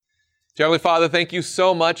Heavenly Father, thank you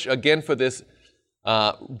so much again for this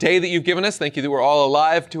day that you've given us. Thank you that we're all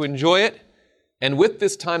alive to enjoy it. And with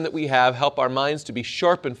this time that we have, help our minds to be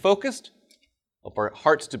sharp and focused. Help our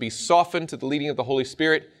hearts to be softened to the leading of the Holy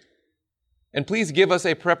Spirit. And please give us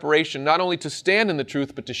a preparation not only to stand in the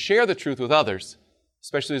truth, but to share the truth with others,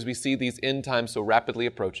 especially as we see these end times so rapidly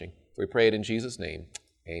approaching. We pray it in Jesus' name.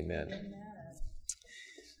 Amen. Amen.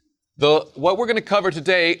 What we're going to cover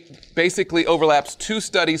today basically overlaps two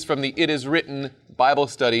studies from the It Is Written Bible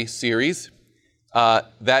study series.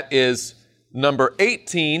 That is number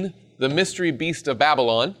 18, The Mystery Beast of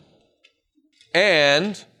Babylon,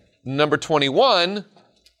 and number 21,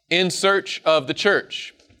 In Search of the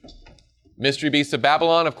Church. Mystery Beast of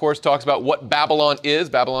Babylon, of course, talks about what Babylon is.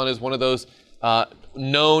 Babylon is one of those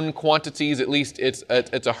known quantities, at least it's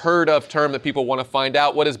a heard of term that people want to find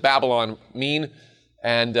out. What does Babylon mean?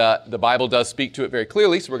 And the Bible does speak to it very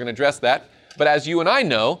clearly, so we're going to address that. But as you and I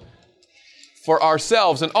know, for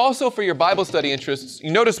ourselves and also for your Bible study interests,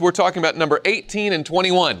 you notice we're talking about number 18 and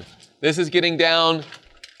 21. This is getting down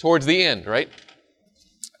towards the end, right?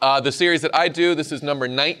 The series that I do, this is number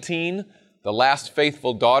 19, The Last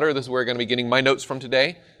Faithful Daughter. This is where we're going to be getting my notes from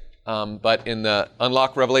today. But in the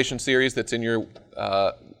Unlock Revelation series that's in your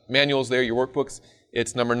manuals there, your workbooks,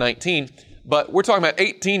 it's number 19. But we're talking about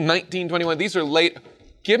 18, 19, 21. These are late.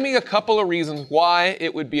 Give me a couple of reasons why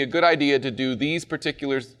it would be a good idea to do these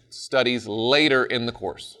particular studies later in the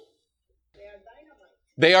course.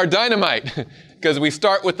 They are dynamite. Because we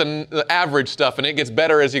start with the average stuff and it gets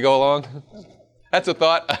better as you go along. That's a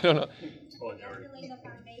thought. I don't know.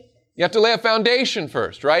 You have to lay a foundation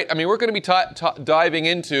first, right? I mean, we're going to be diving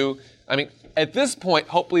into, at this point,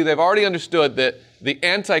 hopefully they've already understood that the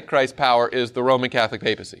Antichrist power is the Roman Catholic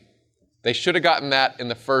papacy. They should have gotten that in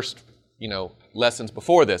the first, lessons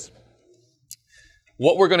before this.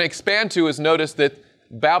 What we're going to expand to is notice that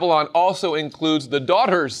Babylon also includes the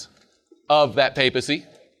daughters of that papacy,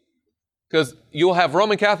 because you'll have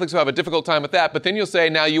Roman Catholics who have a difficult time with that, but then you'll say,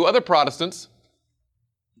 now you other Protestants,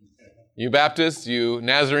 you Baptists, you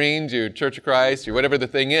Nazarenes, you Church of Christ, you whatever the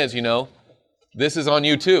thing is, this is on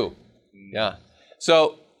you too. Yeah.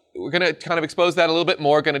 So we're going to kind of expose that a little bit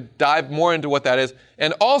more, going to dive more into what that is.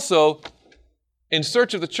 And also, In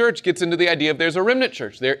Search of the Church gets into the idea of there's a remnant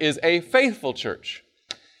church. There is a faithful church.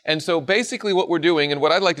 And so basically what we're doing, and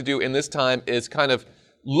what I'd like to do in this time, is kind of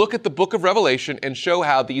look at the book of Revelation and show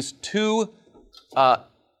how these two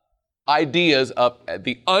ideas of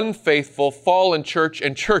the unfaithful, fallen church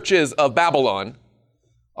and churches of Babylon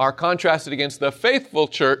are contrasted against the faithful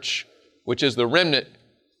church, which is the remnant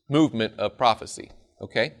movement of prophecy.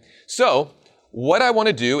 Okay? So, what I want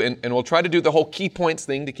to do, and we'll try to do the whole key points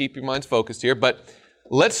thing to keep your minds focused here, but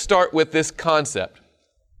let's start with this concept.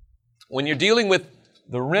 When you're dealing with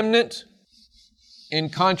the remnant in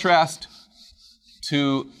contrast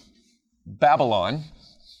to Babylon,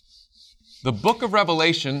 the book of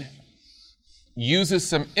Revelation uses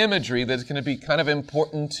some imagery that's going to be kind of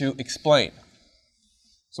important to explain.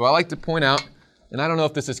 So I like to point out, and I don't know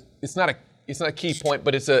if this is, it's not a key point,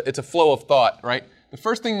 but it's a flow of thought, right? The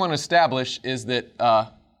first thing we want to establish is that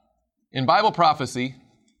in Bible prophecy,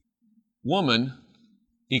 woman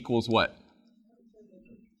equals what?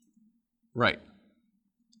 Right.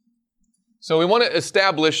 So we want to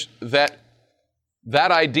establish that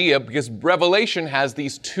idea because Revelation has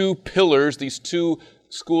these two pillars, these two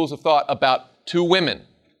schools of thought about two women.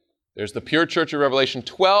 There's the pure church of Revelation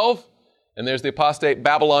 12, and there's the apostate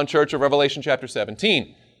Babylon church of Revelation chapter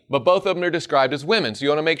 17. But both of them are described as women. So you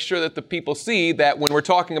want to make sure that the people see that when we're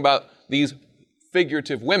talking about these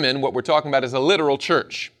figurative women, what we're talking about is a literal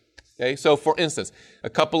church. Okay, so for instance, a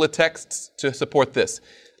couple of texts to support this.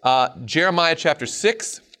 Jeremiah chapter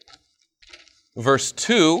 6, verse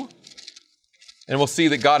 2, and we'll see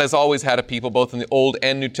that God has always had a people both in the Old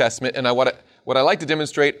and New Testament. And what I like to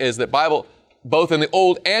demonstrate is that Bible, both in the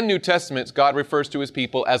Old and New Testaments, God refers to his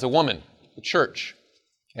people as a woman, the church.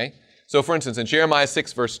 Okay? So for instance, in Jeremiah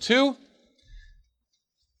 6, verse 2,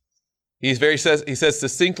 he says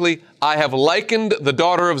succinctly, I have likened the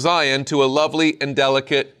daughter of Zion to a lovely and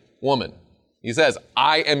delicate woman. He says,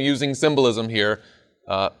 I am using symbolism here.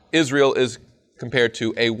 Israel is compared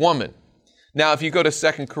to a woman. Now, if you go to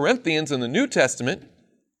 2 Corinthians in the New Testament,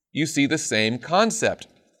 you see the same concept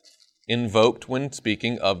invoked when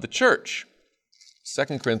speaking of the church.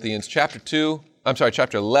 2 Corinthians chapter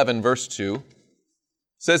 11, verse 2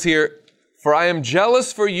 says here, for I am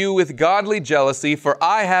jealous for you with godly jealousy, for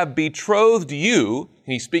I have betrothed you,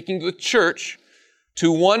 and he's speaking to the church,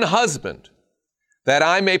 to one husband, that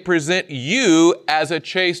I may present you as a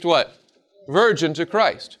chaste what? Virgin to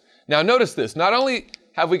Christ. Now notice this, not only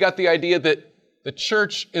have we got the idea that the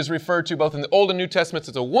church is referred to both in the Old and New Testaments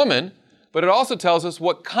as a woman, but it also tells us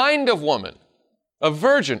what kind of woman. A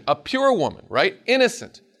virgin, a pure woman, right?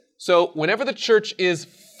 Innocent. So whenever the church is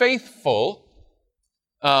faithful,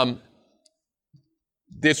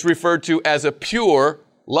 it's referred to as a pure,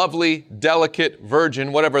 lovely, delicate,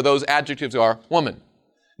 virgin, whatever those adjectives are, woman.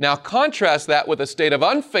 Now contrast that with a state of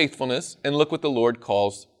unfaithfulness and look what the Lord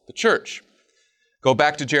calls the church. Go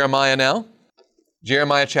back to Jeremiah now.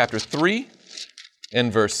 Jeremiah chapter 3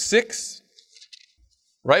 and verse 6.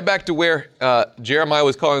 Right back to where Jeremiah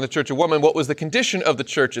was calling the church a woman. What was the condition of the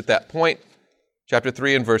church at that point? Chapter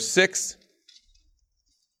 3 and verse 6.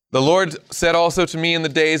 The Lord said also to me in the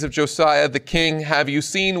days of Josiah the king, have you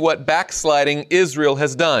seen what backsliding Israel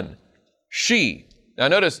has done? She. Now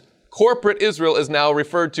notice, corporate Israel is now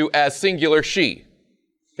referred to as singular she.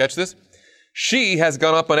 Catch this? She has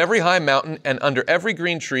gone up on every high mountain and under every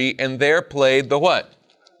green tree, and there played the what?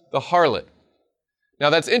 The harlot. Now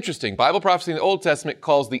that's interesting. Bible prophecy in the Old Testament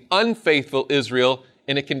calls the unfaithful Israel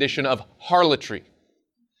in a condition of harlotry.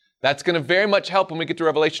 That's going to very much help when we get to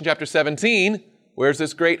Revelation chapter 17. Where's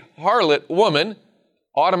this great harlot woman?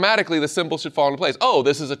 Automatically the symbol should fall into place. Oh,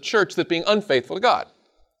 this is a church that's being unfaithful to God.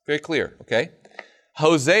 Very clear, okay?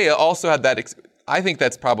 Hosea also had that. I think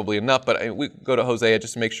that's probably enough, but we go to Hosea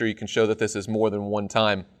just to make sure you can show that this is more than one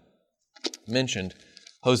time mentioned.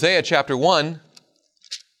 Hosea chapter 1.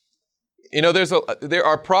 You know, there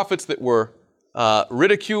are prophets that were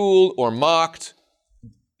ridiculed or mocked,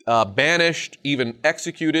 banished, even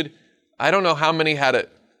executed. I don't know how many had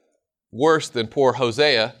it worse than poor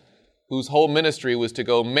Hosea, whose whole ministry was to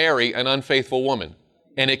go marry an unfaithful woman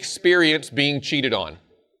and experience being cheated on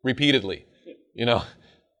repeatedly. You know,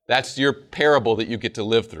 that's your parable that you get to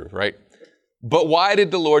live through, right? But why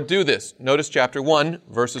did the Lord do this? Notice chapter 1,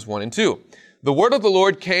 verses 1 and 2. The word of the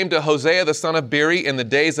Lord came to Hosea the son of Beeri in the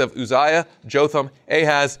days of Uzziah, Jotham,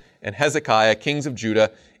 Ahaz, and Hezekiah, kings of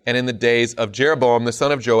Judah, and in the days of Jeroboam the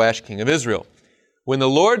son of Joash, king of Israel. When the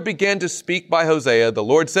Lord began to speak by Hosea, the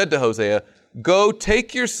Lord said to Hosea, go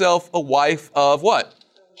take yourself a wife of what?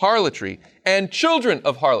 Harlotry, and children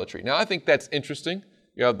of harlotry. Now I think that's interesting.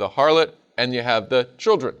 You have the harlot and you have the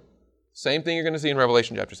children. Same thing you're going to see in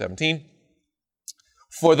Revelation chapter 17.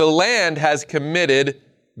 For the land has committed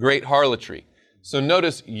great harlotry. So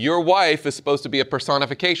notice your wife is supposed to be a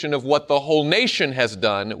personification of what the whole nation has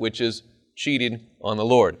done, which is cheating on the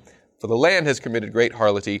Lord. For the land has committed great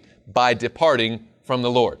harlotry by departing from the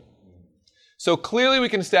Lord. So clearly we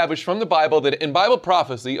can establish from the Bible that in Bible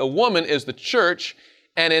prophecy, a woman is the church,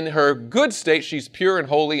 and in her good state, she's pure and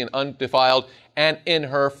holy and undefiled, and in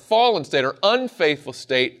her fallen state or unfaithful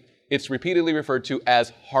state, it's repeatedly referred to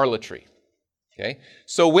as harlotry. Okay?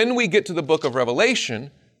 So when we get to the book of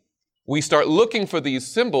Revelation, we start looking for these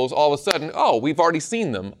symbols, all of a sudden, oh, we've already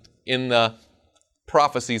seen them in the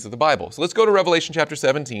prophecies of the Bible. So let's go to Revelation chapter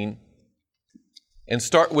 17 and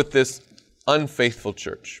start with this unfaithful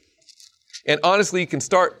church. And honestly,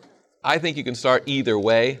 I think you can start either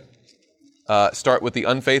way. Start with the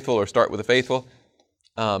unfaithful or start with the faithful.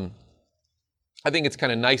 I think it's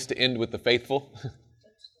kind of nice to end with the faithful,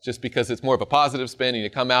 just because it's more of a positive spin and you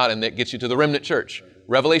come out and that gets you to the remnant church.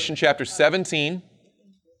 Revelation chapter 17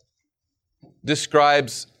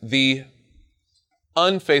 describes the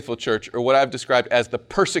unfaithful church, or what I've described as the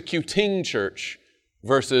persecuting church,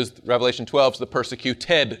 versus Revelation 12's the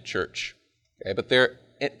persecuted church. Okay, but they're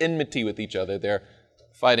at enmity with each other. They're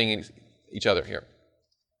fighting each other here.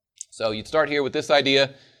 So you'd start here with this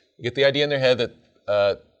idea. You get the idea in their head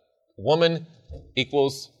that woman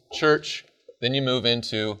equals church. Then you move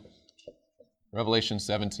into Revelation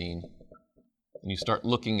 17, and you start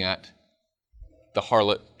looking at the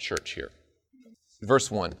harlot church here.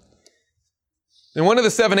 Verse 1. Then one of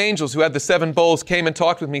the seven angels who had the seven bowls came and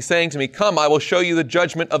talked with me, saying to me, come, I will show you the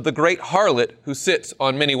judgment of the great harlot who sits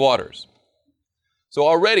on many waters. So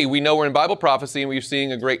already we know we're in Bible prophecy and we're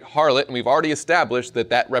seeing a great harlot, and we've already established that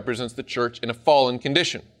that represents the church in a fallen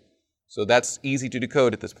condition. So that's easy to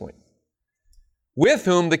decode at this point. With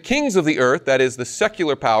whom the kings of the earth, that is the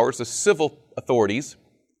secular powers, the civil authorities,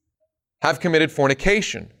 have committed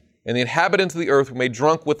fornication, and the inhabitants of the earth were made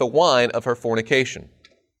drunk with the wine of her fornication.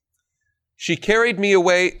 So he carried me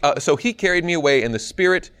away in the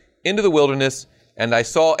spirit into the wilderness, and I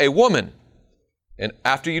saw a woman. And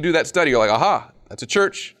after you do that study, you're like, aha, that's a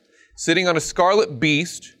church, sitting on a scarlet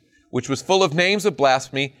beast, which was full of names of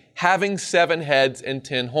blasphemy, having 7 heads and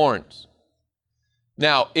 10 horns.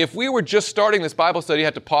 Now, if we were just starting this Bible study, you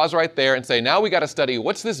have to pause right there and say, now we got to study,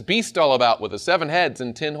 what's this beast all about with the 7 heads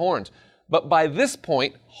and 10 horns? But by this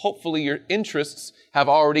point, hopefully your interests have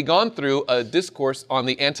already gone through a discourse on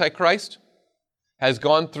the Antichrist, has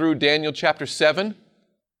gone through Daniel chapter 7,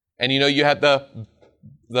 and you had the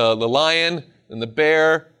lion and the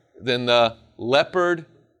bear, then the leopard,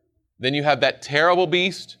 then you have that terrible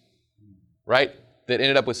beast, right, that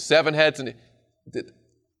ended up with 7 heads.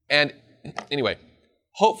 And anyway,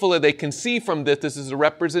 hopefully they can see from this is a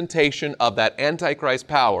representation of that Antichrist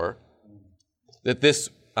power, that this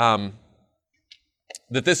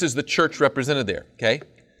is the church represented there, okay?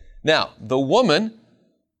 Now, the woman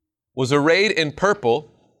was arrayed in purple,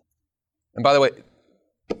 and by the way,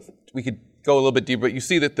 we could go a little bit deeper, but you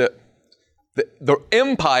see that the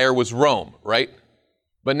empire was Rome, right?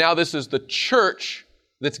 But now this is the church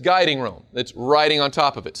that's guiding Rome, that's riding on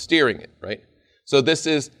top of it, steering it, right? So this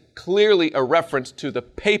is clearly a reference to the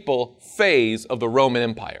papal phase of the Roman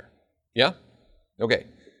Empire. Yeah? Okay.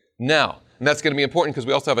 Now, and that's going to be important because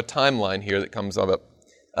we also have a timeline here that comes up.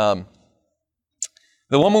 The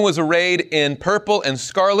woman was arrayed in purple and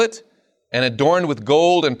scarlet and adorned with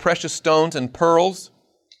gold and precious stones and pearls.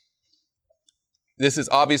 This is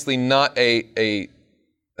obviously not a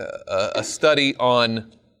study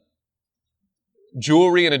on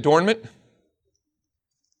jewelry and adornment,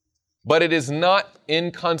 but it is not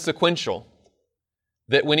inconsequential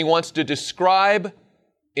that when he wants to describe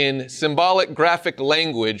in symbolic graphic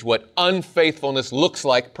language what unfaithfulness looks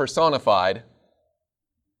like personified,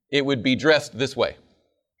 it would be dressed this way.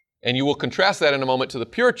 And you will contrast that in a moment to the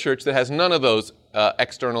pure church that has none of those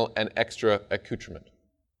external and extra accoutrement.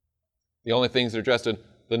 The only things that are dressed in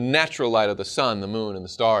the natural light of the sun, the moon, and the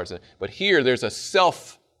stars. But here there's a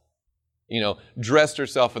self, dressed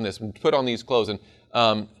herself in this and put on these clothes.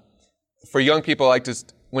 And for young people,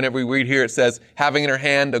 whenever we read here, it says, having in her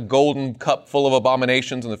hand a golden cup full of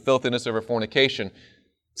abominations and the filthiness of her fornication.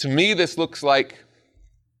 To me, this looks like,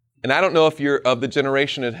 and I don't know if you're of the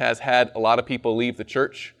generation that has had a lot of people leave the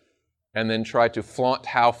church and then try to flaunt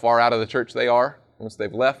how far out of the church they are once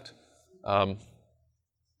they've left.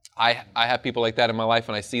 I have people like that in my life,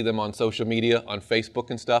 and I see them on social media, on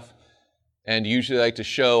Facebook and stuff, and usually like to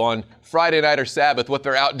show on Friday night or Sabbath what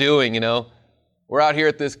they're out doing, We're out here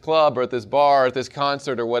at this club or at this bar or at this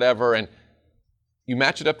concert or whatever, and you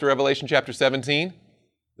match it up to Revelation chapter 17,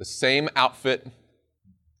 the same outfit,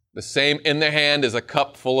 the same in their hand is a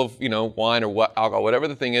cup full of, wine or alcohol, whatever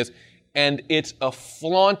the thing is, and it's a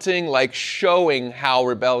flaunting, like showing how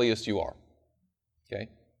rebellious you are, okay?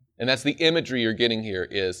 And that's the imagery you're getting here,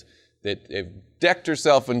 is that they've decked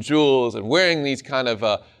herself in jewels and wearing these kind of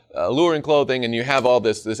alluring clothing, and you have all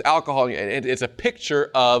this alcohol, and it's a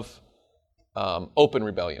picture of open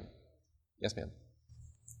rebellion. Yes, ma'am?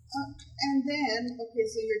 And then, okay,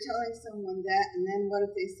 so you're telling someone that, and then what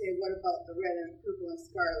if they say, what about the red and purple and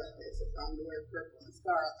scarlet? Is it wrong to wear purple and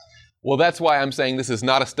scarlet? Well, that's why I'm saying this is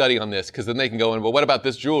not a study on this, because then they can go in, well, what about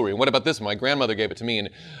this jewelry? And what about this? My grandmother gave it to me, and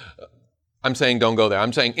I'm saying don't go there.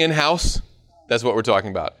 I'm saying in-house, that's what we're talking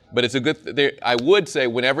about. But it's a good, I would say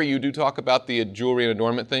whenever you do talk about the jewelry and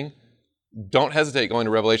adornment thing, don't hesitate going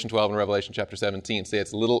to Revelation 12 and Revelation chapter 17. Say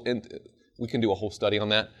it's we can do a whole study on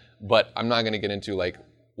that, but I'm not going to get into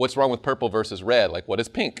what's wrong with purple versus red? What is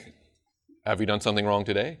pink? Have you done something wrong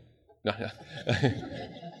today? No.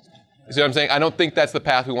 See what I'm saying? I don't think that's the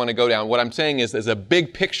path we want to go down. What I'm saying is, as a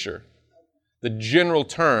big picture, the general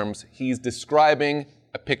terms, he's describing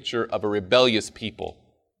a picture of a rebellious people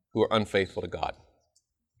who are unfaithful to God.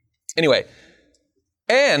 Anyway,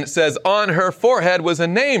 and it says, on her forehead was a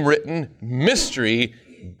name written, Mystery,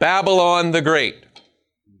 Babylon the Great,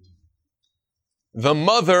 the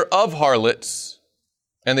mother of harlots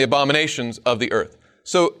and the abominations of the earth.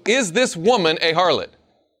 So is this woman a harlot?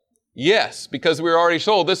 Yes, because we're already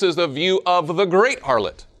told this is the view of the great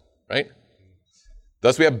harlot, right?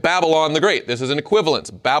 Thus we have Babylon the Great. This is an equivalence.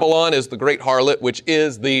 Babylon is the great harlot, which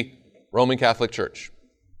is the Roman Catholic Church.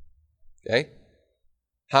 Okay?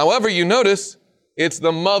 However, you notice it's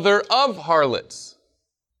the mother of harlots.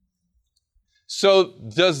 So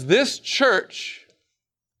does this church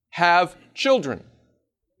have children?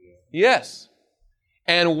 Yes.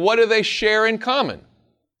 And what do they share in common?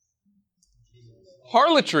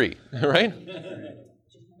 Harlotry, right?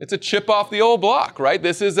 It's a chip off the old block, right?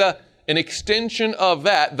 This is an extension of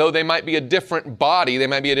that, though they might be a different body, they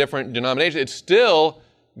might be a different denomination, it's still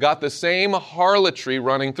got the same harlotry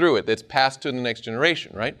running through it that's passed to the next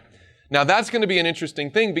generation, right? Now that's going to be an interesting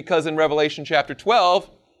thing, because in Revelation chapter 12,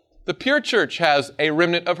 the pure church has a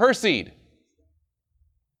remnant of her seed.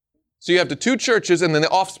 So you have the two churches and then the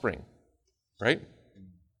offspring, right?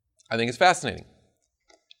 I think it's fascinating.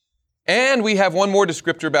 And we have one more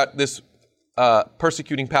descriptor about this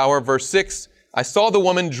persecuting power. Verse 6, I saw the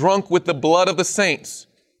woman drunk with the blood of the saints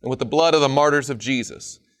and with the blood of the martyrs of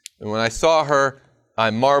Jesus. And when I saw her, I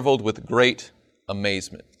marveled with great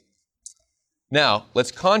amazement. Now,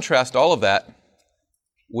 let's contrast all of that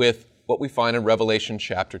with what we find in Revelation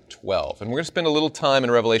chapter 12. And we're going to spend a little time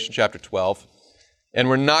in Revelation chapter 12. And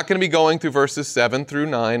we're not going to be going through verses 7 through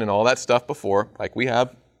 9 and all that stuff before, like we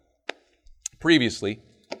have previously.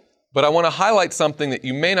 But I want to highlight something that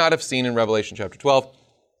you may not have seen in Revelation chapter 12.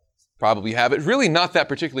 Probably have. It's really not that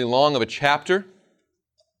particularly long of a chapter.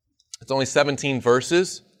 It's only 17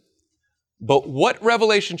 verses. But what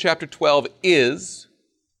Revelation chapter 12 is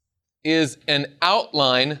an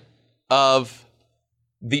outline of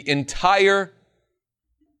the entire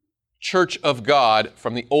church of God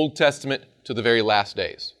from the Old Testament to the very last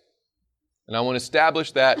days. And I want to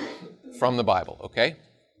establish that from the Bible, okay?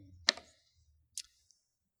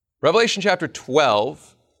 Revelation chapter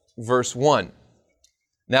 12, verse 1.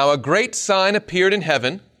 Now a great sign appeared in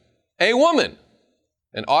heaven, a woman.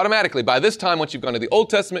 And automatically, by this time, once you've gone to the Old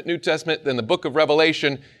Testament, New Testament, then the book of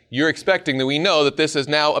Revelation, you're expecting that we know that this is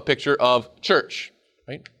now a picture of church,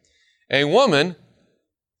 right? A woman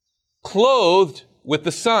clothed with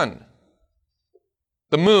the sun,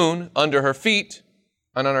 the moon under her feet,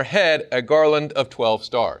 and on her head a garland of 12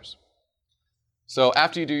 stars. So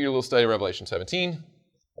after you do your little study of Revelation 17,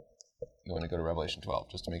 you want to go to Revelation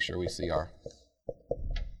 12, just to make sure we see our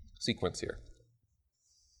sequence here.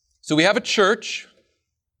 So we have a church,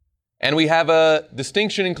 and we have a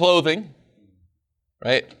distinction in clothing,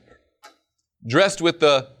 right? Dressed with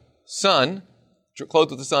the sun, clothed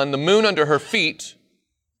with the sun, the moon under her feet,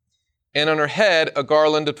 and on her head a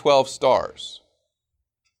garland of 12 stars.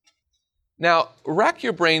 Now, rack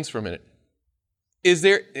your brains for a minute.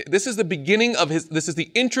 This is the beginning of this is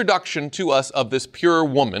the introduction to us of this pure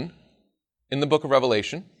woman in the book of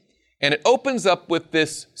Revelation. And it opens up with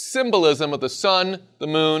this symbolism of the sun, the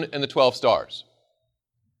moon, and the 12 stars.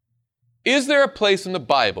 Is there a place in the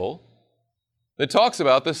Bible that talks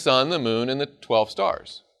about the sun, the moon, and the 12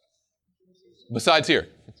 stars? Besides here.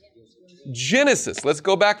 Genesis. Let's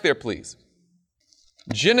go back there, please.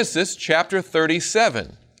 Genesis chapter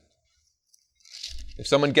 37. If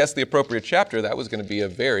someone guessed the appropriate chapter, that was going to be a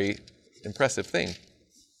very impressive thing.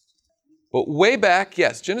 But way back,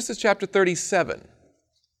 yes, Genesis chapter 37.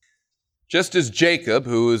 Just as Jacob,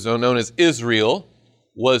 who is known as Israel,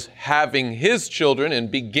 was having his children and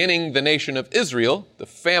beginning the nation of Israel, the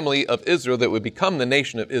family of Israel that would become the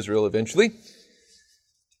nation of Israel eventually,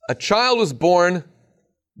 a child was born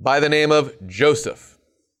by the name of Joseph.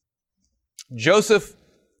 Joseph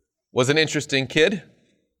was an interesting kid.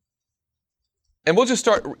 And we'll just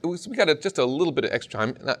start, we got just a little bit of extra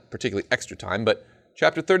time, not particularly extra time, but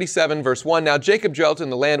chapter 37, verse 1. Now Jacob dwelt in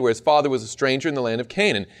the land where his father was a stranger in the land of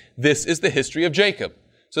Canaan. This is the history of Jacob.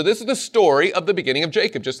 So this is the story of the beginning of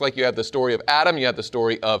Jacob. Just like you have the story of Adam, you have the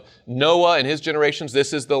story of Noah and his generations.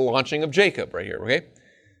 This is the launching of Jacob right here, okay?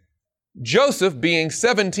 Joseph, being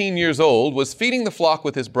 17 years old, was feeding the flock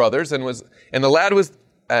with his brothers, and the lad was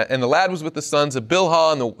with the sons of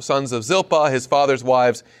Bilhah and the sons of Zilpah, his father's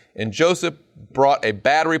wives, and Joseph brought a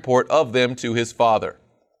bad report of them to his father.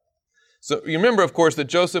 So you remember, of course, that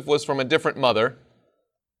Joseph was from a different mother,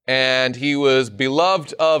 and he was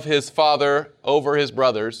beloved of his father over his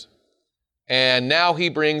brothers, and now he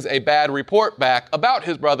brings a bad report back about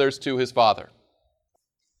his brothers to his father.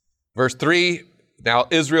 Verse 3, now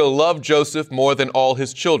Israel loved Joseph more than all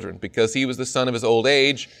his children, because he was the son of his old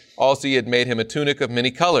age. Also he had made him a tunic of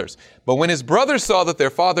many colors. But when his brothers saw that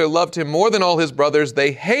their father loved him more than all his brothers,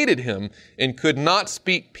 they hated him and could not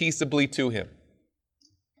speak peaceably to him.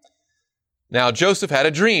 Now Joseph had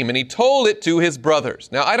a dream, and he told it to his brothers.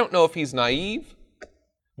 Now I don't know if he's naive,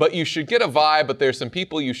 but you should get a vibe, but there's some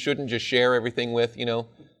people you shouldn't just share everything with, you know.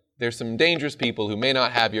 There's some dangerous people who may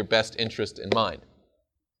not have your best interest in mind.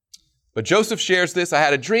 But Joseph shares this. I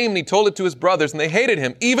had a dream, and he told it to his brothers, and they hated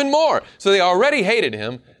him even more. So they already hated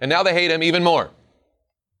him, and now they hate him even more.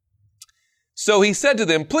 So he said to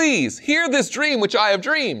them, please, hear this dream which I have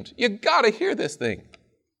dreamed. You got to hear this thing.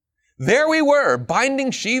 There we were,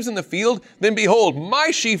 binding sheaves in the field. Then behold,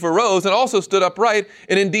 my sheaf arose and also stood upright.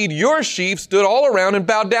 And indeed, your sheaf stood all around and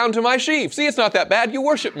bowed down to my sheaf. See, it's not that bad. You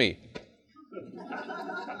worship me.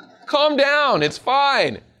 Calm down. It's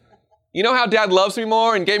fine. You know how Dad loves me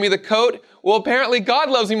more and gave me the coat? Well, apparently God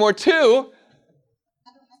loves me more too.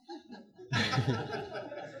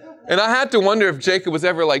 And I had to wonder if Jacob was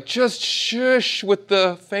ever like, just shush with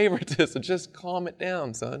the favoritism. Just calm it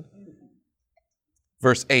down, son.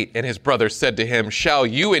 Verse 8, and his brothers said to him, shall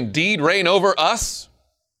you indeed reign over us?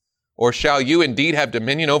 Or shall you indeed have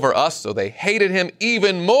dominion over us? So they hated him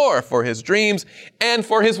even more for his dreams and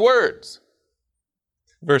for his words.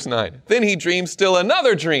 Verse 9, then he dreamed still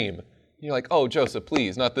another dream. You're like, oh, Joseph,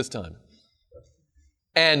 please, not this time.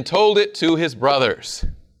 and told it to his brothers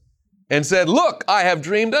and said, "Look, I have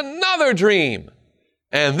dreamed another dream.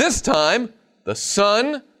 And this time, the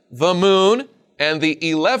sun, the moon, and the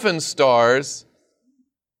 11 stars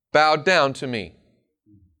bowed down to me."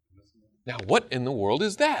 Now, what in the world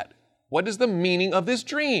is that? What is the meaning of this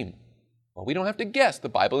dream? Well, we don't have to guess. The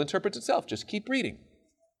Bible interprets itself. Just keep reading.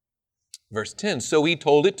 Verse 10, "So he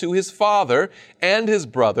told it to his father and his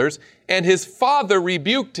brothers, and his father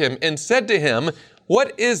rebuked him and said to him,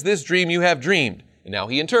 'What is this dream you have dreamed?' And now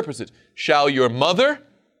he interprets it. 'Shall your mother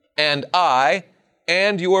and I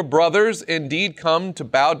and your brothers indeed come to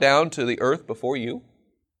bow down to the earth before you?'"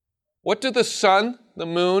 What do the sun, the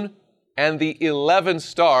moon, and the 11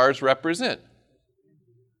 stars represent?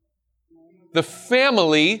 The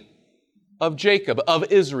family of Jacob, of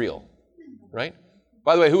Israel, right?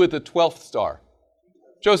 By the way, who is the 12th star?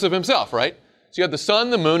 Joseph himself, right? So you have the sun,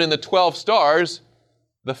 the moon, and the 12 stars,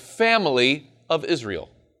 the family of Israel.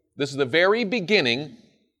 This is the very beginning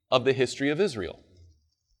of the history of Israel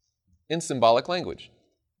in symbolic language.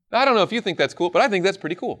 Now, I don't know if you think that's cool, but I think that's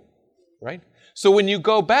pretty cool, right? So when you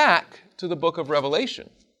go back to the book of Revelation,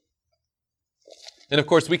 and of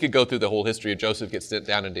course we could go through the whole history of Joseph gets sent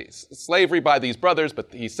down into slavery by these brothers,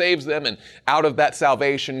 but he saves them, and out of that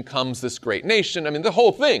salvation comes this great nation. I mean, the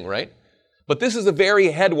whole thing, right? But this is the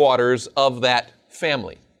very headwaters of that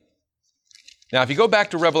family. Now, if you go back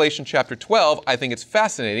to Revelation chapter 12, I think it's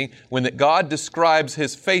fascinating when that God describes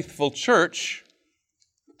his faithful church.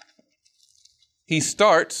 He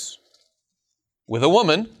starts with a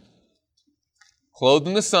woman clothed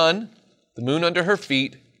in the sun, the moon under her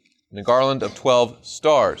feet, and a garland of 12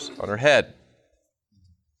 stars on her head.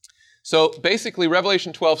 So basically,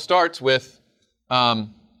 Revelation 12 starts with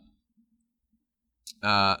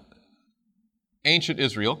ancient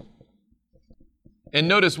Israel. And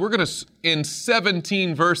notice we're going to, in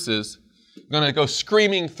 17 verses, going to go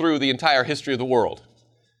screaming through the entire history of the world.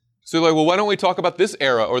 So you're like, well, why don't we talk about this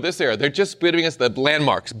era or this era? They're just giving us the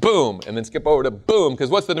landmarks, boom, and then skip over to boom, because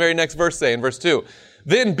what's the very next verse say in verse 2?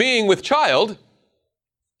 "Then being with child."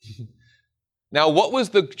 Now, what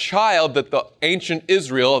was the child that the ancient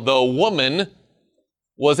Israel, the woman,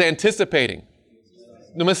 was anticipating?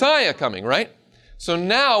 The Messiah coming, right? So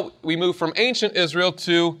now we move from ancient Israel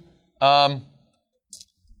to, I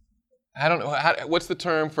don't know, what's the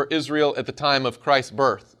term for Israel at the time of Christ's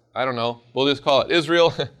birth? I don't know. We'll just call it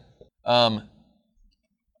Israel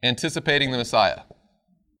anticipating the Messiah.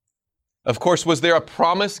 Of course, was there a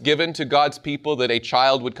promise given to God's people that a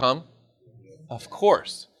child would come? Of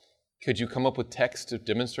course. Could you come up with text to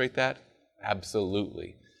demonstrate that?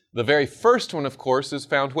 Absolutely. The very first one, of course, is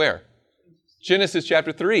found where? Genesis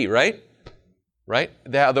chapter 3, right? Right?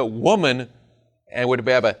 The woman would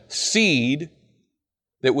have a seed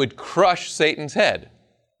that would crush Satan's head,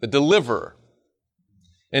 the deliverer.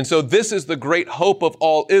 And so this is the great hope of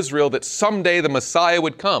all Israel, that someday the Messiah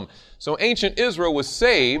would come. So ancient Israel was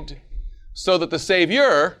saved so that the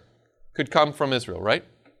Savior could come from Israel, right?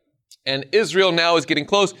 And Israel now is getting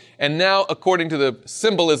close, and now, according to the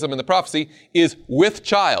symbolism and the prophecy, is with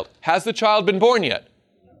child. Has the child been born yet?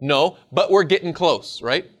 No, but we're getting close,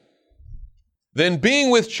 right? "Then being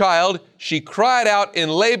with child, she cried out in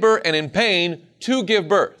labor and in pain to give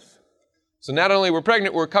birth." So not only we're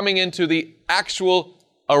pregnant, we're coming into the actual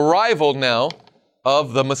arrival now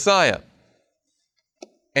of the Messiah.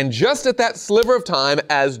 And just at that sliver of time,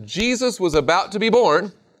 as Jesus was about to be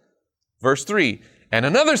born, verse 3, "And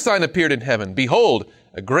another sign appeared in heaven. Behold,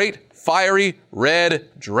 a great fiery red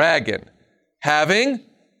dragon, having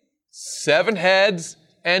 7 heads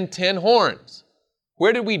and 10 horns."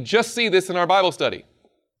 Where did we just see this in our Bible study?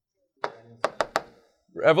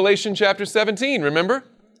 Revelation chapter 17, remember?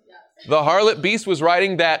 The harlot beast was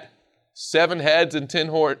riding that 7 heads and 10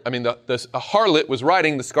 horns. I mean, the harlot was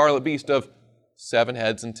riding the scarlet beast of 7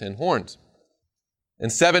 heads and 10 horns.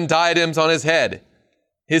 "And 7 diadems on his head.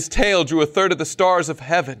 His tail drew 1/3 of the stars of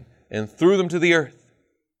heaven and threw them to the earth.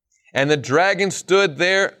 And the dragon stood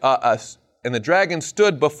there,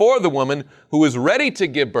 before the woman who was ready to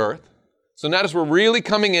give birth." So notice we're really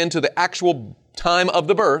coming into the actual time of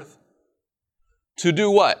the birth. To do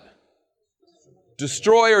what?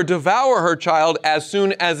 Destroy or devour her child as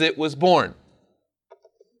soon as it was born.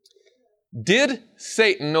 Did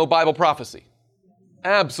Satan know Bible prophecy?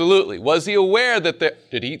 Absolutely. Was he aware that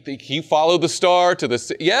did he think he followed the star to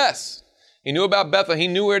the... Yes. He knew about Bethlehem. He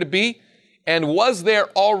knew where to be. And was there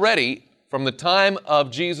already, from the time of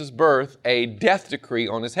Jesus' birth, a death decree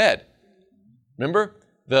on his head? Remember?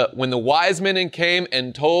 When the wise men came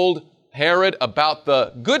and told Herod about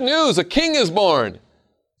the good news, a king is born.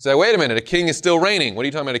 He said, wait a minute, a king is still reigning. What are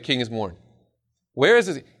you talking about, a king is born? Where is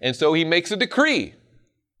this? And so he makes a decree.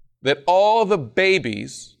 that all the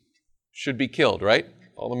babies should be killed, right?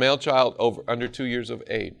 All the male child under 2 years of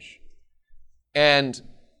age. And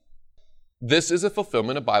this is a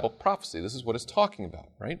fulfillment of Bible prophecy. This is what it's talking about,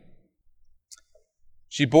 right?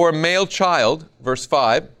 She bore a male child, verse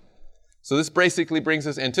 5. So this basically brings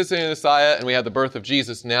us anticipating the Messiah, and we have the birth of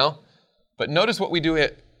Jesus now. But notice what we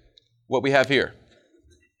have here.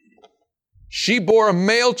 She bore a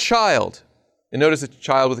male child, and notice a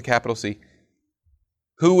child with a capital C,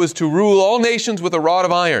 who was to rule all nations with a rod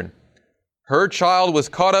of iron. Her child was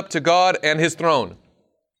caught up to God and his throne.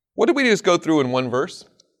 What did we just go through in one verse?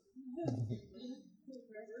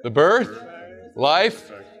 The birth,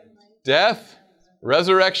 life, death,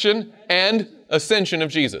 resurrection, and ascension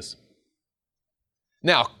of Jesus.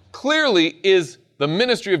 Now, clearly, is the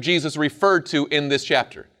ministry of Jesus referred to in this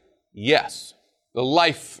chapter? Yes. The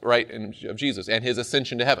life, right, of Jesus and his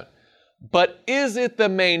ascension to heaven. But is it the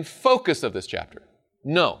main focus of this chapter?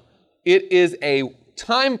 No. It is a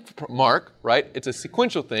time mark, right? It's a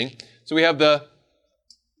sequential thing. So we have the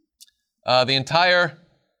entire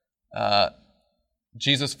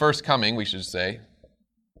Jesus' first coming, we should say,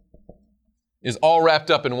 is all wrapped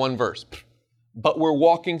up in one verse. But we're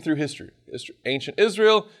walking through history. Ancient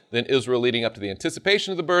Israel, then Israel leading up to the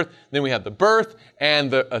anticipation of the birth, then we have the birth and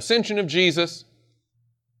the ascension of Jesus.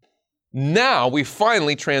 Now we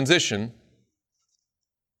finally transition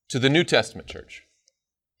to the New Testament church.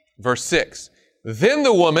 Verse 6. Then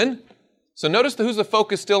the woman, so notice who's the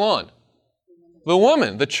focus still on? The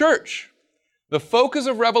woman, the church. The focus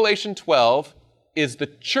of Revelation 12 is the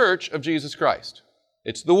church of Jesus Christ.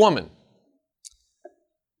 It's the woman.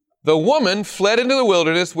 The woman fled into the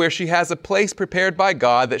wilderness where she has a place prepared by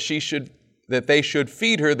God that they should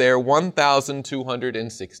feed her there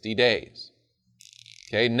 1,260 days.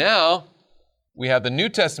 Okay, now we have the New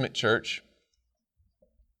Testament church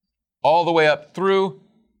all the way up through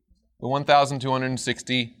the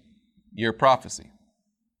 1,260 year prophecy.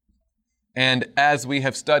 And as we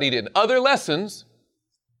have studied in other lessons,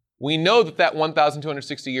 we know that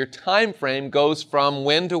 1,260 year time frame goes from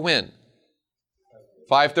when to when?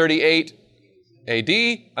 538 AD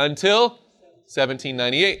until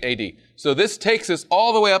 1798 AD. So this takes us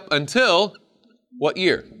all the way up until what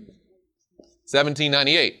year?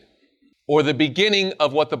 1798. Or the beginning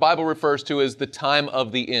of what the Bible refers to as the time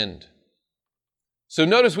of the end. So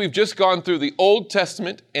notice we've just gone through the Old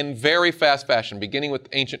Testament in very fast fashion, beginning with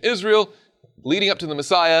ancient Israel, leading up to the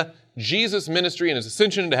Messiah, Jesus' ministry and his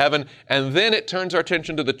ascension into heaven, and then it turns our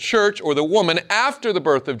attention to the church or the woman after the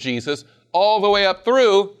birth of Jesus, all the way up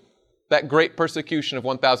through that great persecution of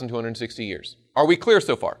 1,260 years. Are we clear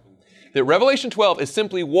so far? That Revelation 12 is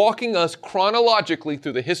simply walking us chronologically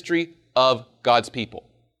through the history of God's people.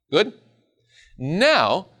 Good?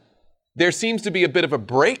 Now, there seems to be a bit of a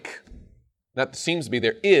break. Not seems to be,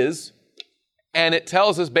 there is. And it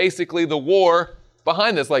tells us basically the war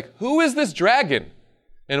behind this. Like, who is this dragon?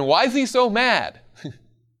 And why is he so mad?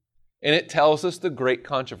 And it tells us the great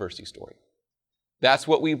controversy story. That's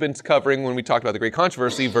what we've been covering when we talked about the great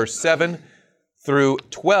controversy. Verse 7 through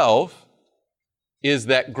 12 is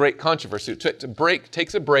that great controversy. It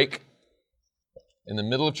takes a break in the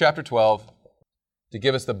middle of chapter 12 to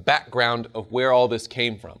give us the background of where all this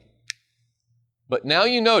came from. But now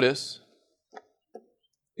you notice,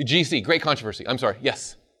 GC, great controversy. I'm sorry,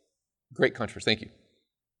 yes. Great controversy, thank you.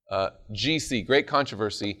 GC, great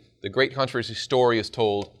controversy. The great controversy story is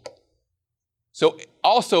told. So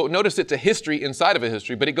also, notice it's a history inside of a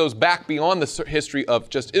history, but it goes back beyond the history of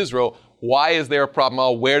just Israel. Why is there a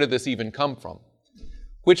problem? Where did this even come from?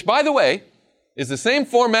 Which, by the way, is the same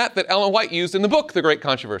format that Ellen White used in the book, The Great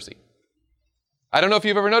Controversy. I don't know if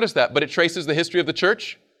you've ever noticed that, but it traces the history of the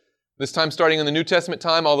church, this time starting in the New Testament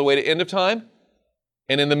time all the way to end of time.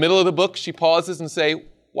 And in the middle of the book, she pauses and says,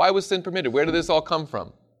 why was sin permitted? Where did this all come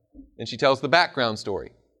from? And she tells the background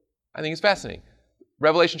story. I think it's fascinating.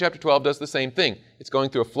 Revelation chapter 12 does the same thing. It's going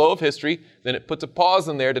through a flow of history, then it puts a pause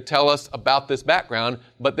in there to tell us about this background,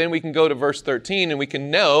 but then we can go to verse 13 and we can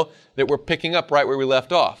know that we're picking up right where we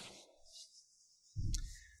left off.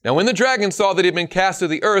 Now when the dragon saw that he had been cast to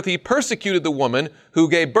the earth, he persecuted the woman who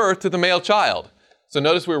gave birth to the male child. So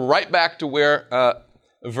notice we're right back to where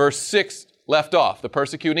verse 6 left off, the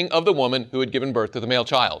persecuting of the woman who had given birth to the male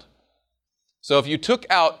child. So if you took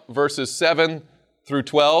out verses 7 through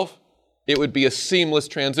 12, it would be a seamless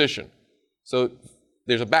transition. So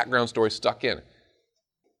there's a background story stuck in.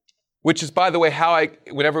 Which is, by the way, how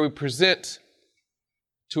whenever we present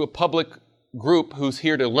to a public group who's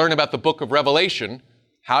here to learn about the book of Revelation,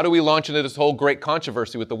 how do we launch into this whole great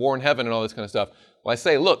controversy with the war in heaven and all this kind of stuff? Well, I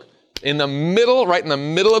say, look, right in the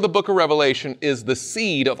middle of the book of Revelation is the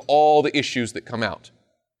seed of all the issues that come out.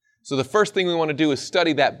 So the first thing we want to do is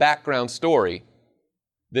study that background story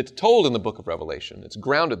that's told in the book of Revelation. It's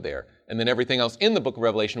grounded there. And then everything else in the book of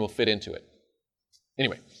Revelation will fit into it.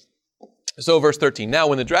 Anyway, so verse 13. Now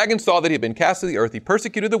when the dragon saw that he had been cast to the earth, he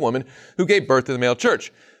persecuted the woman who gave birth to the male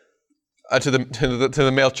church. To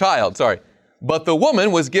the male child, sorry. But the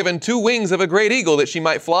woman was given 2 wings of a great eagle that she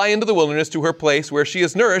might fly into the wilderness to her place where she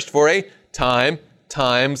is nourished for a time,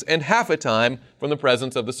 times, and half a time from the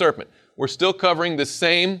presence of the serpent. We're still covering the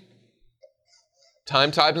same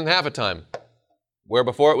time, times, and half a time. Where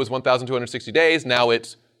before it was 1,260 days, now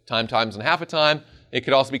it's time, times, and half a time. It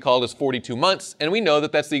could also be called as 42 months, and we know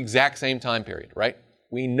that that's the exact same time period, right?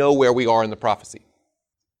 We know where we are in the prophecy.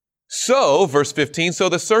 So, verse 15, so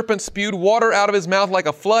the serpent spewed water out of his mouth like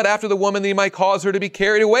a flood after the woman that he might cause her to be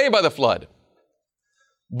carried away by the flood.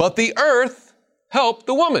 But the earth helped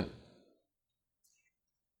the woman.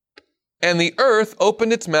 And the earth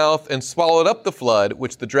opened its mouth and swallowed up the flood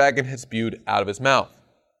which the dragon had spewed out of his mouth.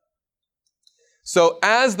 So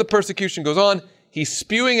as the persecution goes on, he's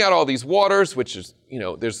spewing out all these waters, which is,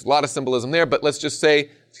 there's a lot of symbolism there, but let's just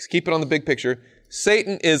say, just keep it on the big picture.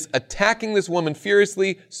 Satan is attacking this woman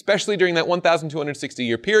furiously, especially during that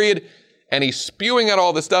 1,260-year period, and he's spewing out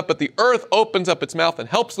all this stuff, but the earth opens up its mouth and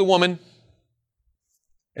helps the woman.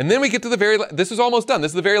 And then we get to this is almost done.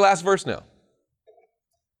 This is the very last verse now.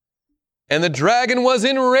 And the dragon was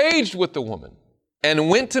enraged with the woman and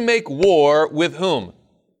went to make war with whom?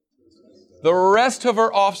 The rest of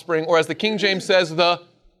her offspring, or as the King James says, the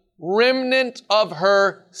remnant of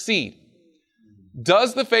her seed.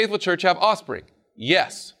 Does the faithful church have offspring?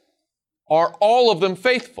 Yes. Are all of them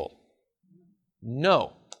faithful?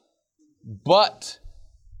 No. But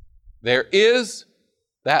there is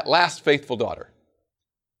that last faithful daughter,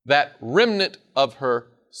 that remnant of her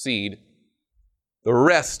seed, the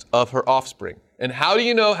rest of her offspring. And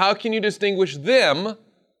how can you distinguish them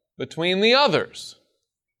between the others?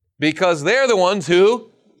 Because they're the ones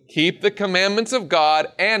who keep the commandments of God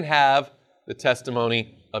and have the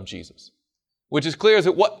testimony of Jesus. Which is clear, is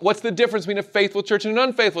that what's the difference between a faithful church and an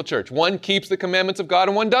unfaithful church? One keeps the commandments of God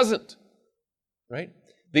and one doesn't. Right?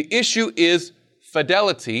 The issue is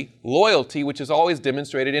fidelity, loyalty, which is always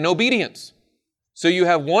demonstrated in obedience. So you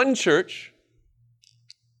have one church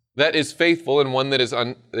that is faithful and one that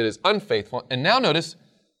is unfaithful. And now notice,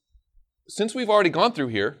 since we've already gone through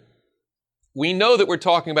here, we know that we're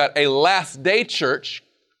talking about a last day church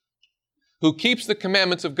who keeps the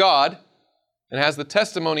commandments of God and has the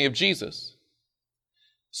testimony of Jesus.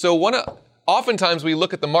 So oftentimes we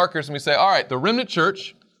look at the markers and we say, all right, the remnant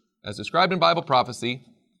church, as described in Bible prophecy,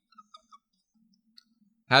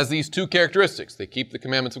 has these 2 characteristics. They keep the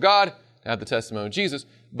commandments of God and have the testimony of Jesus.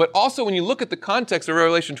 But also when you look at the context of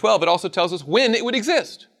Revelation 12, it also tells us when it would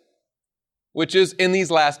exist, which is in these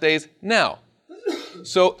last days now.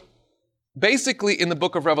 So basically in the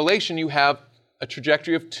book of Revelation, you have a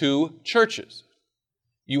trajectory of 2 churches.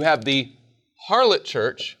 You have the harlot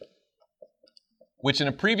church, which in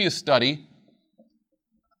a previous study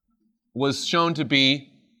was shown to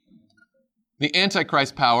be the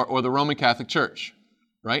Antichrist power or the Roman Catholic Church,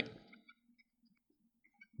 right?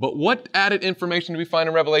 But what added information do we find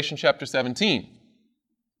in Revelation chapter 17?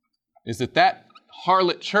 Is that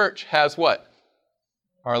harlot church has what?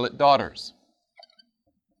 Harlot daughters.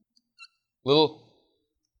 Little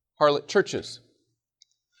harlot churches.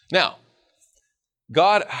 Now,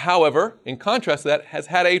 God, however, in contrast to that, has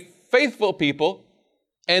had a faithful people,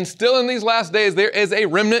 and still in these last days there is a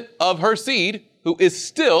remnant of her seed who is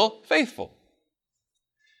still faithful.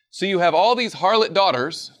 So you have all these harlot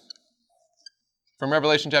daughters from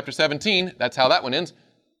Revelation chapter 17, that's how that one ends,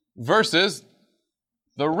 versus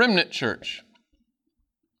the remnant church,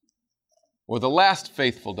 or the last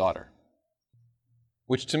faithful daughter,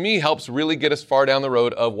 which to me helps really get us far down the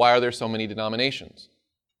road of why are there so many denominations?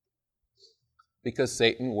 Because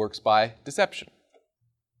Satan works by deception.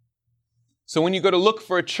 So when you go to look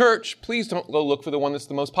for a church, please don't go look for the one that's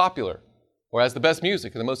the most popular, or has the best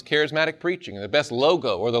music, or the most charismatic preaching, or the best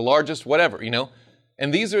logo, or the largest whatever,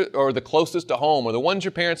 And these are the closest to home, or the ones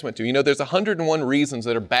your parents went to. There's 101 reasons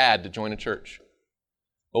that are bad to join a church.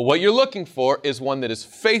 But what you're looking for is one that is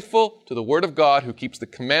faithful to the Word of God, who keeps the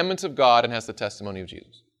commandments of God and has the testimony of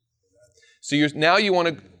Jesus. So now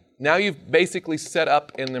you've basically set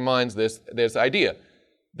up in their minds this idea.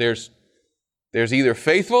 There's either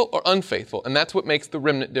faithful or unfaithful, and that's what makes the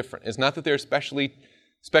remnant different. It's not that they're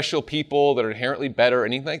special people that are inherently better or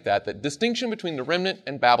anything like that. The distinction between the remnant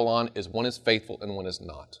and Babylon is one is faithful and one is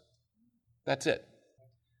not. That's it.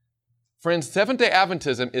 Friends, Seventh-day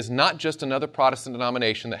Adventism is not just another Protestant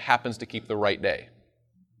denomination that happens to keep the right day.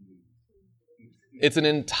 It's an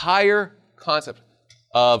entire concept.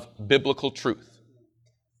 of biblical truth,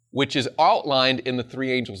 which is outlined in the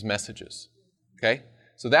three angels' messages. Okay?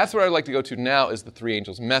 So that's what I'd like to go to now is the three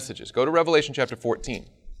angels' messages. Go to Revelation chapter 14.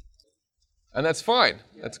 And that's fine.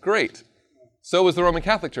 That's great. So was the Roman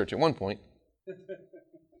Catholic Church at one point.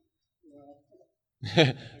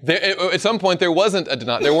 At some point there wasn't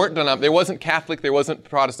there wasn't Catholic, there wasn't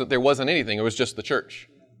Protestant, there wasn't anything. It was just the church.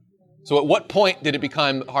 So at what point did it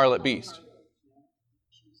become harlot beast?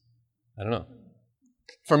 I don't know.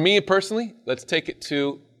 For me personally, let's take it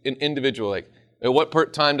to an individual. Like, at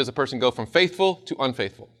what time does a person go from faithful to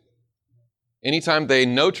unfaithful? Anytime they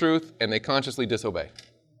know truth and they consciously disobey.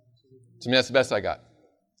 To me, that's the best I got.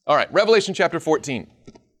 All right, Revelation chapter 14.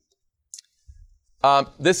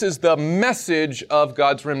 This is the message of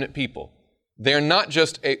God's remnant people. They're not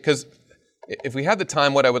just because if we had the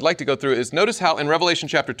time, what I would like to go through is notice how in Revelation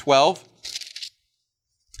chapter 12,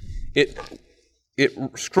 it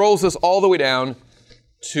scrolls us all the way down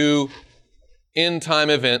to end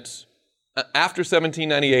time events after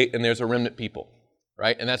 1798, and there's a remnant people,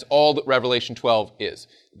 right? And that's all that Revelation 12 is.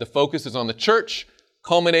 The focus is on the church,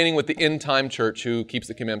 culminating with the end time church who keeps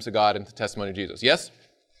the commandments of God and the testimony of Jesus. Yes?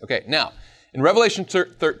 Okay, now, in Revelation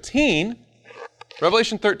 13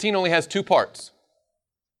 only has two parts.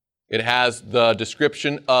 It has the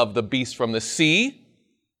description of the beast from the sea,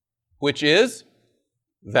 which is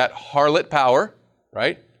that harlot power,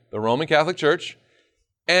 right? The Roman Catholic Church.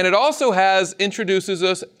 And it also introduces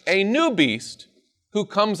us a new beast who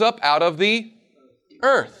comes up out of the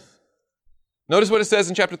earth. Notice what it says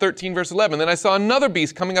in chapter 13, verse 11. Then I saw another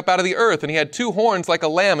beast coming up out of the earth, and he had two horns like a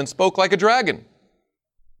lamb and spoke like a dragon.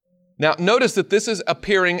 Now, notice that this is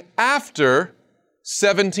appearing after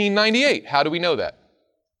 1798. How do we know that?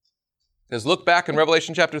 Because look back in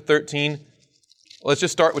Revelation chapter 13. Let's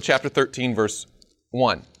just start with chapter 13, verse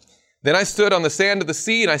 1. Then I stood on the sand of the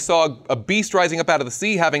sea, and I saw a beast rising up out of the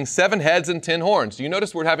sea, having 7 heads and 10 horns. Do you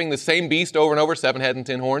notice we're having the same beast over and over, 7 heads and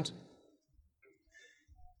 10 horns?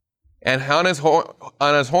 And on his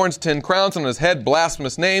horns 10 crowns, and on his head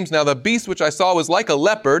blasphemous names. Now the beast which I saw was like a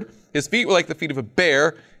leopard, his feet were like the feet of a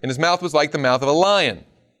bear, and his mouth was like the mouth of a lion.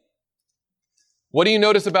 What do you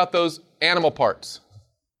notice about those animal parts?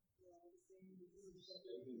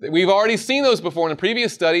 We've already seen those before in a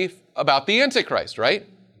previous study about the Antichrist, right?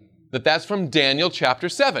 That's from Daniel chapter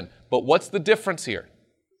 7. But what's the difference here?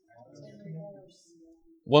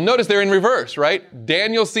 Well, notice they're in reverse, right?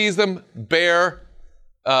 Daniel sees them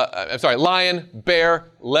lion,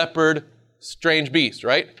 bear, leopard, strange beast,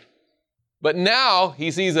 right? But now he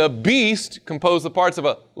sees a beast composed of parts of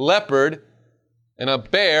a leopard and a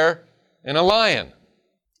bear and a lion.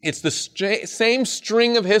 It's the same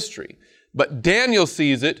string of history, but Daniel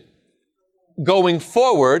sees it going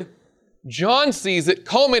forward. John sees it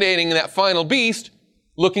culminating in that final beast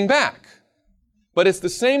looking back. But it's the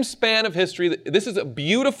same span of history. This is a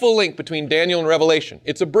beautiful link between Daniel and Revelation.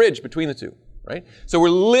 It's a bridge between the two, right? So we're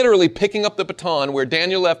literally picking up the baton where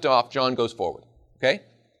Daniel left off, John goes forward, okay?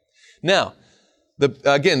 Now,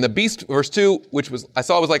 the beast, verse 2, I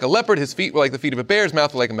saw was like a leopard, his feet were like the feet of a bear, his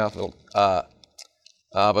mouth was like the mouth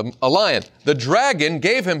of a lion. The dragon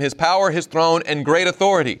gave him his power, his throne, and great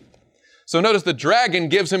authority. So notice the dragon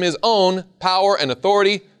gives him his own power and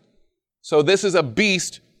authority. So this is a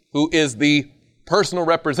beast who is the personal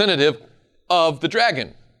representative of the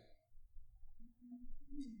dragon.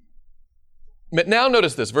 But now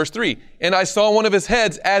notice this, verse 3. And I saw one of his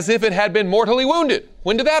heads as if it had been mortally wounded.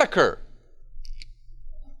 When did that occur?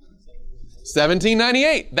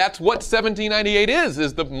 1798. That's what 1798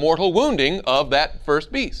 is the mortal wounding of that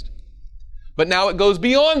first beast. But now it goes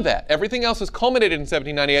beyond that. Everything else is culminated in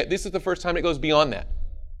 1798. This is the first time it goes beyond that.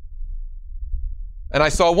 And I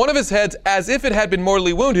saw one of his heads as if it had been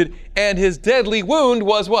mortally wounded, and his deadly wound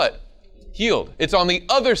was what? Healed. It's on the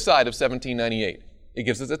other side of 1798. It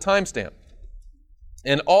gives us a timestamp.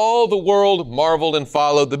 And all the world marveled and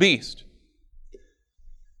followed the beast.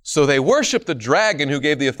 So they worshiped the dragon who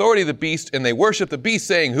gave the authority to the beast, and they worshiped the beast,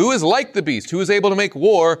 saying, "Who is like the beast? Who is able to make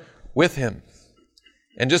war with him?"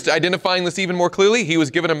 And just identifying this even more clearly, he was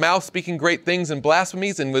given a mouth speaking great things and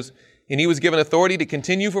blasphemies, and he was given authority to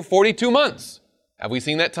continue for 42 months. Have we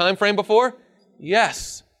seen that time frame before?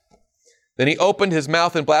 Yes. Then he opened his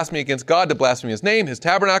mouth in blasphemy against God, to blaspheme his name, his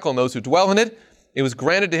tabernacle, and those who dwell in it. It was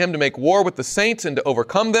granted to him to make war with the saints and to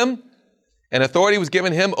overcome them. And authority was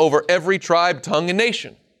given him over every tribe, tongue, and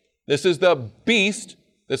nation. This is the beast,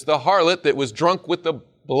 this is the harlot that was drunk with the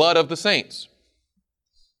blood of the saints.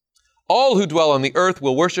 All who dwell on the earth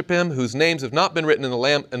will worship him, whose names have not been written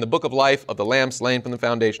in the book of life of the Lamb slain from the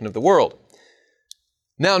foundation of the world.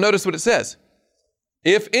 Now notice what it says.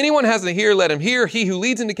 If anyone has an ear, let him hear. He who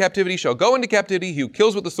leads into captivity shall go into captivity. He who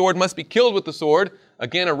kills with the sword must be killed with the sword.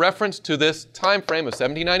 Again, a reference to this time frame of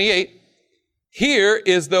 1798. Here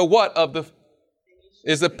is the what of the,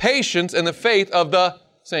 is the patience and the faith of the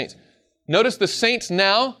saints. Notice the saints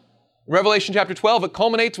now, Revelation chapter 12, it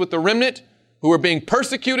culminates with the remnant who are being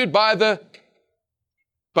persecuted by the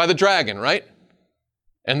dragon, right?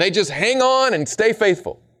 And they just hang on and stay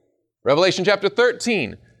faithful. Revelation chapter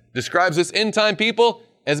 13 describes this end time people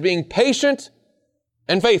as being patient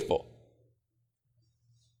and faithful.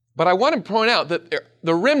 But I want to point out that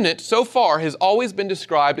the remnant so far has always been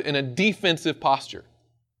described in a defensive posture.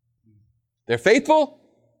 They're faithful,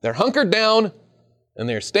 they're hunkered down, and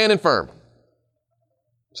they're standing firm.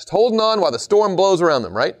 Just holding on while the storm blows around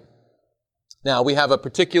them, right? Now, we have a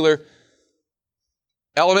particular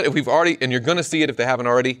element, if we've already, and you're going to see it if they haven't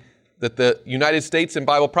already, that the United States in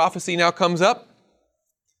Bible prophecy now comes up.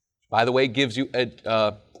 By the way, gives you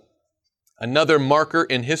another marker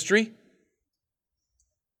in history.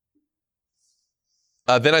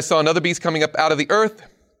 Then I saw another beast coming up out of the earth,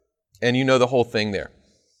 and you know the whole thing there.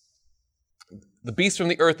 The beast from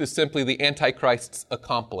the earth is simply the Antichrist's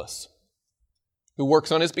accomplice, who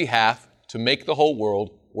works on his behalf to make the whole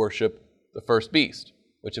world worship the first beast,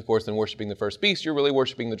 which of course in worshiping the first beast, you're really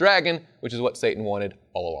worshiping the dragon, which is what Satan wanted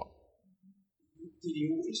all along. Did he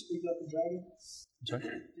always speak like a dragon? Sorry?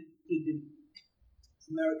 Did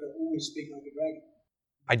America always speak like a dragon?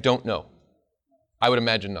 I don't know. I would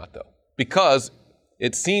imagine not, though. Because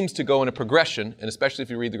it seems to go in a progression, and especially if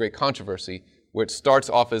you read the Great Controversy, where it starts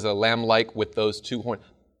off as a lamb-like with those two horns.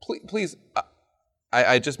 Please,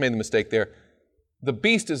 I just made the mistake there. The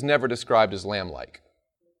beast is never described as lamb-like.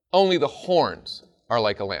 Only the horns are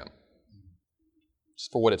like a lamb.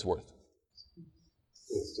 Just for what it's worth.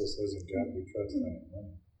 It still says in God we trust on our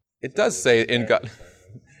money. It does say in God.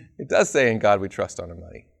 It does say in God we trust on our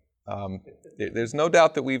money. There's no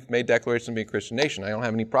doubt that we've made declarations to be a Christian nation. I don't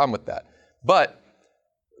have any problem with that. But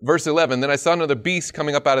verse 11, then I saw another beast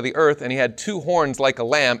coming up out of the earth, and he had two horns like a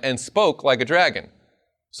lamb and spoke like a dragon.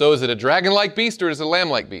 So is it a dragon-like beast or is it a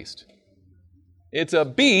lamb-like beast? It's a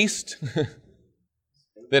beast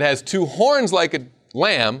that has two horns like a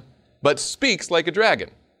lamb, but speaks like a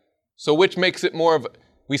dragon. So which makes it more of,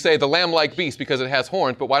 we say the lamb-like beast because it has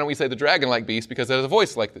horns, but why don't we say the dragon-like beast because it has a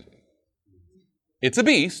voice like the... It's a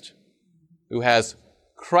beast who has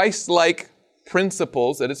Christ-like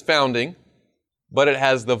principles at its founding, but it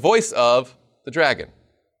has the voice of the dragon.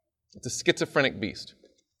 It's a schizophrenic beast.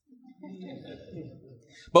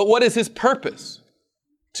 But what is his purpose?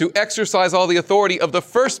 To exercise all the authority of the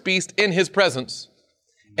first beast in his presence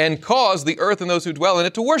and cause the earth and those who dwell in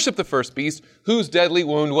it to worship the first beast whose deadly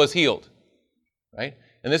wound was healed. Right?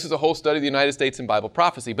 And this is a whole study of the United States in Bible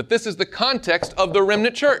prophecy. But this is the context of the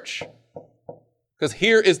remnant church. Because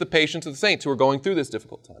here is the patience of the saints who are going through this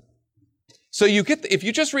difficult time. So you get, if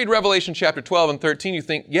you just read Revelation chapter 12 and 13, you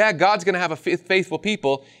think, yeah, God's going to have a faithful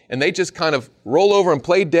people, and they just kind of roll over and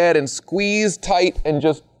play dead and squeeze tight and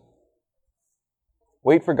just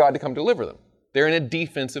wait for God to come deliver them. They're in a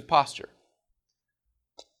defensive posture.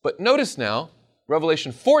 But notice now,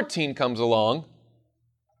 Revelation 14 comes along,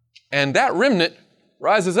 and that remnant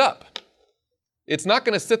rises up. It's not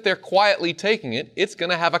going to sit there quietly taking it. It's going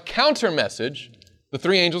to have a counter message, the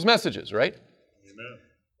three angels' messages, right? Amen.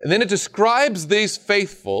 And then it describes these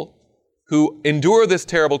faithful who endure this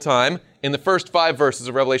terrible time in the first 5 verses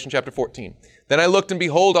of Revelation chapter 14. Then I looked, and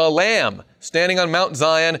behold, a lamb standing on Mount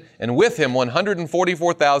Zion, and with him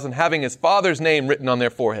 144,000, having his Father's name written on their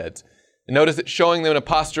foreheads. And notice it showing them in a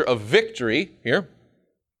posture of victory here.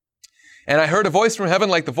 And I heard a voice from heaven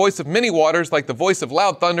like the voice of many waters, like the voice of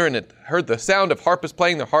loud thunder, and it heard the sound of harpists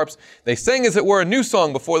playing their harps. They sang as it were a new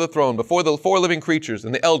song before the throne, before the 4 living creatures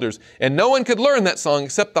and the elders. And no one could learn that song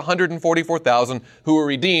except the 144,000 who were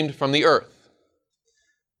redeemed from the earth.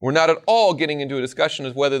 We're not at all getting into a discussion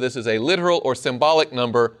of whether this is a literal or symbolic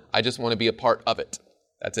number. I just want to be a part of it.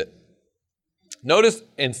 That's it. Notice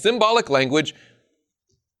in symbolic language,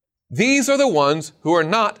 these are the ones who are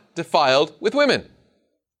not defiled with women.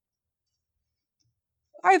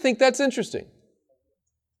 I think that's interesting.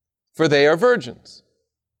 For they are virgins.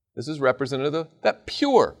 This is representative of that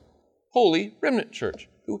pure, holy remnant church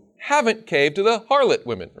who haven't caved to the harlot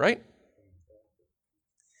women, right?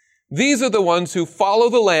 These are the ones who follow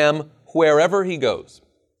the Lamb wherever he goes.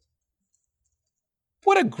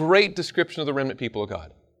 What a great description of the remnant people of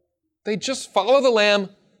God. They just follow the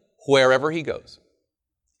Lamb wherever he goes.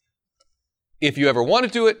 If you ever want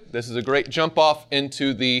to do it, this is a great jump off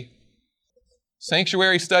into the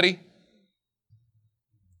sanctuary study.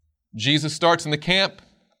 Jesus starts in the camp.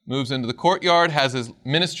 moves into the courtyard, has his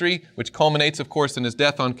ministry, which culminates, of course, in his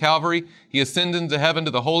death on Calvary. He ascends into heaven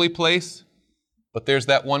to the holy place, but there's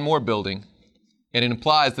that one more building. And it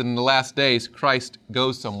implies that in the last days, Christ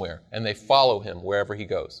goes somewhere, and they follow him wherever he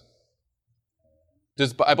goes.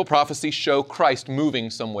 Does Bible prophecy show Christ moving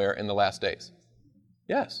somewhere in the last days?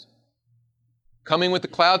 Yes. Coming with the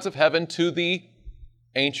clouds of heaven to the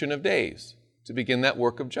Ancient of Days to begin that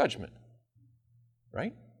work of judgment.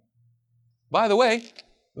 Right? By the way,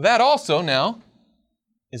 that also now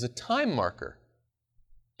is a time marker.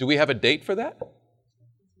 Do we have a date for that?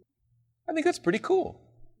 I think that's pretty cool.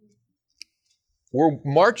 We're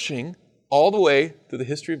marching all the way through the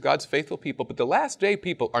history of God's faithful people, but the last day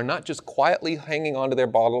people are not just quietly hanging on to their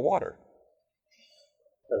bottle of water.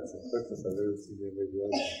 That's the quickest I've ever seen anybody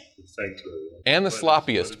do the sanctuary. And the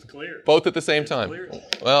sloppiest, both at the same time.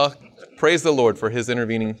 Well, praise the Lord for his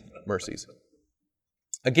intervening mercies.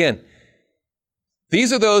 Again,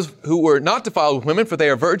 these are those who were not defiled with women, for they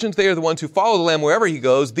are virgins. They are the ones who follow the Lamb wherever he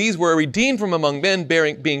goes. These were redeemed from among men,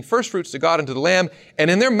 being first fruits to God and to the Lamb. And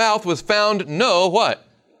in their mouth was found no, what?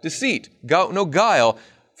 Deceit, no guile,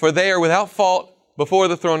 for they are without fault before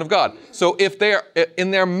the throne of God. So if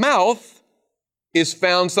in their mouth is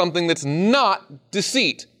found something that's not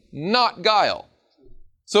deceit, not guile.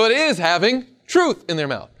 So it is having truth in their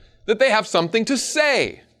mouth, that they have something to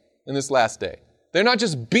say in this last day. They're not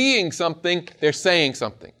just being something, they're saying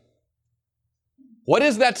something. What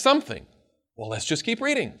is that something? Well, let's just keep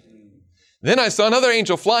reading. Then I saw another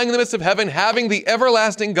angel flying in the midst of heaven, having the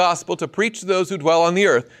everlasting gospel to preach to those who dwell on the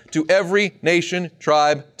earth, to every nation,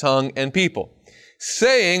 tribe, tongue, and people,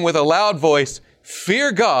 saying with a loud voice,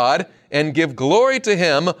 "Fear God and give glory to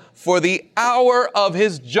him, for the hour of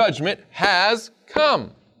his judgment has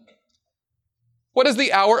come." What is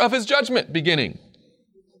the hour of his judgment beginning?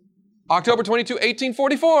 October 22,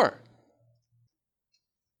 1844.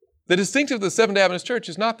 The distinctive of the Seventh-day Adventist Church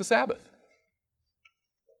is not the Sabbath.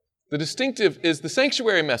 The distinctive is the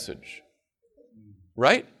sanctuary message,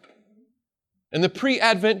 right? And the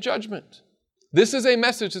pre-Advent judgment. This is a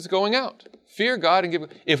message that's going out. Fear God and give...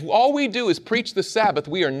 If all we do is preach the Sabbath,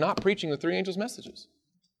 we are not preaching the three angels' messages.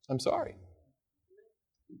 I'm sorry.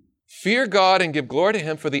 Fear God and give glory to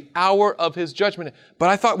him for the hour of his judgment. But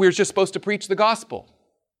I thought we were just supposed to preach the gospel.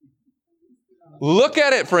 Look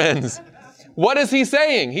at it, friends. What is he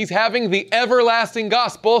saying? He's having the everlasting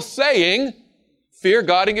gospel saying, fear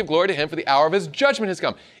God and give glory to him for the hour of his judgment has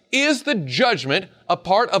come. Is the judgment a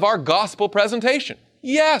part of our gospel presentation?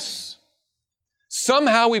 Yes.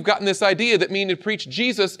 Somehow we've gotten this idea that meaning to preach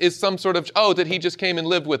Jesus is some sort of, that he just came and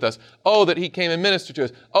lived with us. That he came and ministered to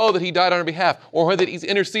us. That he died on our behalf. Or that he's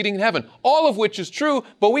interceding in heaven. All of which is true,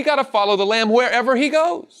 but we got to follow the Lamb wherever he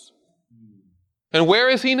goes. And where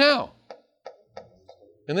is he now?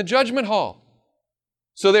 In the judgment hall.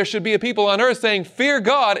 So there should be a people on earth saying, fear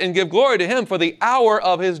God and give glory to him, for the hour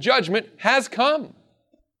of his judgment has come.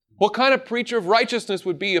 What kind of preacher of righteousness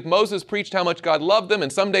would be if Moses preached how much God loved them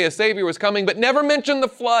and someday a Savior was coming, but never mentioned the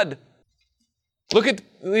flood? Look at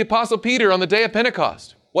the Apostle Peter on the day of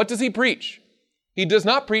Pentecost. What does he preach? He does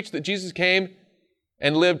not preach that Jesus came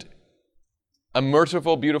and lived a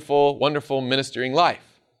merciful, beautiful, wonderful ministering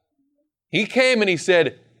life. He came and he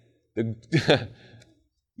said,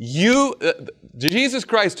 Jesus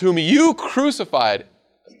Christ, whom you crucified,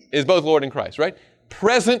 is both Lord and Christ, right?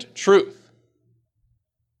 Present truth.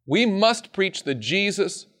 We must preach the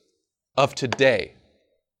Jesus of today.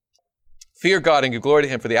 Fear God and give glory to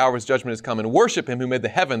him, for the hour of his judgment has come, and worship him who made the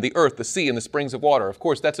heaven, the earth, the sea, and the springs of water. Of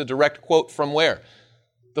course, that's a direct quote from where?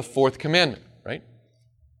 The fourth commandment, right?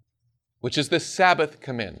 Which is the Sabbath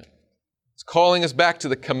commandment. It's calling us back to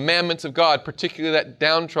the commandments of God, particularly that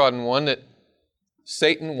downtrodden one that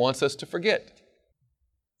Satan wants us to forget.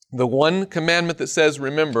 The one commandment that says,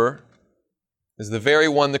 remember, is the very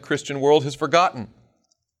one the Christian world has forgotten.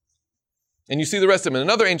 And you see the rest of them. And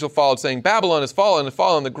another angel followed, saying, Babylon has fallen,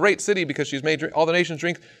 the great city, because she's made all the nations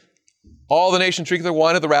drink the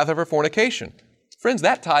wine of the wrath of her fornication. Friends,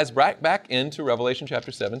 that ties right back into Revelation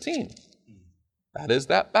chapter 17. That is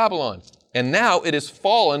that Babylon. And now it is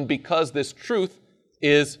fallen because this truth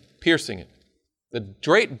is piercing it. The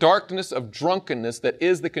great darkness of drunkenness that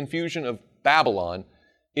is the confusion of Babylon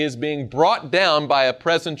is being brought down by a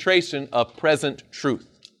presentation of present truth.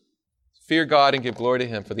 Fear God and give glory to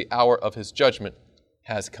him, for the hour of his judgment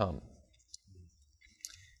has come.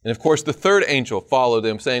 And of course, the third angel followed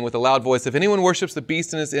him, saying with a loud voice, if anyone worships the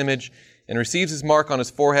beast in his image and receives his mark on his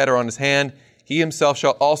forehead or on his hand, he himself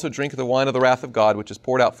shall also drink of the wine of the wrath of God, which is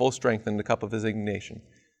poured out full strength in the cup of his indignation.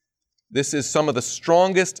 This is some of the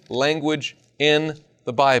strongest language in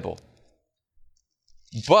the Bible.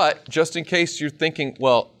 But just in case you're thinking,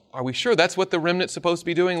 well, are we sure that's what the remnant's supposed to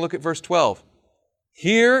be doing? Look at verse 12.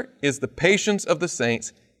 Here is the patience of the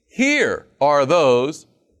saints. Here are those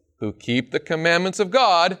who keep the commandments of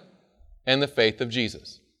God and the faith of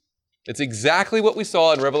Jesus. It's exactly what we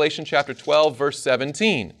saw in Revelation chapter 12, verse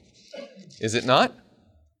 17. Is it not?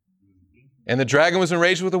 And the dragon was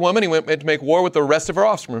enraged with the woman. He went to make war with the rest of her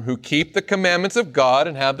offspring who keep the commandments of God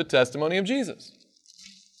and have the testimony of Jesus.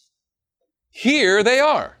 Here they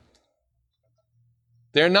are.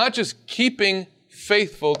 They're not just keeping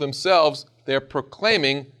faithful themselves, they're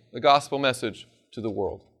proclaiming the gospel message to the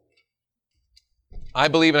world. I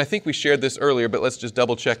believe, and I think we shared this earlier, but let's just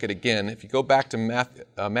double check it again. If you go back to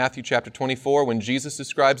Matthew chapter 24, when Jesus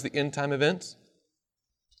describes the end time events,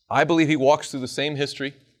 I believe he walks through the same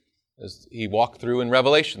history as he walked through in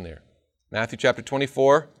Revelation there. Matthew chapter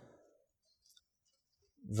 24,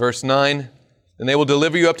 verse 9. And they will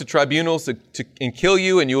deliver you up to tribunals and kill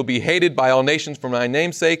you, and you will be hated by all nations for my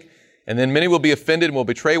name's sake. And then many will be offended and will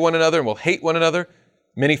betray one another and will hate one another.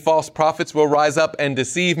 Many false prophets will rise up and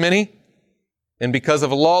deceive many. And because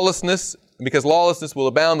lawlessness will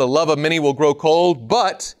abound, the love of many will grow cold.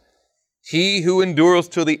 But he who endures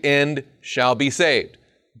to the end shall be saved.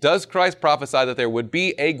 Does Christ prophesy that there would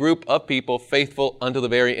be a group of people faithful unto the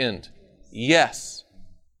very end? Yes.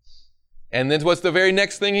 And then what's the very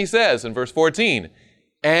next thing he says in verse 14?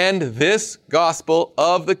 And this gospel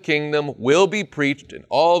of the kingdom will be preached in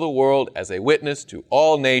all the world as a witness to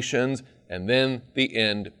all nations, and then the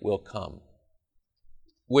end will come.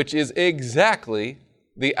 Which is exactly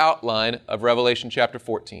the outline of Revelation chapter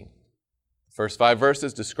 14. The first 5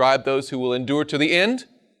 verses describe those who will endure to the end.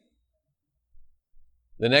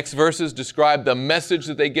 The next verses describe the message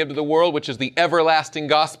that they give to the world, which is the everlasting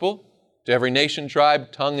gospel to every nation,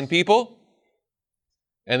 tribe, tongue, and people.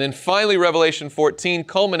 And then finally, Revelation 14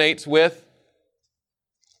 culminates with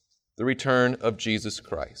the return of Jesus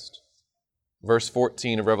Christ. Verse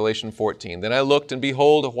 14 of Revelation 14. Then I looked, and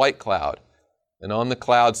behold, a white cloud, and on the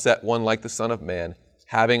cloud sat one like the Son of Man,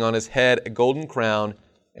 having on his head a golden crown,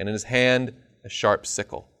 and in his hand a sharp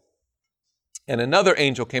sickle. And another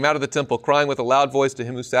angel came out of the temple, crying with a loud voice to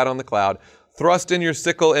him who sat on the cloud, Thrust in your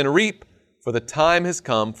sickle and reap, for the time has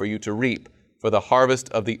come for you to reap, for the harvest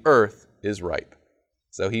of the earth is ripe.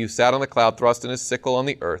 So he who sat on the cloud thrust in his sickle on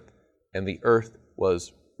the earth, and the earth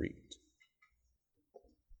was reaped.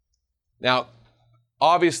 Now,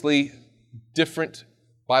 obviously, different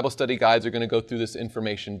Bible study guides are going to go through this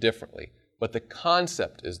information differently, but the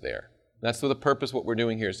concept is there. And that's the purpose of what we're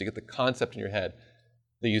doing here, is to get the concept in your head.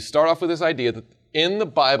 That you start off with this idea that in the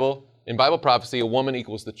Bible, in Bible prophecy, a woman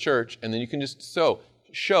equals the church, and then you can just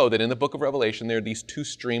show that in the book of Revelation, there are these two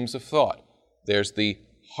streams of thought. There's the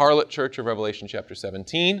harlot church of Revelation chapter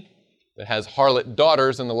 17 that has harlot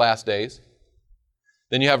daughters in the last days.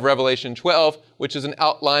 Then you have Revelation 12, which is an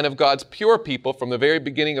outline of God's pure people from the very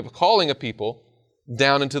beginning of calling a people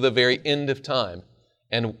down into the very end of time.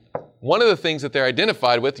 And one of the things that they're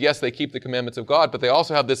identified with, yes, they keep the commandments of God, but they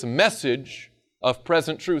also have this message of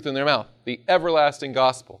present truth in their mouth, the everlasting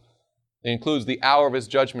gospel. It includes the hour of his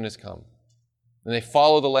judgment has come. And they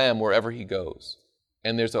follow the Lamb wherever he goes.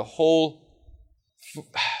 And there's a whole...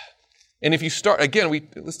 And if you start, again,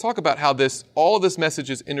 let's talk about how all of this message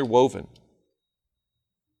is interwoven.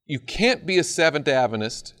 You can't be a Seventh-day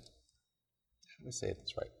Adventist. How do I say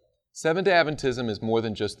this right? Seventh-day Adventism is more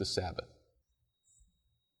than just the Sabbath.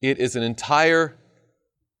 It is an entire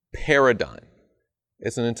paradigm.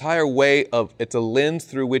 It's an entire way it's a lens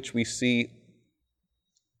through which we see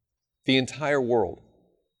the entire world.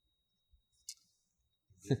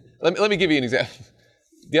 Let me give you an example.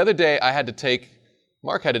 The other day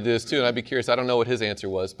Mark had to do this too, and I'd be curious, I don't know what his answer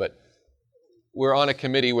was, but we're on a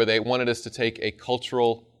committee where they wanted us to take a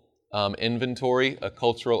cultural inventory, a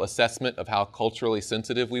cultural assessment of how culturally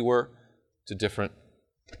sensitive we were to different,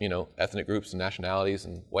 ethnic groups and nationalities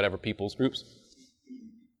and whatever people's groups.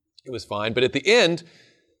 It was fine, but at the end,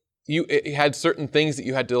 it had certain things that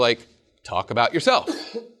you had to talk about yourself.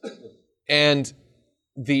 And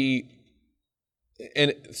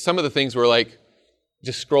some of the things were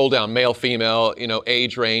just scroll down, male, female,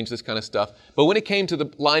 age range, this kind of stuff. But when it came to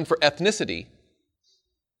the line for ethnicity,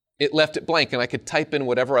 it left it blank, and I could type in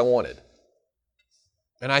whatever I wanted.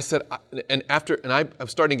 And I said, I'm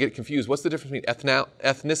starting to get confused. What's the difference between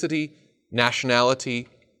ethnicity, nationality,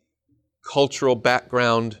 cultural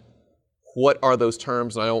background? What are those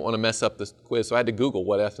terms? And I don't want to mess up this quiz, so I had to Google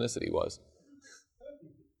what ethnicity was.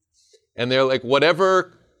 And they're like,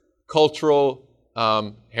 whatever cultural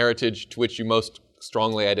heritage to which you most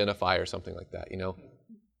strongly identify, or something like that,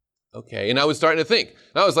 Okay, and I was starting to think.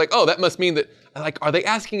 And I was like, oh, that must mean that, like, are they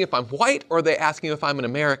asking if I'm white or are they asking if I'm an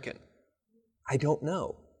American? I don't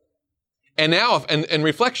know. And now, in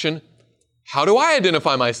reflection, how do I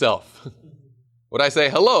identify myself? Would I say,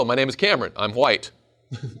 hello, my name is Cameron, I'm white?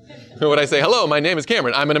 Or would I say, hello, my name is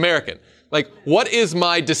Cameron, I'm an American? Like, what is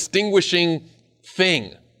my distinguishing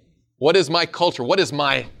thing? What is my culture? What is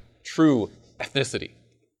my true ethnicity?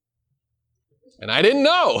 And I didn't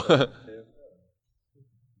know.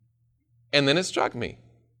 And then it struck me.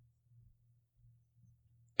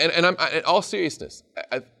 And I'm, in all seriousness,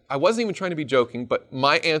 I wasn't even trying to be joking, but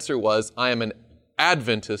my answer was, I am an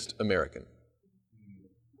Adventist American.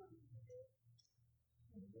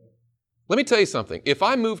 Let me tell you something. If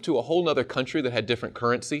I moved to a whole other country that had different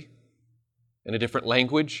currency and a different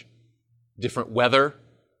language, different weather,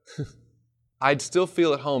 I'd still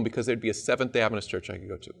feel at home because there'd be a Seventh-day Adventist church I could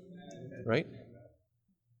go to, right?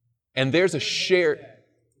 And there's a shared...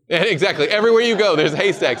 Exactly. Everywhere you go, there's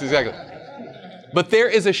haystacks. Exactly. But there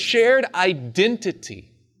is a shared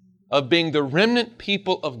identity of being the remnant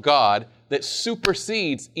people of God that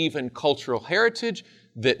supersedes even cultural heritage,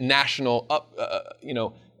 that national,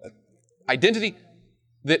 identity,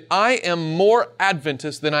 that I am more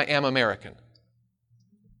Adventist than I am American.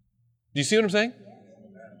 Do you see what I'm saying?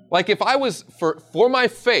 Like if I was, for my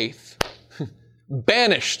faith,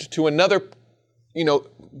 banished to another,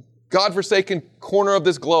 God-forsaken corner of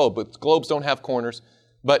this globe, but globes don't have corners,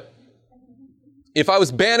 but if I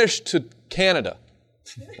was banished to Canada,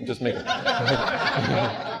 I'm just making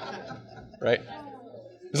right?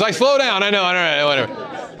 It's like, slow down, I know, whatever.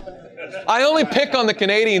 I only pick on the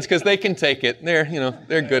Canadians because they can take it. They're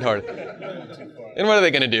good-hearted. And what are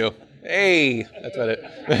they going to do? Hey, that's about it.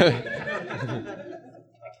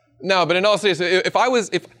 No, but in all seriousness,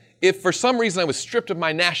 if for some reason I was stripped of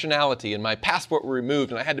my nationality and my passport were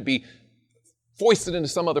removed and I had to be foisted into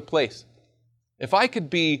some other place, if I could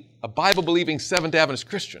be a Bible-believing Seventh-day Adventist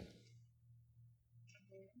Christian,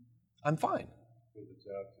 I'm fine.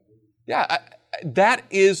 Yeah, that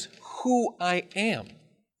is who I am.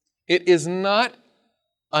 It is not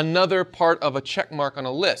another part of a check mark on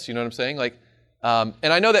a list. You know what I'm saying? Like, and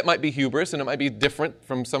I know that might be hubris and it might be different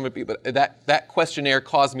from some of the people, but that questionnaire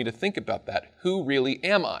caused me to think about that. Who really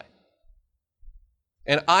am I?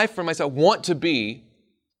 And I, for myself, want to be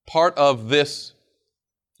part of this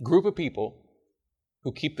group of people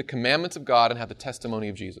who keep the commandments of God and have the testimony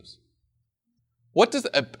of Jesus.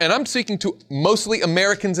 And I'm speaking to mostly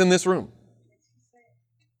Americans in this room.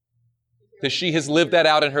 Because she has lived that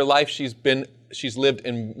out in her life. She's lived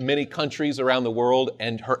in many countries around the world,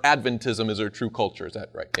 and her Adventism is her true culture. Is that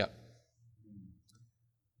right? Yeah.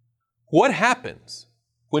 What happens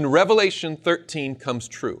when Revelation 13 comes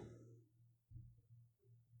true?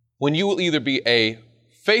 When you will either be a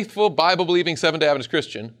faithful, Bible-believing Seventh-day Adventist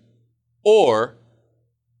Christian, or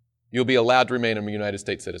you'll be allowed to remain a United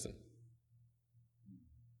States citizen.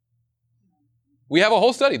 We have a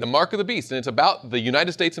whole study, The Mark of the Beast, and it's about the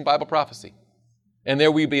United States and Bible prophecy. And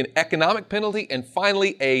there will be an economic penalty and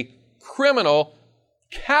finally a criminal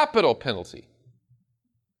capital penalty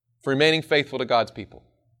for remaining faithful to God's people.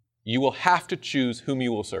 You will have to choose whom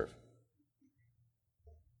you will serve.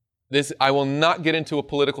 I will not get into a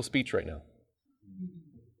political speech right now.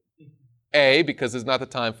 A, because it's not the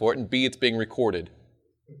time for it, and B, it's being recorded.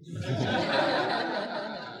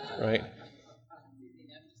 Right?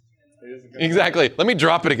 Exactly. Let me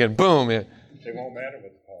drop it again. Boom. Yeah. It won't matter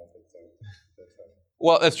what the politics are.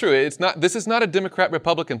 Well, that's true. This is not a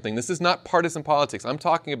Democrat-Republican thing. This is not partisan politics. I'm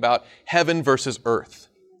talking about heaven versus earth.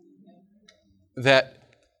 That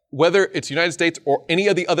whether it's United States or any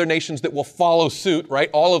of the other nations that will follow suit, right?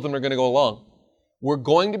 All of them are going to go along. We're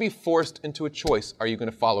going to be forced into a choice. Are you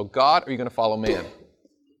going to follow God or are you going to follow man?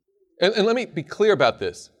 And let me be clear about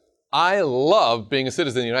this. I love being a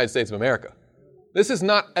citizen of the United States of America. This is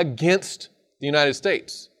not against the United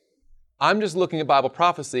States. I'm just looking at Bible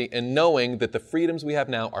prophecy and knowing that the freedoms we have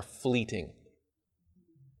now are fleeting.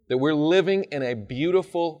 That we're living in a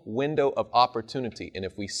beautiful window of opportunity. And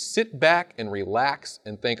if we sit back and relax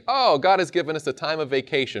and think, oh, God has given us a time of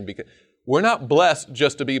vacation, because we're not blessed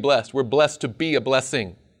just to be blessed. We're blessed to be a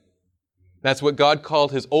blessing. That's what God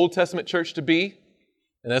called His Old Testament church to be,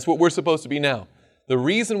 and that's what we're supposed to be now. The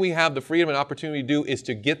reason we have the freedom and opportunity to do is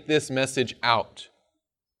to get this message out.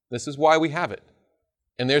 This is why we have it.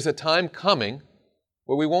 And there's a time coming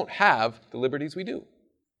where we won't have the liberties we do.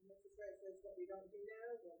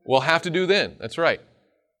 We'll have to do then. That's right.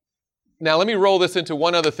 Now, let me roll this into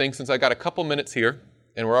one other thing since I got a couple minutes here,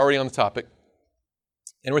 and we're already on the topic.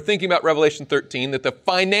 And we're thinking about Revelation 13, that the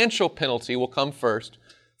financial penalty will come first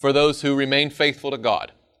for those who remain faithful to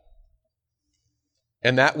God.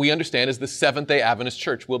 And that we understand is the Seventh-day Adventist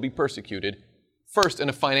Church will be persecuted, first in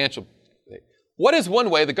a financial way. What is one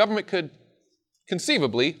way the government could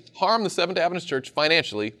conceivably harm the Seventh-day Adventist Church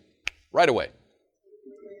financially right away?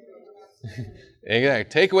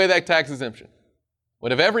 Take away that tax exemption.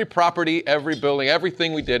 What if every property, every building,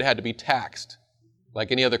 everything we did had to be taxed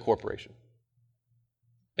like any other corporation?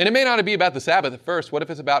 And it may not be about the Sabbath at first. What if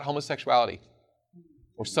it's about homosexuality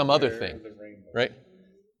or some other thing, right?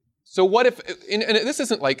 So what if, and this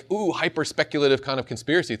isn't like, hyper-speculative kind of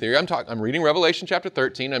conspiracy theory. I'm reading Revelation chapter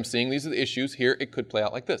 13. I'm seeing these are the issues here. It could play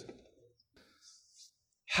out like this.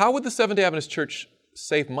 How would the Seventh-day Adventist Church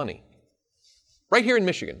save money? Right here in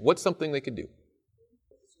Michigan, what's something they could do?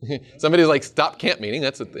 Somebody's like, stop camp meeting.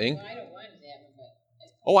 That's a thing. Well, I don't want it to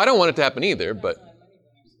happen, but... Oh, I don't want it to happen either, but...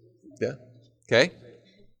 Yeah. Okay.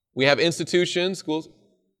 We have institutions, schools.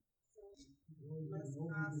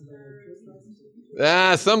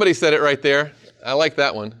 Somebody said it right there. I like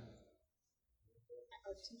that one.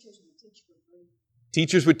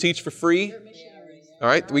 Teachers would teach for free. All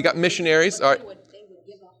right, we got missionaries. All right.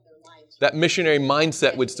 That missionary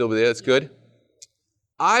mindset would still be there. That's good.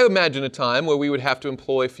 I imagine a time where we would have to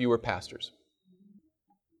employ fewer pastors.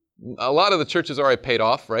 A lot of the churches are already paid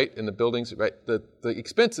off, right? In the buildings, right? The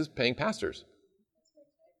expense is paying pastors.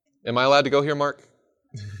 Am I allowed to go here, Mark?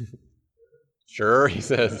 Sure, he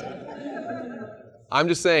says. I'm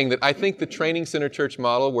just saying that I think the training center church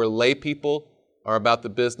model where lay people are about the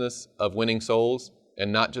business of winning souls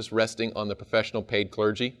and not just resting on the professional paid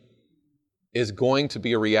clergy is going to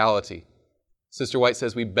be a reality. Sister White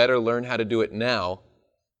says we better learn how to do it now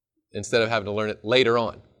instead of having to learn it later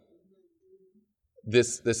on.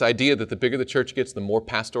 This idea that the bigger the church gets, the more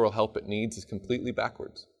pastoral help it needs is completely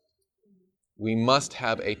backwards. We must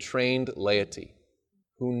have a trained laity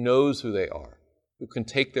who knows who they are, who can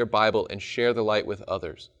take their Bible and share the light with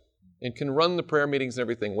others, and can run the prayer meetings and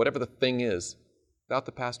everything, whatever the thing is, without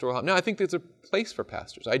the pastoral help. Now, I think there's a place for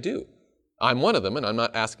pastors. I do. I'm one of them, and I'm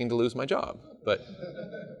not asking to lose my job. But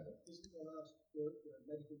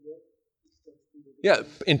yeah,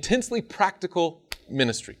 intensely practical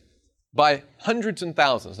ministry by hundreds and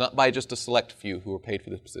thousands, not by just a select few who are paid for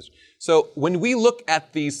this position. So when we look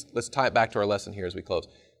at these, let's tie it back to our lesson here as we close.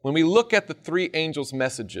 When we look at the three angels'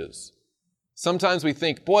 messages, sometimes we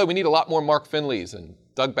think, boy, we need a lot more Mark Finleys and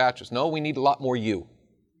Doug Batchers. No, we need a lot more you.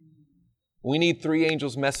 We need three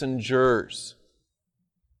angels' messengers.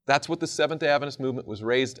 That's what the Seventh-day Adventist movement was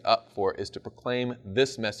raised up for, is to proclaim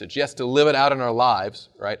this message. Yes, to live it out in our lives,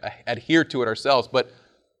 right? Adhere to it ourselves, but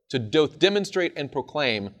to demonstrate and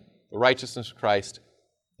proclaim the righteousness of Christ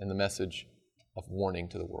and the message of warning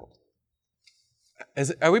to the world.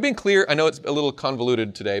 Are we being clear? I know it's a little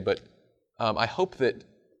convoluted today, but I hope that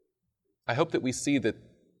we see that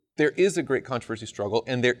there is a great controversy struggle,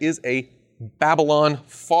 and there is a Babylon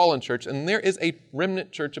fallen church, and there is a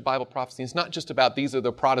remnant church of Bible prophecy. It's not just about these are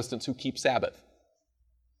the Protestants who keep Sabbath.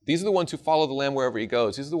 These are the ones who follow the Lamb wherever he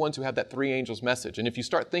goes. These are the ones who have that three angels message. And if you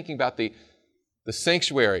start thinking about the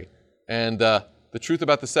sanctuary and the truth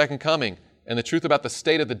about the second coming and the truth about the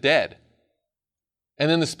state of the dead, and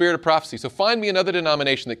then the spirit of prophecy. So find me another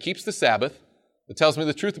denomination that keeps the Sabbath, that tells me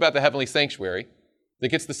the truth about the heavenly sanctuary, that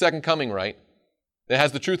gets the second coming right, that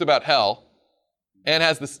has the truth about hell, and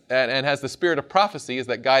has the spirit of prophecy as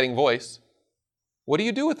that guiding voice. What do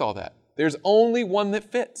you do with all that? There's only one that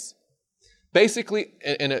fits. Basically,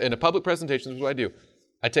 in a public presentation, this is what I do.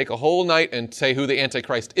 I take a whole night and say who the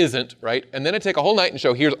Antichrist isn't, right? And then I take a whole night and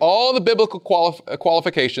show here's all the biblical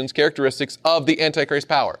qualifications, characteristics of the Antichrist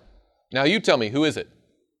power. Now you tell me, who is it?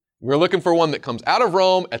 We're looking for one that comes out of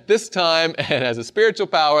Rome at this time and has a spiritual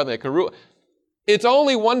power that can rule. It's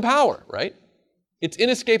only one power, right? It's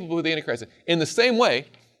inescapable with the Antichrist. In the same way,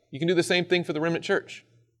 you can do the same thing for the remnant church.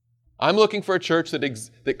 I'm looking for a church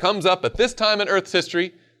that comes up at this time in Earth's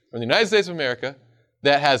history, from the United States of America,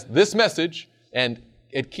 that has this message, and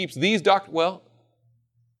it keeps these doctrines. Well,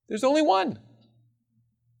 there's only one.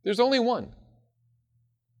 There's only one.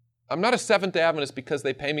 I'm not a Seventh-day Adventist because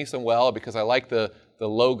they pay me so well, or because I like the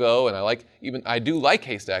logo, and I do like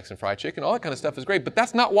haystacks and fried chicken. All that kind of stuff is great, but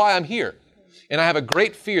that's not why I'm here. And I have a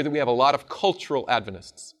great fear that we have a lot of cultural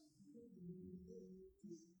Adventists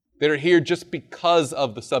that are here just because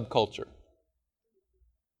of the subculture.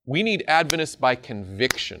 We need Adventists by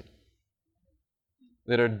conviction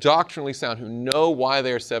that are doctrinally sound, who know why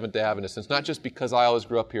they are Seventh-day Adventists. It's not just because I always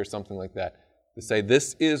grew up here or something like that. To say,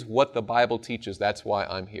 this is what the Bible teaches, that's why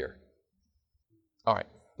I'm here. All right,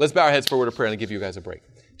 let's bow our heads for a word of prayer and give you guys a break.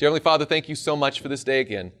 Dear Heavenly Father, thank you so much for this day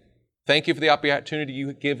again. Thank you for the opportunity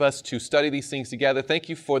you give us to study these things together. Thank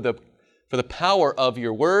you for the power of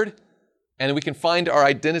your word and we can find our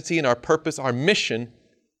identity and our purpose, our mission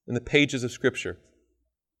in the pages of Scripture.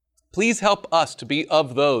 Please help us to be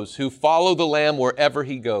of those who follow the Lamb wherever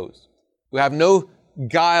He goes, who have no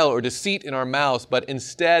guile or deceit in our mouths, but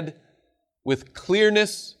instead, with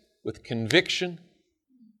clearness, with conviction,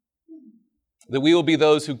 that we will be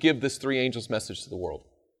those who give this three angels message to the world.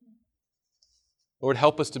 Lord,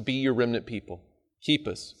 help us to be your remnant people. Keep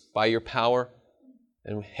us by your power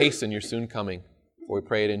and hasten your soon coming. For we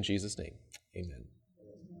pray it in Jesus' name. Amen.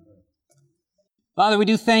 Father, we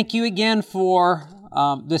do thank you again for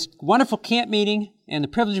this wonderful camp meeting and the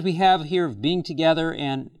privilege we have here of being together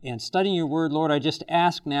and studying your word. Lord, I just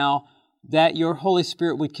ask now that your Holy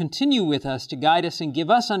Spirit would continue with us to guide us and give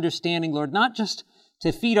us understanding, Lord, not just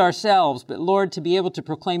to feed ourselves, but Lord, to be able to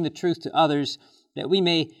proclaim the truth to others, that we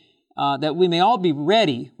may all be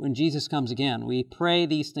ready when Jesus comes again. We pray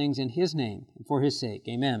these things in His name and for His sake.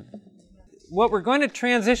 Amen. What we're going to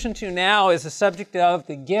transition to now is the subject of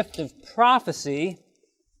the gift of prophecy.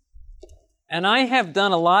 And I have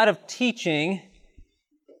done a lot of teaching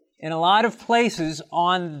in a lot of places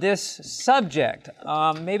on this subject.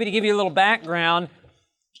 Maybe to give you a little background,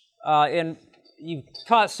 and you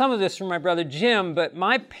caught some of this from my brother Jim, but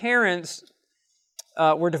my parents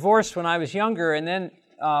were divorced when I was younger, and then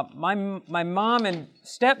my mom and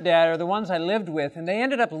stepdad are the ones I lived with, and they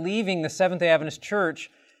ended up leaving the Seventh-day Adventist Church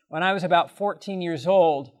when I was about 14 years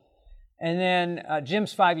old. And then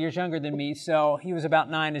Jim's 5 years younger than me, so he was about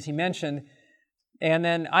 9, as he mentioned. And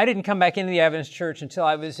then I didn't come back into the Adventist Church until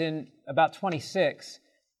I was in about 26.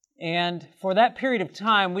 And for that period of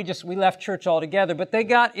time, we left church altogether. But they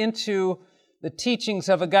got into the teachings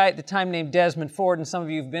of a guy at the time named Desmond Ford, and some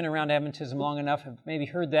of you who've been around Adventism long enough have maybe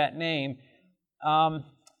heard that name.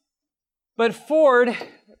 But Ford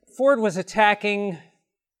was attacking,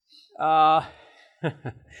 what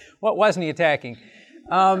wasn't he attacking?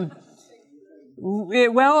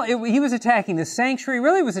 He was attacking the sanctuary,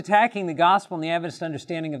 really was attacking the gospel and the Adventist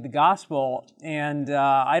understanding of the gospel, and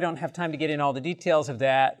I don't have time to get in all the details of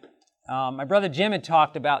that. My brother Jim had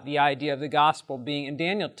talked about the idea of the gospel being, and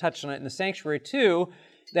Daniel touched on it in the sanctuary too,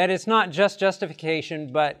 that it's not just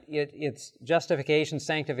justification, but it's justification,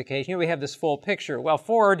 sanctification. Here we have this full picture. Well,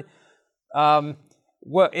 Ford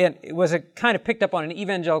it was kind of picked up on an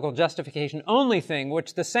evangelical justification only thing,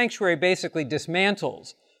 which the sanctuary basically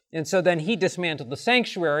dismantles. And so then he dismantled the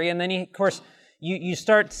sanctuary, and then of course, you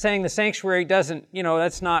start saying the sanctuary doesn't,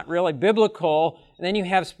 that's not really biblical, and then you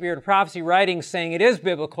have Spirit of Prophecy writings saying it is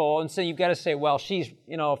biblical, and so you've got to say, well, she's,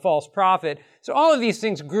 a false prophet. So all of these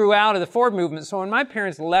things grew out of the Ford movement. So when my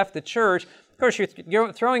parents left the church, of course,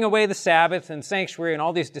 you're throwing away the Sabbath and sanctuary and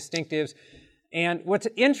all these distinctives. And what's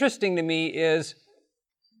interesting to me is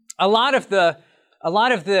some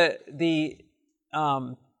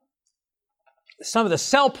of the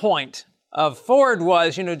sell point of Ford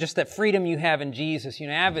was, just that freedom you have in Jesus.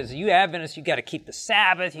 As you Adventists, you got to keep the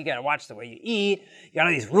Sabbath, you got to watch the way you eat, you got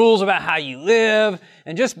all these rules about how you live,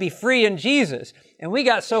 and just be free in Jesus. And we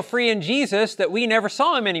got so free in Jesus that we never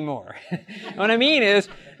saw Him anymore. What I mean is,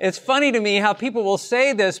 it's funny to me how people will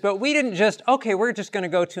say this, but we didn't just, we're just going to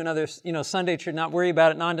go to another, Sunday church, not worry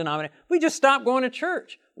about it, non-denominational. We just stopped going to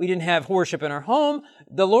church. We didn't have worship in our home.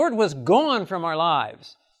 The Lord was gone from our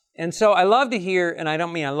lives. And so I love to hear, and I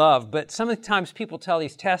don't mean I love, but sometimes people tell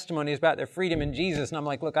these testimonies about their freedom in Jesus, and I'm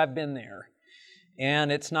like, look, I've been there.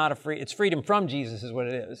 And it's not it's freedom from Jesus is what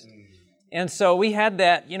it is. And so we had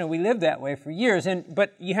that, we lived that way for years.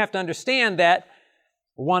 But you have to understand that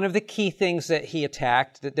one of the key things that he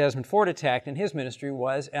attacked, that Desmond Ford attacked in his ministry,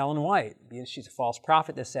 was Ellen White. She's a false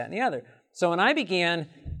prophet, this, that, and the other. So when I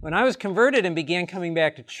was converted and began coming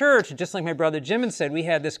back to church, just like my brother Jim had said, we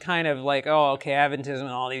had this kind of like, Adventism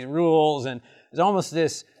and all these rules, and there's almost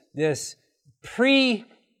this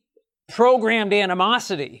pre-programmed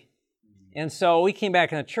animosity. And so we came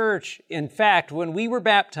back in the church. In fact, when we were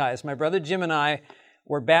baptized, my brother Jim and I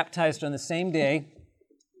were baptized on the same day,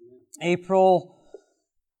 April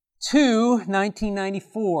 2,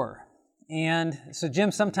 1994. And so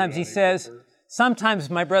Jim, sometimes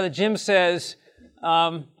my brother Jim says,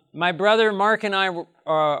 my brother Mark and I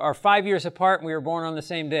are 5 years apart, and we were born on the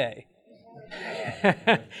same day.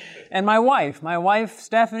 And my wife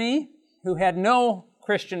Stephanie, who had no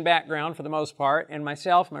Christian background for the most part, and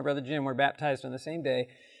myself, my brother Jim, were baptized on the same day.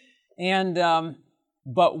 And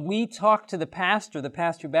but we talked to the pastor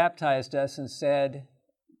who baptized us, and said,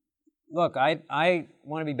 look, I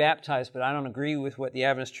want to be baptized, but I don't agree with what the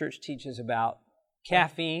Adventist Church teaches about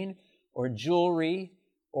caffeine or jewelry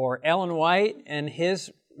or Ellen White. And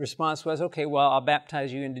his response was, okay, well, I'll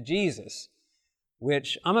baptize you into Jesus,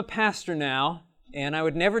 which I'm a pastor now, and I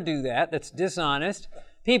would never do that. That's dishonest.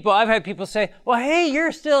 I've had people say, well, hey,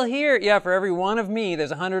 you're still here. Yeah, for every one of me,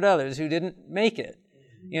 there's 100 others who didn't make it.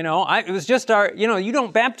 It was just you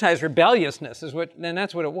don't baptize rebelliousness, and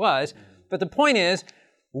that's what it was. But the point is,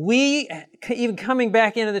 we, even coming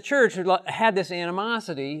back into the church, had this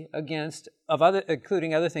animosity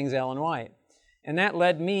including other things, Ellen White. And that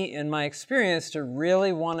led me, in my experience, to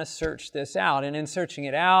really want to search this out. And in searching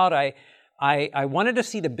it out, I wanted to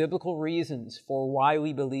see the biblical reasons for why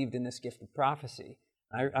we believed in this gift of prophecy.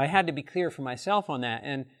 I had to be clear for myself on that.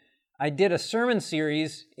 And I did a sermon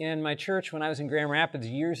series in my church when I was in Grand Rapids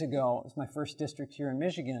years ago. It was my first district here in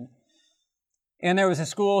Michigan. And there was a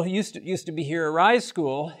school, used to be here, a Rise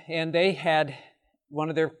School, and they had one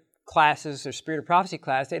of their classes, their Spirit of Prophecy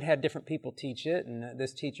class, they'd had different people teach it, and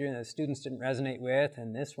this teacher and the students didn't resonate with,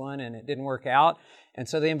 and this one, and it didn't work out. And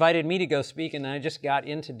so they invited me to go speak, and I just got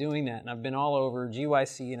into doing that. And I've been all over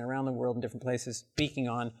GYC and around the world in different places speaking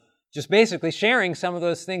on, just basically sharing some of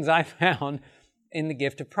those things I found in the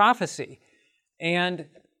gift of prophecy. And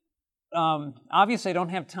obviously I don't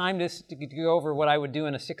have time to go over what I would do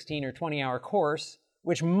in a 16 or 20-hour course,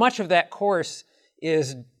 which much of that course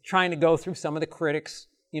is trying to go through some of the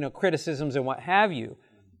criticisms and what have you.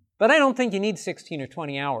 But I don't think you need 16 or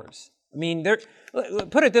 20 hours. I mean,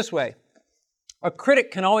 put it this way. A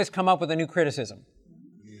critic can always come up with a new criticism.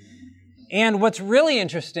 And what's really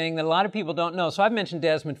interesting that a lot of people don't know, so I've mentioned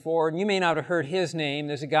Desmond Ford, and you may not have heard his name.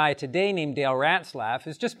 There's a guy today named Dale Ratzlaff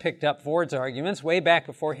who's just picked up Ford's arguments. Way back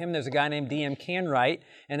before him, there's a guy named D.M. Canwright,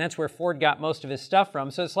 and that's where Ford got most of his stuff from.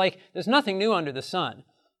 So it's like there's nothing new under the sun.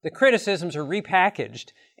 The criticisms are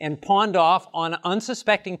repackaged and pawned off on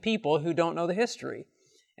unsuspecting people who don't know the history.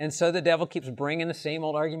 And so the devil keeps bringing the same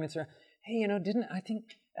old arguments around. Hey, I think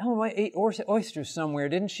Ellen White ate oysters somewhere,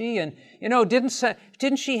 didn't she? And,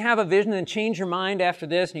 didn't she have a vision and change her mind after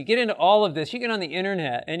this? And you get into all of this. You get on the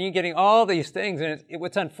internet and you're getting all these things. And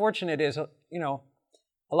what's unfortunate is, a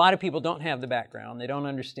lot of people don't have the background. They don't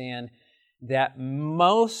understand that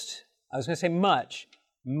most of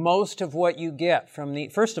what you get from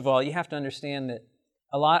first of all, you have to understand that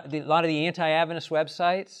a lot of the anti-Adventist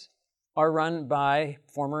websites are run by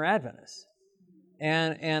former Adventists.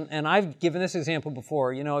 And I've given this example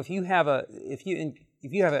before. If you have a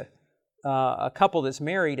couple that's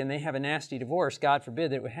married and they have a nasty divorce, God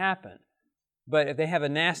forbid that it would happen. But if they have a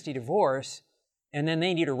nasty divorce and then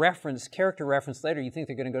they need a character reference later, you think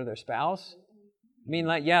they're going to go to their spouse? I mean,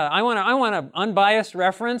 I want an unbiased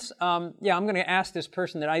reference. I'm going to ask this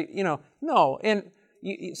person that no. And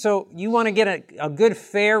so you want to get a good,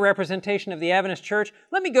 fair representation of the Adventist church?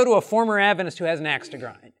 Let me go to a former Adventist who has an axe to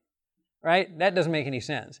grind. Right? That doesn't make any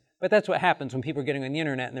sense. But that's what happens when people are getting on the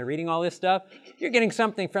internet and they're reading all this stuff. You're getting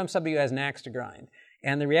something from somebody who has an axe to grind.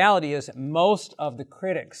 And the reality is that most of the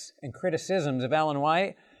critics and criticisms of Ellen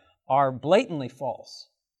White are blatantly false.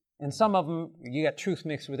 And some of them, you got truth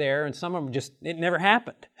mixed with error, and some of them it never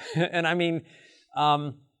happened. And I mean,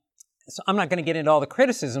 so I'm not going to get into all the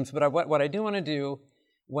criticisms, but what I do want to do,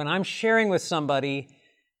 when I'm sharing with somebody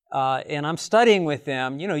and I'm studying with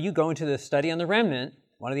them, you go into the study on the Remnant.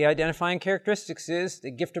 One of the identifying characteristics is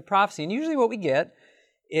the gift of prophecy. And usually what we get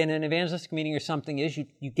in an evangelistic meeting or something is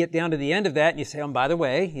you get down to the end of that and you say, by the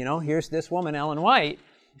way, here's this woman, Ellen White.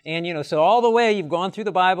 And, so all the way you've gone through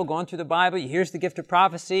the Bible, here's the gift of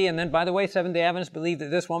prophecy. And then, by the way, Seventh-day Adventists believe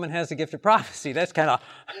that this woman has the gift of prophecy. That's kind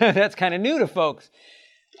of new to folks.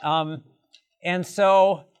 And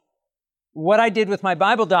so what I did with my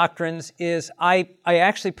Bible doctrines is I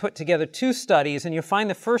actually put together two studies. And you'll find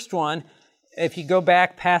the first one, if you go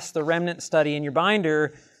back past the Remnant study in your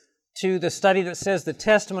binder to the study that says the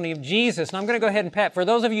testimony of Jesus. And I'm going to go ahead and for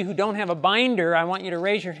those of you who don't have a binder, I want you to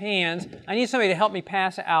raise your hands. I need somebody to help me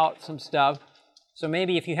pass out some stuff. So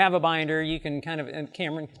maybe if you have a binder, you can and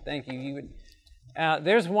Cameron, thank you. You would.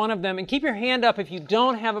 There's one of them. And keep your hand up if you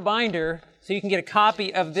don't have a binder so you can get a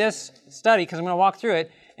copy of this study because I'm going to walk through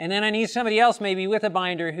it. And then I need somebody else maybe with a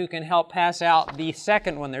binder who can help pass out the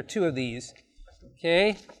second one. There are two of these.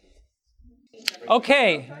 Okay.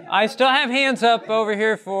 Okay, I still have hands up over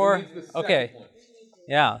here for, okay.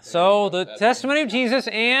 Yeah, so the testimony of Jesus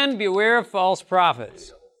and beware of false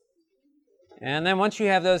prophets. And then once you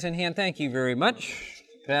have those in hand, thank you very much,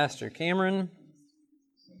 Pastor Kameron.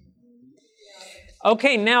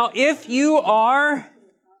 Okay, now if you are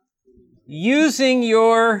using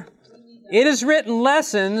your It Is Written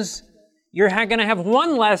lessons, you're going to have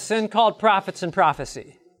one lesson called Prophets and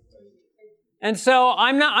Prophecy. And so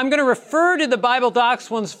I'm going to refer to the Bible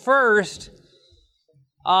Docs ones first,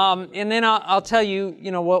 and then I'll tell you,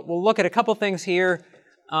 we'll look at a couple things here.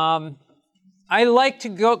 I like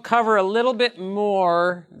to cover a little bit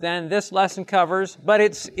more than this lesson covers, but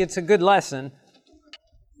it's a good lesson.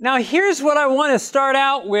 Now, here's what I want to start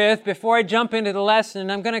out with before I jump into the lesson.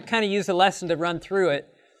 I'm going to kind of use the lesson to run through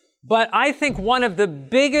it. But I think one of the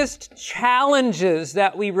biggest challenges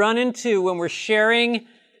that we run into when we're sharing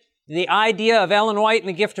the idea of Ellen White and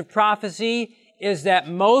the gift of prophecy is that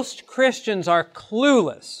most Christians are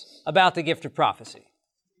clueless about the gift of prophecy.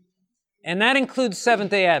 And that includes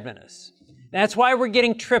Seventh-day Adventists. That's why we're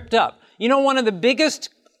getting tripped up. You know, one of the biggest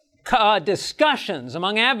discussions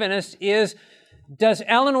among Adventists is, does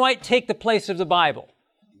Ellen White take the place of the Bible?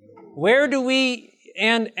 Where do we,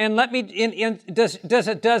 Dale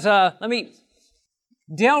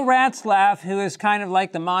Ratzlaff, who is kind of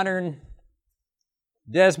like the modern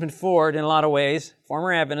Desmond Ford in a lot of ways,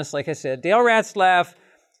 former Adventist, like I said, Dale Ratzlaff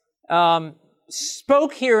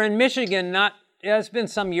spoke here in Michigan, it's been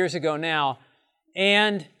some years ago now,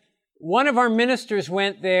 and one of our ministers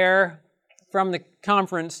went there from the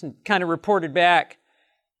conference and kind of reported back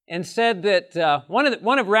and said that one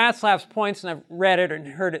of Ratzlaff's points, and I've read it and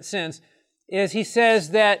heard it since, is he says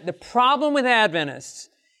that the problem with Adventists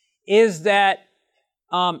is that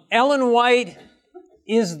Ellen White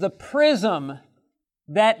is the prism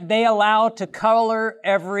that they allow to color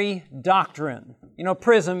every doctrine. You know,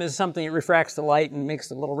 prism is something that refracts the light and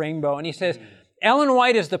makes a little rainbow. And he says, Ellen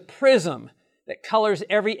White is the prism that colors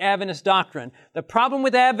every Adventist doctrine. The problem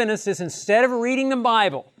with Adventists is instead of reading the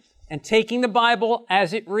Bible and taking the Bible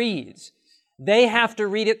as it reads, they have to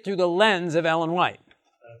read it through the lens of Ellen White.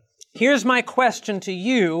 Here's my question to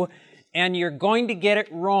you, and you're going to get it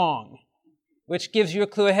wrong, which gives you a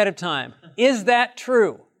clue ahead of time. Is that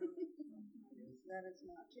true?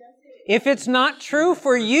 If it's not true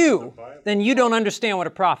for you, then you don't understand what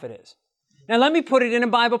a prophet is. Now, let me put it in a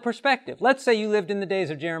Bible perspective. Let's say you lived in the days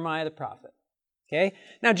of Jeremiah the prophet. Okay?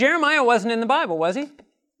 Now, Jeremiah wasn't in the Bible, was he?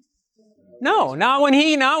 No, not when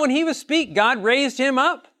he was speaking. God raised him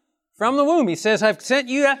up from the womb. He says, I've sent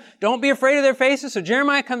you, don't be afraid of their faces. So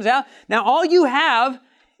Jeremiah comes out. Now, all you have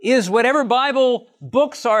is whatever Bible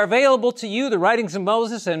books are available to you, the writings of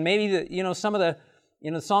Moses and maybe some of the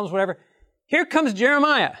Psalms, whatever. Here comes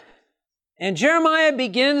Jeremiah. And Jeremiah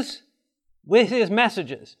begins with his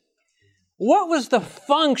messages. What was the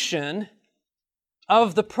function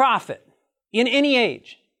of the prophet in any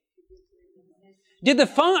age? Did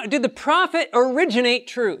the prophet originate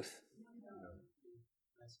truth?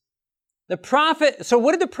 So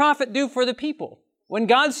what did the prophet do for the people? When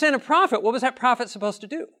God sent a prophet, what was that prophet supposed to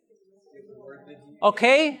do?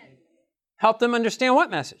 Okay, help them understand what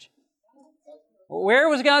message? Where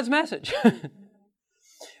was God's message?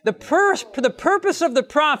 The purpose of the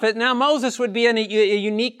prophet, now Moses would be a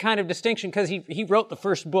unique kind of distinction because he wrote the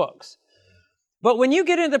first books. But when you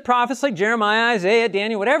get into the prophets like Jeremiah, Isaiah,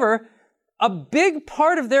 Daniel, whatever, a big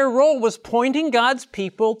part of their role was pointing God's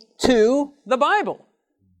people to the Bible.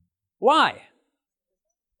 Why?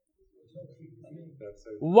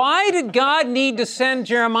 Why did God need to send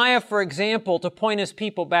Jeremiah, for example, to point his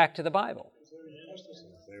people back to the Bible?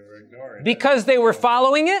 Because they were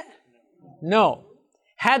following it? No.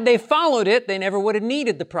 Had they followed it, they never would have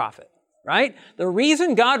needed the prophet, right? The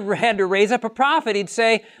reason God had to raise up a prophet, he'd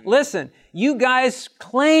say, listen, you guys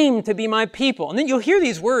claim to be my people. And then you'll hear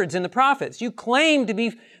these words in the prophets. You claim to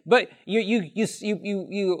be, but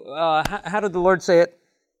how did the Lord say it?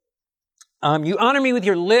 You honor me with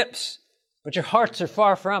your lips, but your hearts are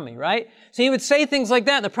far from me, right? So he would say things like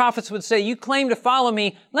that. And the prophets would say, you claim to follow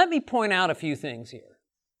me. Let me point out a few things here.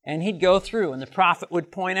 And he'd go through, and the prophet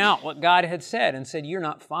would point out what God had said and said, you're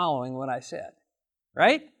not following what I said,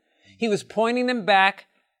 right? He was pointing them back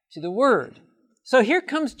to the Word. So here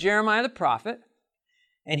comes Jeremiah the prophet,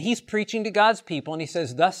 and he's preaching to God's people, and he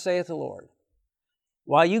says, thus saith the Lord.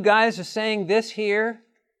 While you guys are saying this here,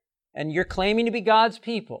 and you're claiming to be God's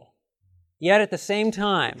people, yet at the same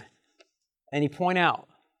time, and he point out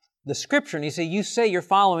the Scripture, and he say, you say you're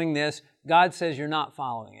following this, God says you're not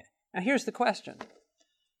following it. Now here's the question.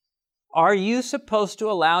 Are you supposed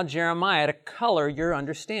to allow Jeremiah to color your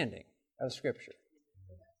understanding of Scripture?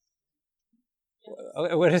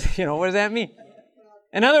 What does that mean?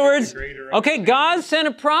 In other words, okay, God sent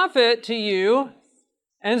a prophet to you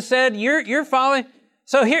and said, you're following.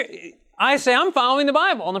 So here, I say, I'm following the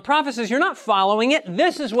Bible. And the prophet says, you're not following it.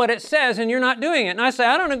 This is what it says, and you're not doing it. And I say,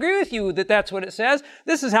 I don't agree with you that that's what it says.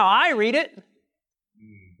 This is how I read it.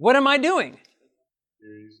 What am I doing?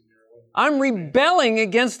 I'm rebelling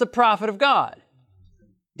against the prophet of God.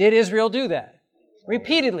 Did Israel do that?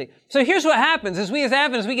 Repeatedly. So here's what happens is we as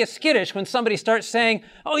Adventists, we get skittish when somebody starts saying,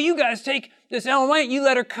 oh, you guys take this Ellen White, you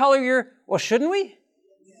let her color your... Well, shouldn't we?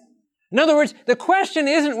 In other words, the question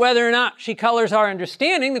isn't whether or not she colors our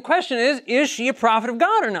understanding. The question is she a prophet of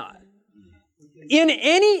God or not? In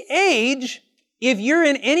any age, if you're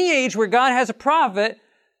in any age where God has a prophet,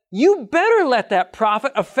 you better let that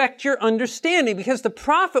prophet affect your understanding, because the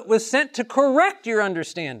prophet was sent to correct your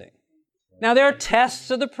understanding. Now, there are tests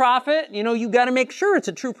of the prophet. You got to make sure it's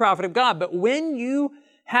a true prophet of God. But when you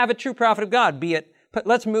have a true prophet of God, but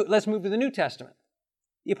let's move to the New Testament.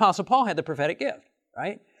 The Apostle Paul had the prophetic gift,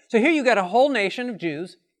 right? So here you got a whole nation of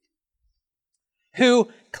Jews who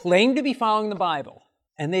claim to be following the Bible,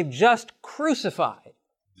 and they've just crucified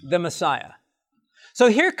the Messiah. So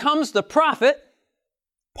here comes the prophet,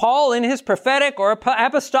 Paul in his prophetic or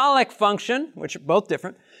apostolic function, which are both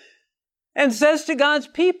different, and says to God's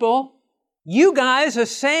people, you guys are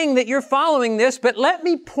saying that you're following this, but let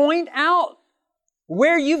me point out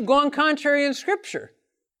where you've gone contrary in Scripture.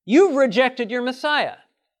 You've rejected your Messiah.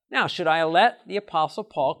 Now, should I let the Apostle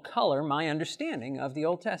Paul color my understanding of the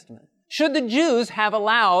Old Testament? Should the Jews have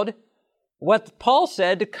allowed what Paul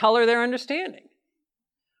said to color their understanding?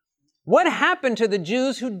 What happened to the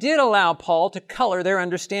Jews who did allow Paul to color their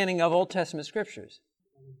understanding of Old Testament Scriptures?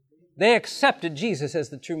 They accepted Jesus as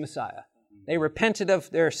the true Messiah. They repented of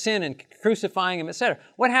their sin and crucifying Him, etc.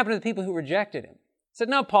 What happened to the people who rejected Him? Said,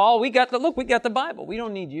 no, Paul, we got the Bible. We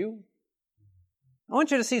don't need you. I want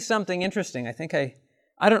you to see something interesting.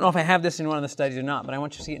 I don't know if I have this in one of the studies or not, but I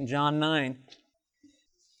want you to see it in John 9.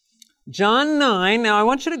 John 9, now I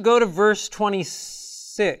want you to go to verse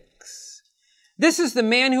 26. This is the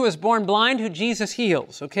man who was born blind who Jesus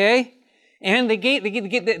heals, okay? And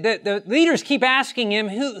the leaders keep asking him,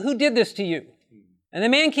 who did this to you? And the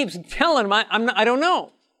man keeps telling him, I don't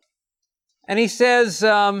know. And he says,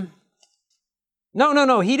 no,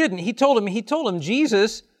 he didn't. He told him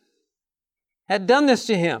Jesus had done this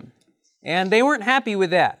to him. And they weren't happy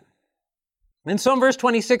with that. And so in verse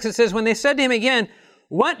 26 it says, when they said to him again,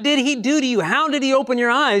 what did he do to you? How did he open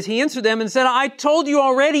your eyes? He answered them and said, I told you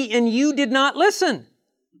already, and you did not listen.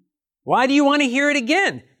 Why do you want to hear it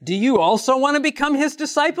again? Do you also want to become his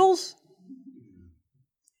disciples?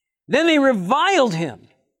 Then they reviled him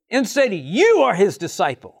and said, you are his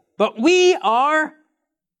disciple, but we are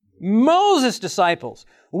Moses' disciples.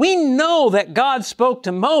 We know that God spoke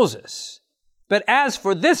to Moses, but as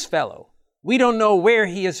for this fellow, we don't know where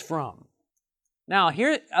he is from. Now,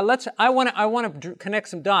 here, I want to connect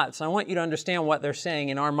some dots. I want you to understand what they're saying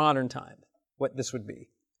in our modern time, what this would be.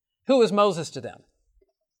 Who was Moses to them?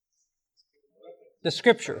 The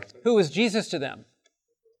Scripture. Who was Jesus to them?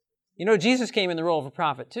 Jesus came in the role of a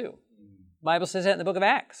prophet too. The Bible says that in the book of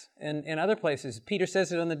Acts and other places. Peter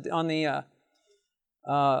says it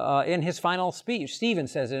in his final speech. Stephen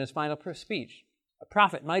says it in his final speech. A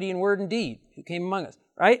prophet, mighty in word and deed, who came among us,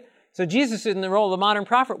 right? So Jesus is in the role of the modern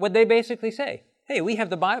prophet. What'd they basically say? Hey, we have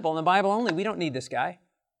the Bible and the Bible only. We don't need this guy.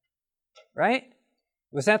 Right?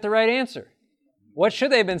 Was that the right answer? What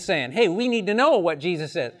should they have been saying? Hey, we need to know what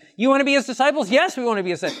Jesus said. You want to be his disciples? Yes, we want to be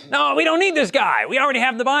his disciples. No, we don't need this guy. We already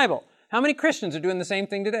have the Bible. How many Christians are doing the same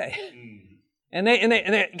thing today? And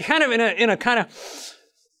they're kind of in a kind of,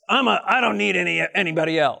 I don't need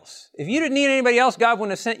anybody else. If you didn't need anybody else, God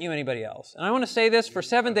wouldn't have sent you anybody else. And I want to say this for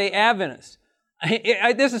Seventh-day Adventists.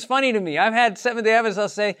 This is funny to me. I've had Seventh-day Adventists, I'll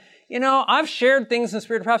say, I've shared things in the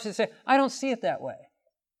spirit of prophecy that say, I don't see it that way.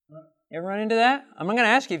 You ever run into that? I'm not going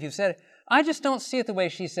to ask you if you've said it. I just don't see it the way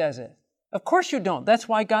she says it. Of course you don't. That's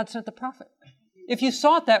why God sent the prophet. If you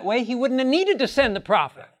saw it that way, He wouldn't have needed to send the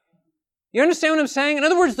prophet. You understand what I'm saying? In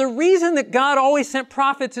other words, the reason that God always sent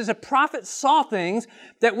prophets is a prophet saw things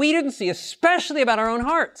that we didn't see, especially about our own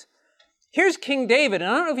hearts. Here's King David, and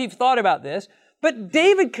I don't know if you've thought about this, but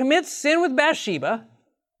David commits sin with Bathsheba,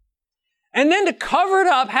 and then to cover it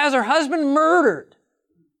up has her husband murdered,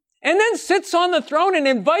 and then sits on the throne and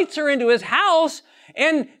invites her into his house,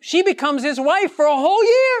 and she becomes his wife for a whole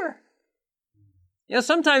year.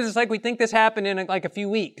 Sometimes it's like we think this happened in like a few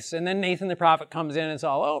weeks, and then Nathan the prophet comes in and it's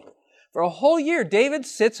all over. For a whole year, David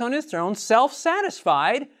sits on his throne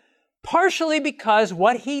self-satisfied, partially because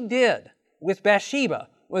what he did with Bathsheba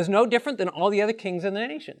was no different than all the other kings in the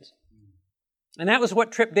nations. And that was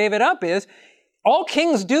what tripped David up is, all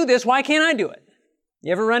kings do this, why can't I do it?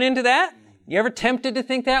 You ever run into that? You ever tempted to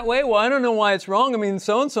think that way? Well, I don't know why it's wrong. I mean,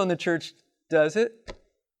 so-and-so in the church does it.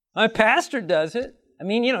 My pastor does it. I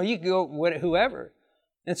mean, you can go with whoever.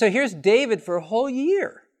 And so here's David for a whole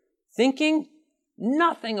year thinking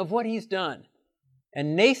nothing of what he's done.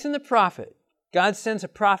 And Nathan the prophet, God sends a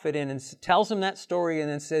prophet in and tells him that story and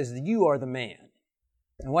then says, you are the man.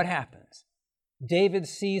 And what happens? David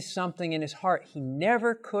sees something in his heart he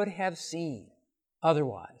never could have seen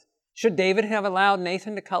otherwise. Should David have allowed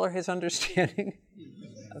Nathan to color his understanding?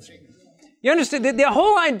 You understand? The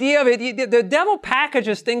whole idea of it, the devil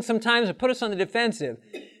packages things sometimes to put us on the defensive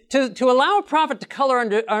to allow a prophet to color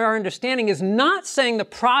our understanding is not saying the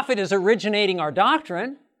prophet is originating our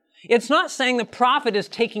doctrine. It's not saying the prophet is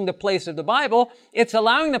taking the place of the Bible. It's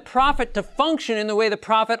allowing the prophet to function in the way the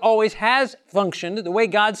prophet always has functioned, the way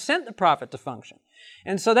God sent the prophet to function.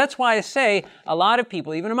 And so that's why I say a lot of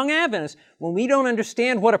people, even among Adventists, when we don't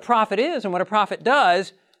understand what a prophet is and what a prophet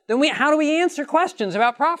does, then how do we answer questions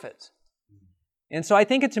about prophets? And so I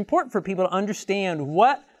think it's important for people to understand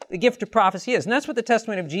what the gift of prophecy is. And that's what the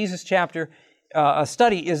Testimony of Jesus chapter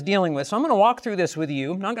study is dealing with. So I'm going to walk through this with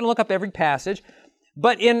you. I'm not going to look up every passage.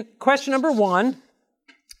 But in question number 1,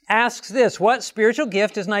 asks this: what spiritual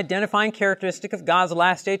gift is an identifying characteristic of God's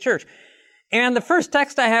last day church? And the first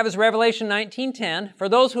text I have is Revelation 19:10. For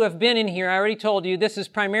those who have been in here, I already told you this is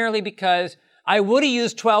primarily because I would have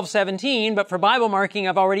used 12:17, but for Bible marking,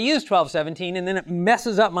 I've already used 12:17, and then it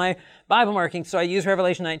messes up my Bible marking, so I use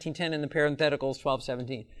Revelation 19:10 in the parentheticals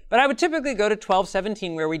 12:17. But I would typically go to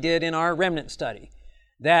 12:17, where we did in our Remnant study.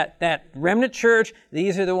 That Remnant church,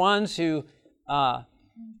 these are the ones who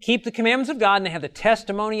keep the commandments of God, and they have the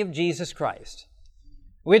testimony of Jesus Christ,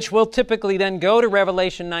 which will typically then go to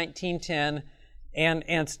Revelation 19:10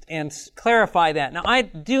 and clarify that. Now, I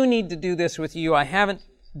do need to do this with you. I haven't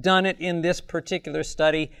done it in this particular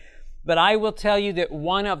study, but I will tell you that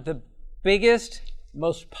one of the biggest,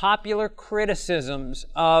 most popular criticisms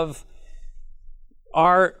of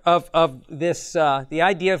this, the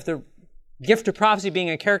idea of the gift of prophecy being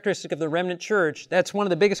a characteristic of the remnant church, that's one of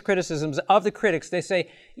the biggest criticisms of the critics. They say,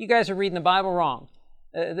 you guys are reading the Bible wrong.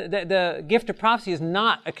 The gift of prophecy is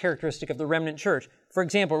not a characteristic of the remnant church. For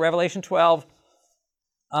example, Revelation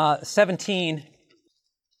 12:17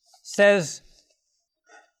 says,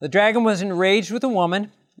 the dragon was enraged with the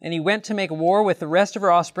woman, and he went to make war with the rest of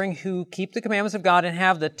her offspring who keep the commandments of God and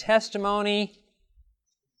have the testimony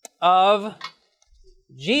of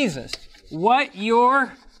Jesus. What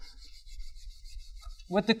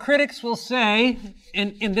the critics will say,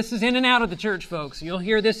 and this is in and out of the church, folks. You'll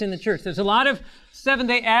hear this in the church. There's a lot of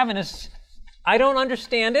Seventh-day Adventists, I don't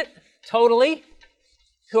understand it totally,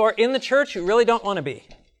 who are in the church who really don't want to be.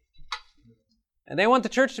 And they want the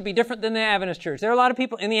church to be different than the Adventist church. There are a lot of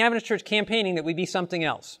people in the Adventist church campaigning that we be something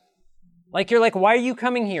else. Like, you're like, why are you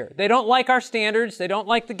coming here? They don't like our standards. They don't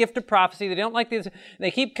like the gift of prophecy. They don't like this.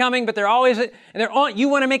 They keep coming, but they're always, you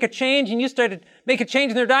want to make a change, and you start to make a change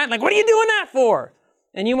in their diet. Like, what are you doing that for?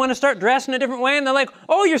 And you want to start dressing a different way, and they're like,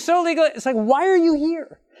 oh, you're so legal. It's like, why are you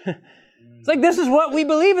here? It's like, this is what we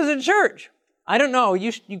believe as a church. I don't know.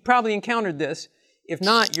 You probably encountered this. If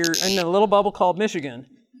not, you're in a little bubble called Michigan.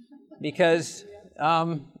 Because,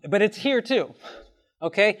 but it's here too.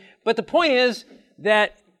 Okay? But the point is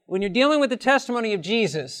that when you're dealing with the testimony of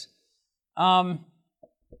Jesus, the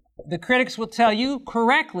critics will tell you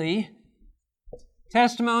correctly,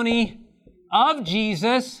 testimony of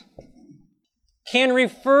Jesus can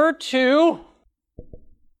refer to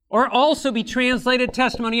or also be translated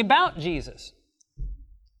testimony about Jesus.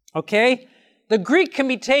 Okay? The Greek can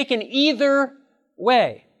be taken either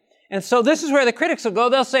way. And so this is where the critics will go.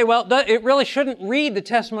 They'll say, well, it really shouldn't read the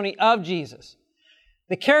testimony of Jesus.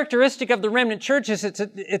 The characteristic of the remnant church is it's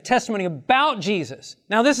a testimony about Jesus.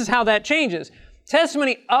 Now, this is how that changes.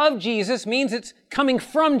 Testimony of Jesus means it's coming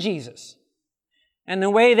from Jesus. And the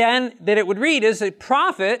way then that it would read is a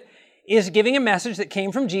prophet is giving a message that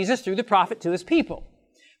came from Jesus through the prophet to his people.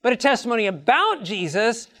 But a testimony about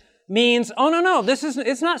Jesus means, oh, no,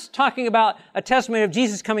 it's not talking about a testimony of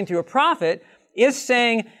Jesus coming through a prophet. It's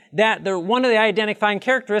saying that one of the identifying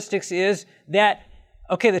characteristics is that,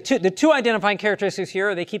 okay, the two identifying characteristics here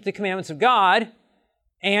are they keep the commandments of God,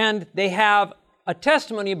 and they have a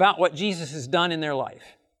testimony about what Jesus has done in their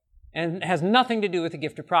life. And it has nothing to do with the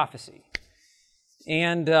gift of prophecy.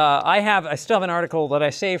 And I still have an article that I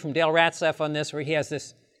saved from Dale Ratzlaff on this, where he has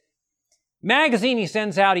this magazine he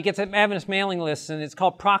sends out. He gets an Adventist mailing list, and it's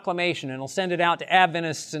called Proclamation, and he'll send it out to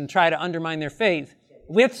Adventists and try to undermine their faith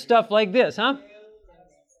with stuff like this, huh?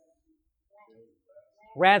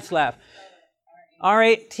 Ratzlaff.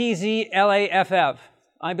 Ratzlaff.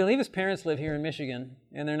 I believe his parents live here in Michigan,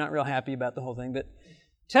 and they're not real happy about the whole thing. But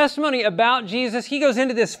testimony about Jesus, he goes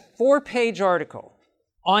into this 4-page article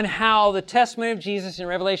on how the testimony of Jesus in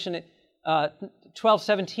Revelation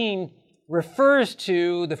 12:17 refers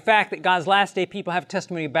to the fact that God's last day people have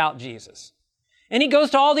testimony about Jesus. And he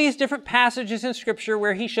goes to all these different passages in Scripture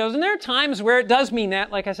where he shows, and there are times where it does mean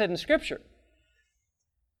that, like I said, in Scripture.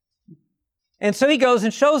 And so he goes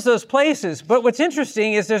and shows those places. But what's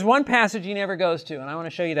interesting is there's one passage he never goes to, and I want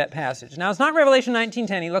to show you that passage. Now, it's not Revelation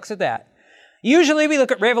 19:10. He looks at that. Usually we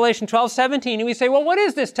look at Revelation 12:17, and we say, well, what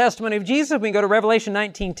is this testimony of Jesus? We go to Revelation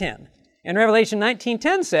 19:10. And Revelation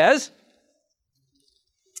 19:10 says,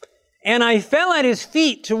 And I fell at his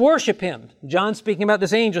feet to worship him. John speaking about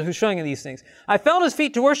this angel who's showing him these things. I fell at his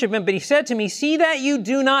feet to worship him, but he said to me, see that you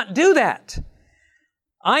do not do that.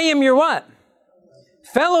 I am your what?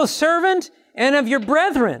 Fellow servant and of your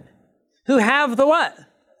brethren who have the what?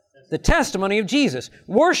 The testimony of Jesus.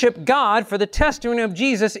 Worship God, for the testimony of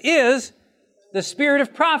Jesus is the spirit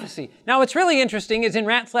of prophecy. Now, what's really interesting is in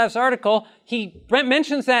Ratzlaff's article, he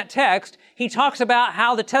mentions that text. He talks about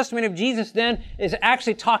how the testimony of Jesus then is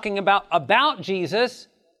actually talking about Jesus.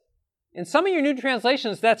 In some of your new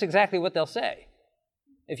translations, that's exactly what they'll say.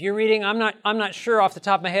 If you're reading, I'm not sure off the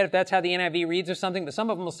top of my head if that's how the NIV reads or something, but some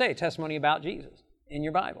of them will say testimony about Jesus in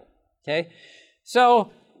your Bible. Okay?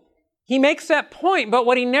 So, he makes that point, but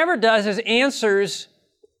what he never does is answers,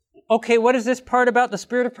 okay, what does this part about the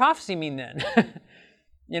spirit of prophecy mean then?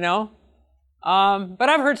 You know? But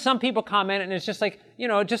I've heard some people comment, and it's just like, you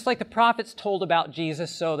know, just like the prophets told about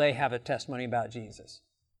Jesus, so they have a testimony about Jesus.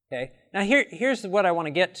 Okay? Now here's what I want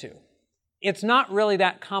to get to. It's not really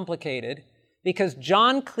that complicated, because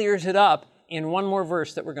John clears it up in one more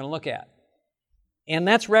verse that we're going to look at. And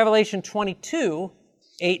that's Revelation 22,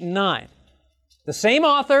 8 and 9. The same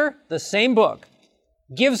author, the same book,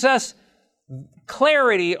 gives us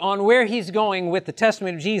clarity on where he's going with the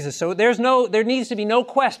testimony of Jesus. So there needs to be no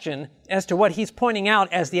question as to what he's pointing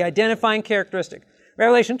out as the identifying characteristic.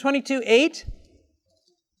 Revelation 22, 8.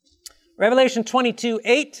 Revelation 22,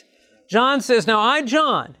 8. John says, now I,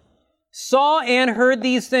 John, saw and heard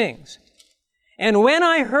these things. And when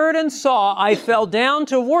I heard and saw, I fell down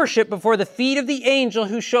to worship before the feet of the angel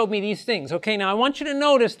who showed me these things. Okay, now I want you to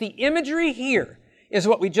notice the imagery here is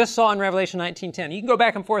what we just saw in Revelation 19:10. You can go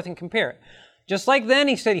back and forth and compare it. Just like then,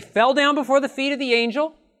 he said he fell down before the feet of the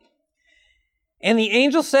angel. And the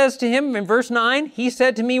angel says to him in verse 9, he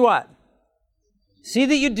said to me what? See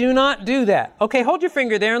that you do not do that. Okay, hold your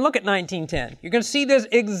finger there and look at 19:10. You're going to see this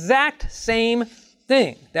exact same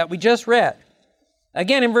thing that we just read.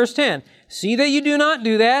 Again in verse 10. See that you do not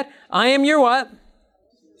do that. I am your what?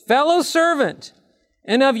 Fellow servant.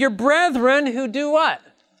 And of your brethren who do what?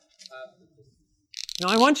 Now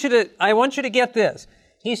I want you to get this.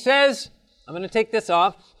 He says, I'm going to take this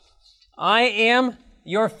off. I am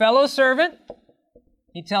your fellow servant,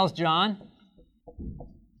 he tells John.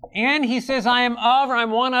 And he says, I'm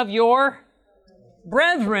one of your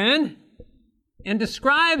brethren, and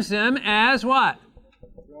describes them as what?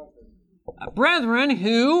 Brethren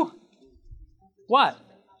who, what?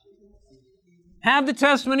 Have the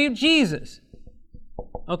testimony of Jesus.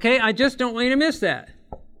 Okay, I just don't want you to miss that.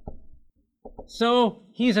 So,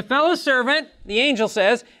 he's a fellow servant, the angel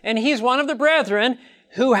says, and he's one of the brethren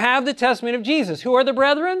who have the testimony of Jesus. Who are the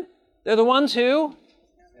brethren? They're the ones who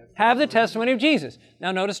have the testimony of Jesus.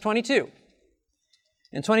 Now notice 22.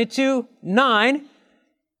 In 22:9,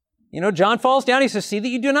 John falls down. He says, see that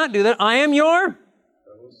you do not do that. I am your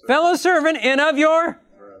fellow servant and of your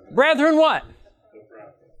brethren what?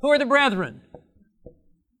 Who are the brethren?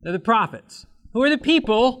 They're the prophets. Who are the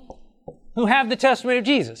people who have the testimony of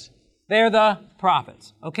Jesus? They're the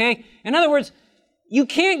prophets. Okay? In other words, you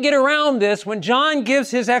can't get around this. When John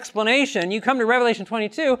gives his explanation, you come to Revelation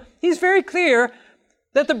 22, he's very clear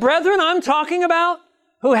that the brethren I'm talking about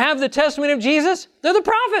who have the testimony of Jesus, they're the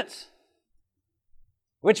prophets.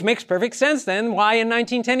 Which makes perfect sense then why in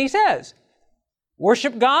 19:10 he says,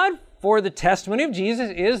 worship God, for the testimony of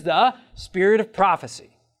Jesus is the spirit of prophecy.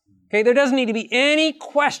 Okay, there doesn't need to be any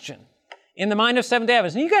question in the mind of Seventh-day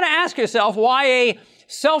Adventists. And you've got to ask yourself why a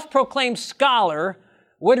self-proclaimed scholar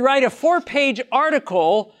would write a 4-page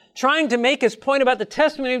article trying to make his point about the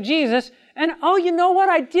testimony of Jesus, and oh, you know what?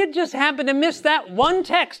 I did just happen to miss that one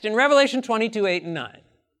text in Revelation 22, 8 and 9.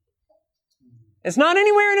 It's not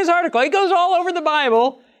anywhere in his article. He goes all over the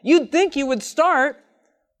Bible. You'd think you would start,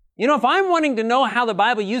 if I'm wanting to know how the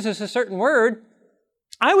Bible uses a certain word,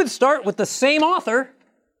 I would start with the same author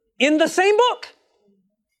in the same book.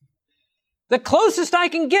 The closest I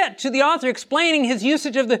can get to the author explaining his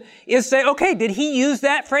usage is say, okay, did he use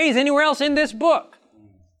that phrase anywhere else in this book?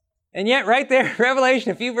 And yet right there,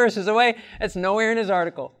 Revelation, a few verses away, it's nowhere in his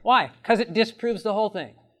article. Why? Because it disproves the whole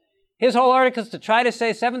thing. His whole article is to try to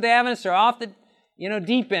say Seventh-day Adventists are off the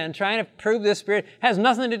deep end trying to prove this spirit. Has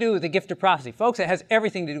nothing to do with the gift of prophecy. Folks, it has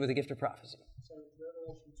everything to do with the gift of prophecy. So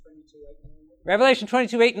Revelation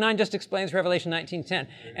 22, 8 and 9 just explains Revelation 19:10.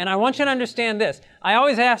 And I want you to understand this. I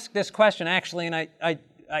always ask this question, actually, and I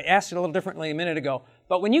asked it a little differently a minute ago.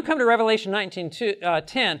 But when you come to Revelation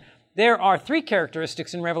 19:10, there are 3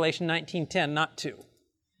 characteristics in Revelation 19:10, not 2.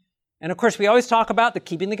 And of course, we always talk about the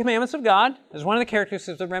keeping the commandments of God as one of the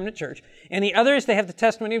characteristics of the Remnant Church. And the other is they have the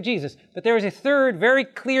testimony of Jesus. But there is a third, very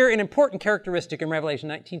clear and important characteristic in Revelation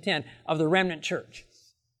 19:10 of the Remnant Church.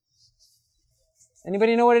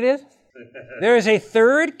 Anybody know what it is? There is a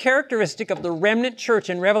third characteristic of the remnant church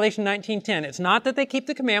in Revelation 19:10. It's not that they keep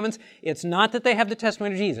the commandments. It's not that they have the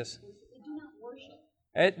testimony of Jesus.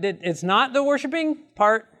 It's not the worshiping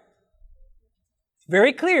part.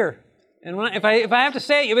 Very clear. And if I have to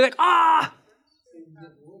say it, you'll be like, ah!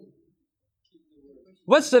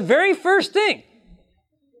 What's the very first thing?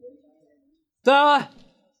 The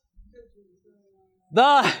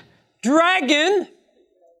dragon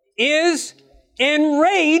is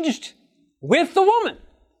enraged with the woman.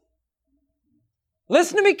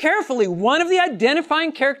 Listen to me carefully. One of the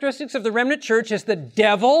identifying characteristics of the remnant church is the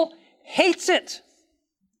devil hates it.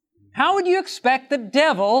 How would you expect the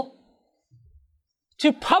devil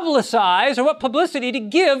to publicize, or what publicity to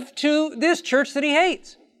give to this church that he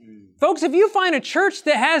hates? Folks, if you find a church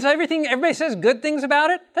that has everything, everybody says good things about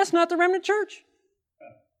it, that's not the remnant church.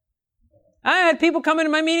 I had people come into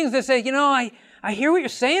my meetings that say, you know, I hear what you're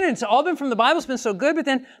saying, and it's all been from the Bible, it's been so good, but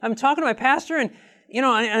then I'm talking to my pastor, and you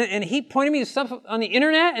know, and he pointed me to stuff on the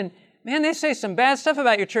internet, and man, they say some bad stuff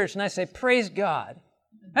about your church, and I say, praise God.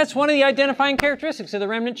 That's one of the identifying characteristics of the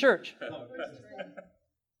remnant church.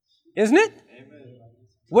 Isn't it?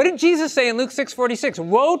 What did Jesus say in Luke 6:46?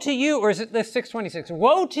 Woe to you, or is it 6:26?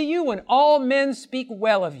 Woe to you when all men speak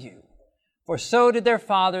well of you, for so did their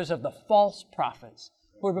fathers of the false prophets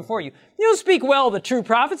who were before you. You don't speak well of the true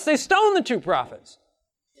prophets, they stone the true prophets.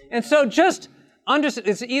 And so just understand,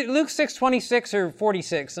 it's Luke 6:26 or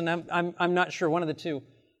 46, and I'm not sure, one of the two.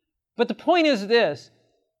 But the point is this,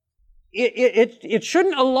 it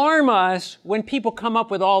shouldn't alarm us when people come up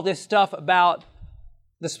with all this stuff about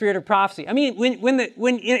the spirit of prophecy. I mean, when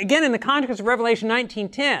again, in the context of Revelation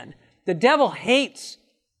 19:10, the devil hates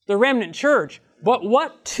the remnant church, but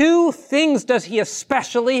what two things does he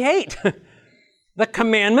especially hate? The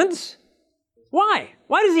commandments. Why?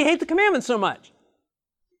 Why does he hate the commandments so much?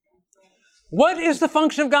 What is the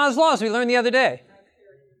function of God's law, as we learned the other day?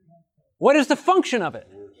 What is the function of it?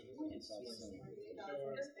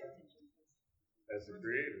 As the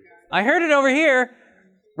creator. I heard it over here.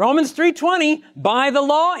 Romans 3:20, by the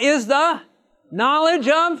law is the knowledge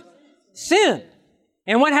of sin.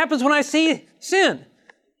 And what happens when I see sin?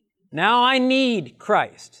 Now I need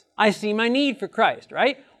Christ. I see my need for Christ,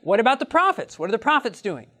 right? What about the prophets? What are the prophets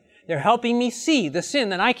doing? They're helping me see the sin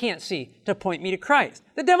that I can't see to point me to Christ.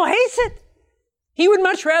 The devil hates it. He would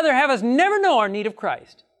much rather have us never know our need of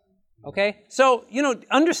Christ. Okay? So, you know,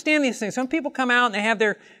 understand these things. Some people come out and they have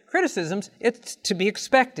their criticisms. It's to be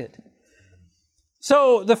expected.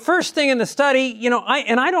 So the first thing in the study, you know,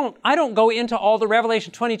 I don't go into all the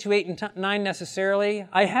Revelation 22:8 and 9 necessarily.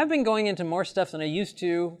 I have been going into more stuff than I used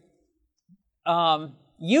to.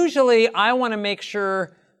 Usually I want to make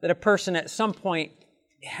sure that a person at some point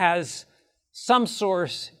has some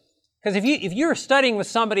source. Because if you're studying with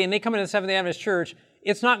somebody and they come into the Seventh-day Adventist Church,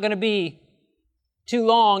 it's not going to be too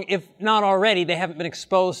long, if not already, they haven't been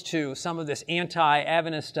exposed to some of this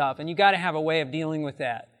anti-Adventist stuff. And you got to have a way of dealing with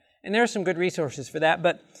that. And there are some good resources for that.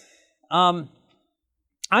 But I'm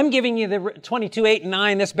giving you the 22:8 and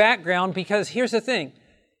 9, this background, because here's the thing.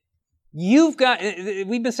 We've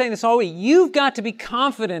been saying this all week, you've got to be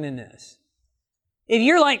confident in this. If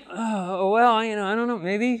you're like, oh, well, you know, I don't know,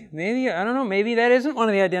 maybe, I don't know, maybe that isn't one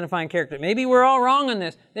of the identifying characters. Maybe we're all wrong on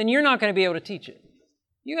this. Then you're not going to be able to teach it.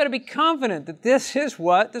 You got to be confident that this is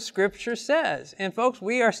what the Scripture says. And folks,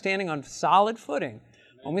 we are standing on solid footing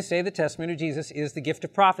when we say the testimony of Jesus is the gift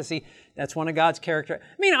of prophecy. That's one of God's character.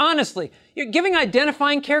 I mean, honestly, you're giving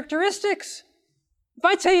identifying characteristics. If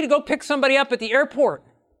I tell you to go pick somebody up at the airport,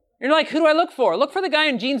 you're like, who do I look for? Look for the guy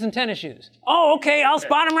in jeans and tennis shoes. Oh, okay, I'll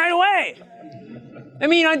spot him right away. I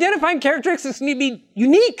mean, identifying characteristics need to be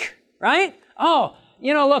unique, right? Oh,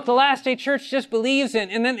 you know, look, the Last Day Church just believes in,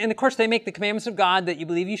 and of course they make the commandments of God that you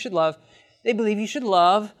believe you should love. They believe you should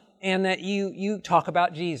love, and that you talk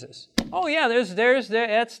about Jesus. Oh yeah,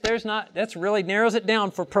 that's really narrows it down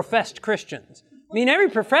for professed Christians. I mean, every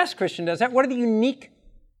professed Christian does that. What are the unique?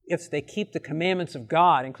 It's they keep the commandments of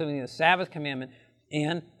God, including the Sabbath commandment,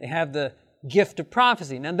 and they have the gift of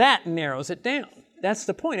prophecy. Now that narrows it down. That's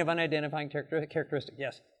the point of unidentifying characteristic.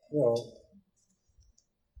 Yes? Well,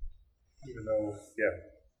 even though,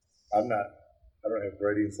 I don't have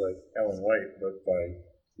writings like Ellen White, but by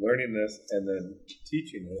learning this and then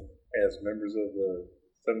teaching it as members of the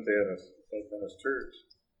Seventh-day Adventist Church,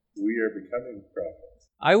 we are becoming prophets.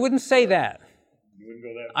 I wouldn't say that. You wouldn't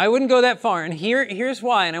go that far? I wouldn't go that far. And here's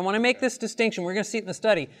why, and I want to make this distinction. We're going to see it in the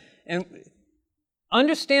study. And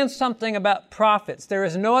understand something about prophets. There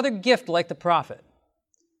is no other gift like the prophet.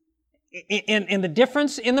 And the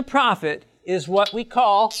difference in the prophet is what we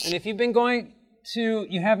call, and if you've been going to,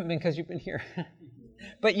 you haven't been because you've been here,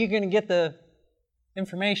 but you're going to get the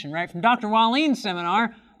information, right? From Dr. Waleen's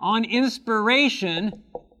seminar on inspiration.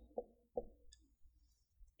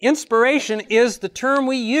 Inspiration is the term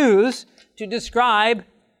we use to describe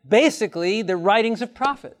basically the writings of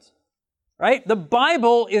prophets, right? The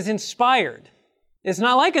Bible is inspired. It's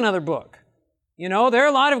not like another book. You know, there are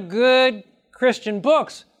a lot of good Christian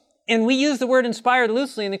books, and we use the word inspired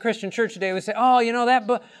loosely in the Christian church today. We say, oh, you know, that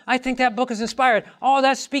book, I think that book is inspired. Oh,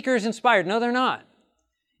 that speaker is inspired. No, they're not.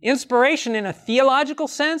 Inspiration in a theological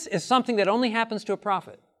sense is something that only happens to a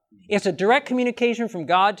prophet. It's a direct communication from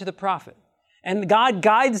God to the prophet. And God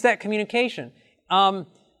guides that communication.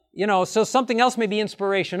 So something else may be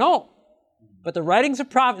inspirational, but the writings of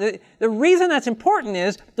prophets, the reason that's important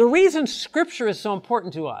is, the reason Scripture is so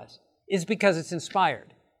important to us is because it's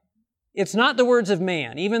inspired. It's not the words of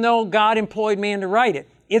man, even though God employed man to write it.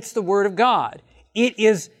 It's the Word of God.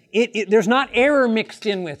 There's not error mixed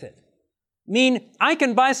in with it. I mean, I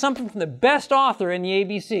can buy something from the best author in the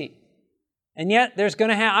ABC, and yet there's going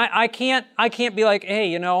to have, I can't be like,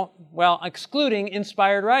 hey, excluding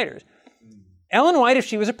inspired writers. Ellen White, if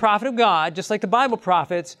she was a prophet of God, just like the Bible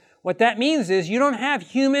prophets, what that means is you don't have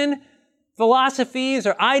human philosophies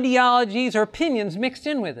or ideologies or opinions mixed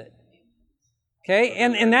in with it. Okay?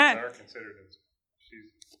 And that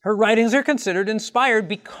her writings are considered inspired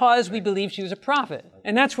because we believe she was a prophet.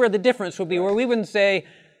 And that's where the difference will be, where we wouldn't say,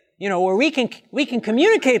 where we can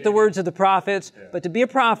communicate the words of the prophets, but to be a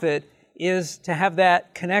prophet is to have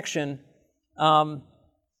that connection, the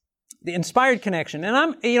inspired connection.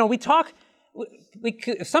 And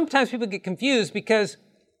sometimes people get confused because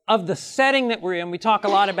of the setting that we're in. We talk a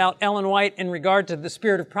lot about Ellen White in regard to the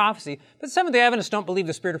spirit of prophecy, but Seventh-day Adventists don't believe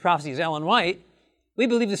the spirit of prophecy is Ellen White. We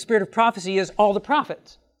believe the spirit of prophecy is all the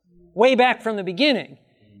prophets, way back from the beginning.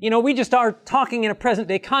 We just are talking in a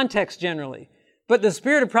present-day context generally. But the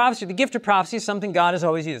spirit of prophecy, the gift of prophecy, is something God has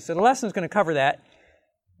always used. So the lesson is going to cover that.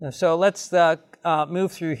 So let's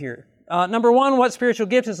move through here. Number one, what spiritual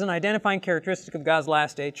gift is an identifying characteristic of God's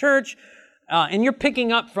last day church? And you're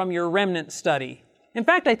picking up from your Remnant study. In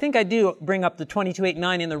fact, I think I do bring up the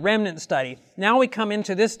 22:8-9 in the Remnant study. Now we come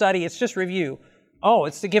into this study, it's just review. Oh,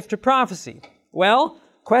 it's the gift of prophecy. Well,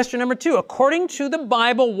 question number 2. According to the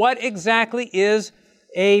Bible, what exactly is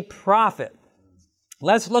a prophet?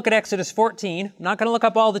 Let's look at Exodus 14. I'm not going to look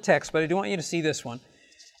up all the text, but I do want you to see this one.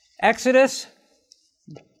 Exodus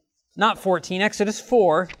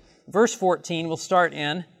 4, verse 14, we'll start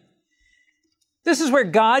in. This is where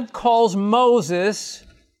God calls Moses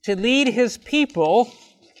to lead his people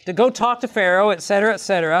to go talk to Pharaoh, etc.,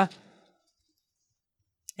 etc.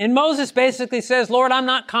 And Moses basically says, Lord, I'm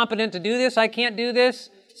not competent to do this. I can't do this.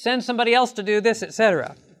 Send somebody else to do this,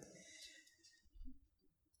 etc.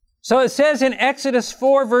 So it says in Exodus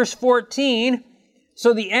 4, verse 14,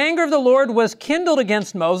 so the anger of the Lord was kindled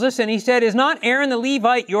against Moses, and he said, is not Aaron the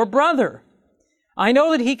Levite your brother? I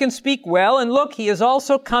know that he can speak well, and look, he is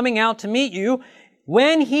also coming out to meet you.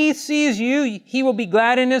 When he sees you, he will be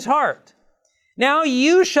glad in his heart. Now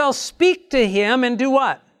you shall speak to him and do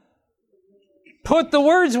what? Put the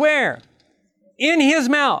words where? In his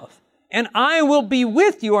mouth. And I will be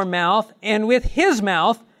with your mouth and with his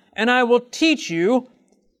mouth, and I will teach you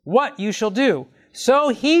what you shall do. So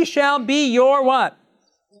he shall be your what?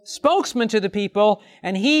 Spokesman to the people,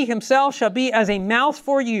 and he himself shall be as a mouth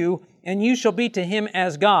for you, and you shall be to him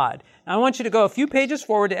as God. Now I want you to go a few pages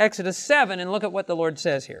forward to Exodus 7 and look at what the Lord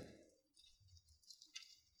says here.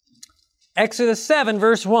 Exodus 7,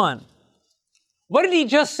 verse 1. What did he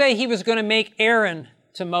just say he was going to make Aaron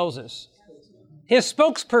to Moses? His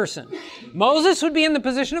spokesperson. Moses would be in the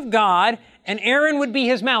position of God, and Aaron would be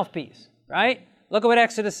his mouthpiece, right? Look at what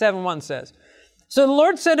Exodus 7:1 says. So the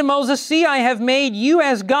Lord said to Moses, see, I have made you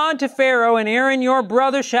as God to Pharaoh, and Aaron your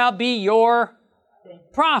brother shall be your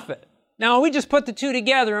prophet. Now we just put the two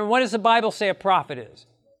together, and what does the Bible say a prophet is?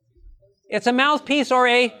 It's a mouthpiece or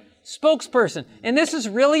a spokesperson. And this is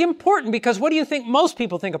really important because what do you think most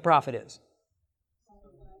people think a prophet is?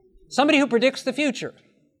 Somebody who predicts the future.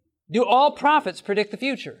 Do all prophets predict the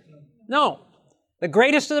future? No. The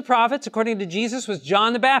greatest of the prophets, according to Jesus, was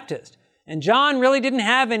John the Baptist. And John really didn't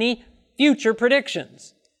have any future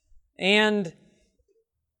predictions. And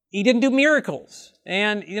he didn't do miracles.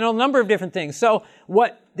 And, a number of different things. So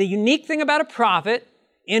what the unique thing about a prophet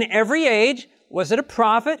in every age was that a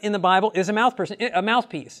prophet in the Bible is a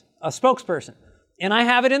mouthpiece, a spokesperson. And I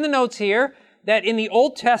have it in the notes here that in the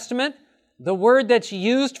Old Testament, the word that's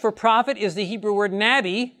used for prophet is the Hebrew word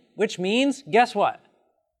nabi, which means, guess what?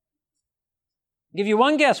 I'll give you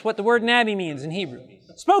one guess what the word nabi means in Hebrew.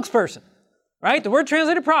 Spokesperson, right? The word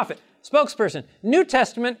translated prophet, spokesperson. New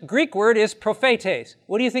Testament Greek word is prophetes.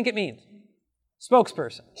 What do you think it means?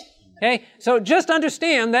 Spokesperson. Okay? So just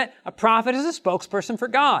understand that a prophet is a spokesperson for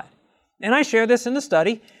God. And I share this in the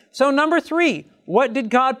study. So number 3, what did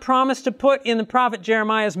God promise to put in the prophet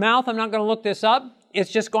Jeremiah's mouth? I'm not going to look this up.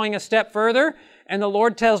 It's just going a step further. And the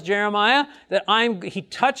Lord tells Jeremiah that he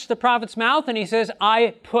touched the prophet's mouth and he says,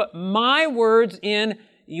 I put my words in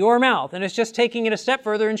your mouth. And it's just taking it a step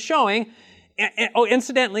further and showing. Oh,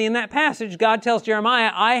 incidentally, in that passage, God tells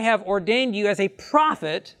Jeremiah, I have ordained you as a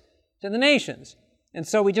prophet to the nations. And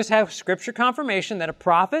so we just have scripture confirmation that a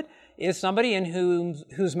prophet is somebody in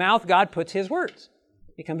whose mouth God puts his words.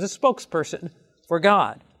 Becomes a spokesperson for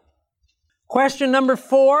God. Question number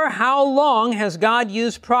 4, how long has God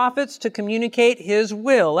used prophets to communicate his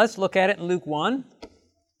will? Let's look at it in Luke 1.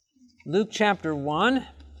 Luke chapter 1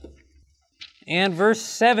 and verse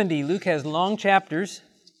 70. Luke has long chapters.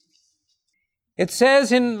 It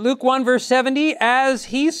says in Luke 1 verse 70, as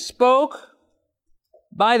he spoke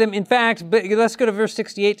by them, in fact, let's go to verse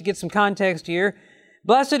 68 to get some context here.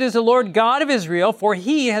 Blessed is the Lord God of Israel, for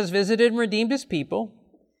he has visited and redeemed his people,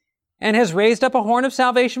 and has raised up a horn of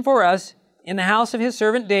salvation for us in the house of his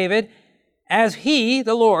servant David, as he,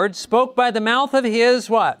 the Lord, spoke by the mouth of his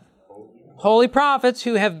what? Holy prophets,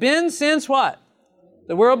 who have been since what?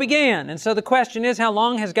 The world began. And so the question is, how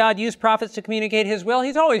long has God used prophets to communicate his will?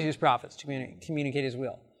 He's always used prophets to communicate his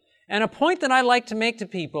will. And a point that I like to make to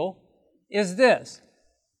people is this.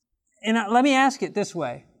 And let me ask it this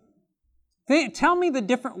way. Tell me the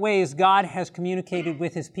different ways God has communicated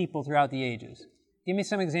with his people throughout the ages. Give me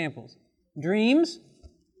some examples. Dreams.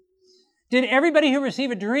 Did everybody who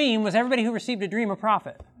received a dream, was everybody who received a dream a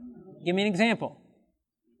prophet? Give me an example.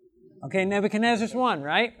 Okay, Nebuchadnezzar's one,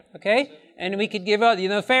 right? Okay? And we could give out,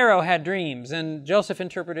 Pharaoh had dreams and Joseph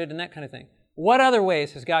interpreted and that kind of thing. What other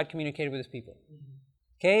ways has God communicated with his people?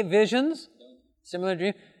 Okay, visions, similar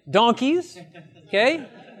dreams. Donkeys, okay?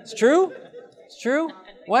 It's true. It's true.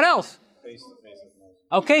 What else?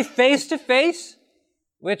 Okay, face to face,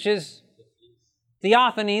 which is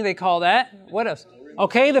theophany, they call that. What else?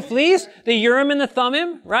 Okay, the fleece, the Urim and the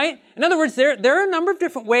Thummim, right? In other words, there are a number of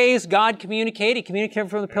different ways God communicated. He communicated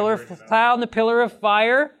from the pillar of cloud and the pillar of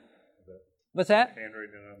fire. What's that?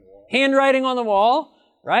 Handwriting on the wall. Handwriting on the wall,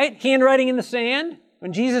 right? Handwriting in the sand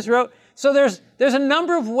when Jesus wrote. So there's a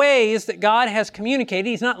number of ways that God has communicated.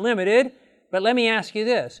 He's not limited. But let me ask you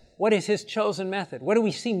this. What is his chosen method? What do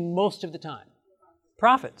we see most of the time?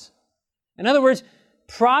 Prophets. In other words,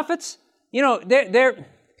 prophets, you got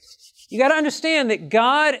to understand that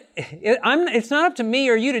God, it's not up to me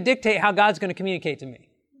or you to dictate how God's going to communicate to me.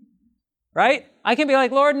 Right? I can be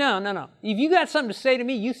like, Lord, no. If you got something to say to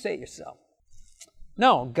me, you say it yourself.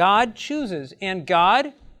 No, God chooses. And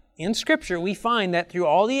God, in Scripture, we find that through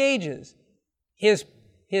all the ages, His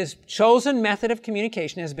chosen method of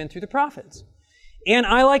communication has been through the prophets. And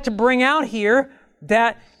I like to bring out here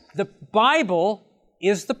that the Bible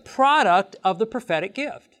is the product of the prophetic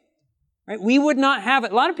gift. Right? We would not have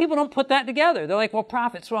it. A lot of people don't put that together. They're like, well,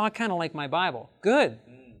 prophets, well, I kind of like my Bible. Good.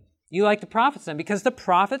 You like the prophets then, because the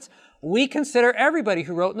prophets, we consider everybody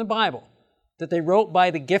who wrote in the Bible that they wrote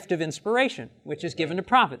by the gift of inspiration, which is given to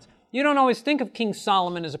prophets. You don't always think of King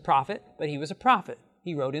Solomon as a prophet, but he was a prophet.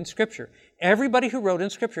 He wrote in Scripture. Everybody who wrote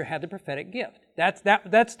in Scripture had the prophetic gift. That's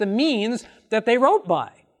the means that they wrote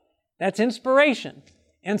by. That's inspiration.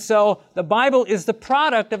 And so the Bible is the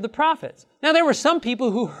product of the prophets. Now, there were some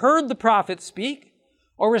people who heard the prophets speak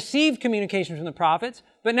or received communication from the prophets,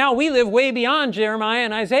 but now we live way beyond Jeremiah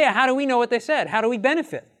and Isaiah. How do we know what they said? How do we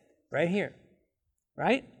benefit? Right here.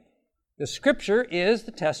 Right? The Scripture is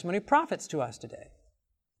the testimony of prophets to us today.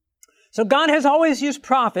 So God has always used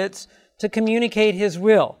prophets to communicate His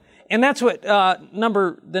will. And that's what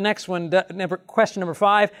question number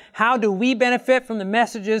 5. How do we benefit from the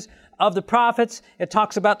messages of the prophets? It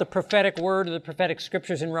talks about the prophetic word or the prophetic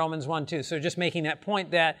scriptures in Romans 1:2. So just making that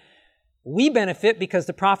point that we benefit because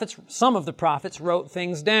some of the prophets wrote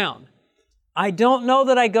things down. I don't know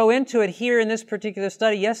that I go into it here in this particular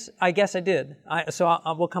study. Yes, I guess I did.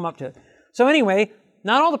 We'll come up to it. So anyway,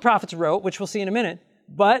 not all the prophets wrote, which we'll see in a minute,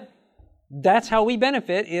 but that's how we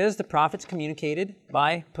benefit, is the prophets communicated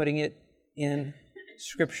by putting it in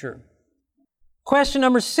Scripture. Question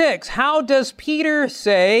number 6. Who does Peter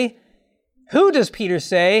say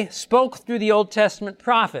spoke through the Old Testament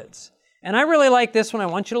prophets? And I really like this one. I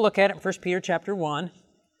want you to look at it in 1 Peter chapter 1.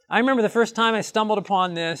 I remember the first time I stumbled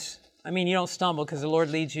upon this. I mean, you don't stumble because the Lord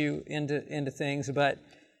leads you into things, but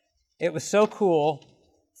it was so cool.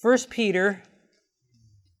 1 Peter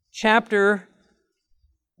chapter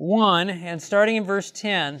 1, and starting in verse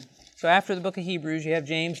 10. So after the book of Hebrews, you have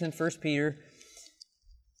James and then 1 Peter.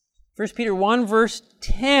 1 Peter 1, verse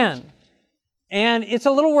 10. And it's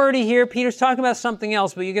a little wordy here. Peter's talking about something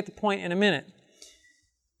else, but you get the point in a minute.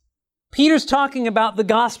 Peter's talking about the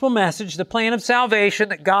gospel message, the plan of salvation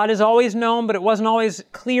that God has always known, but it wasn't always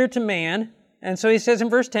clear to man. And so he says in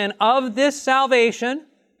verse 10, of this salvation,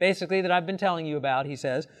 basically that I've been telling you about, he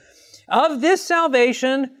says, of this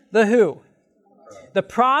salvation, the who? The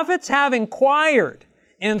prophets have inquired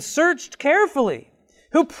and searched carefully,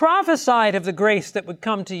 who prophesied of the grace that would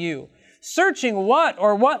come to you, searching what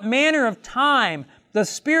or what manner of time the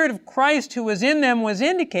Spirit of Christ who was in them was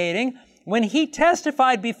indicating when He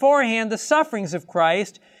testified beforehand the sufferings of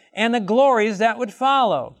Christ and the glories that would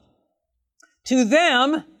follow. To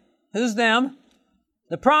them, who's them?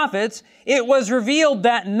 The prophets, it was revealed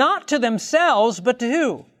that not to themselves, but to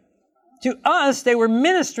who? To us they were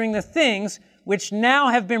ministering the things which now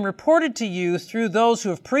have been reported to you through those who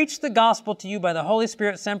have preached the gospel to you by the Holy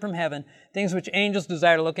Spirit sent from heaven, things which angels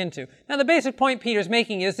desire to look into. Now the basic point Peter's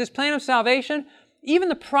making is this plan of salvation, even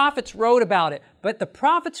the prophets wrote about it, but the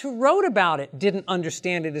prophets who wrote about it didn't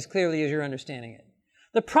understand it as clearly as you're understanding it.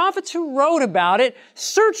 The prophets who wrote about it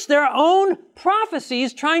searched their own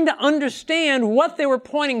prophecies trying to understand what they were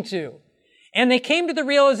pointing to. And they came to the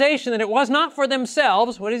realization that it was not for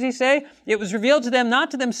themselves. What does he say? It was revealed to them,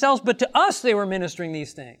 not to themselves, but to us they were ministering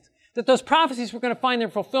these things. That those prophecies were going to find their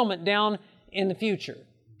fulfillment down in the future.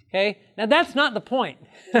 Okay? Now that's not the point.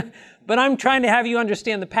 But I'm trying to have you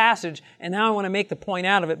understand the passage, and now I want to make the point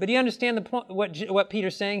out of it. But do you understand the point, what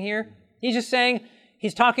Peter's saying here? He's just saying,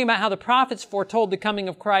 he's talking about how the prophets foretold the coming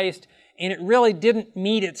of Christ, and it really didn't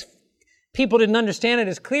meet its... People didn't understand it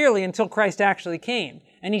as clearly until Christ actually came.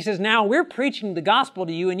 And he says, now we're preaching the gospel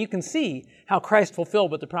to you, and you can see how Christ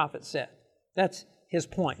fulfilled what the prophets said. That's his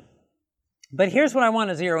point. But here's what I want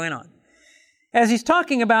to zero in on. As he's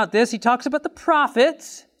talking about this, he talks about the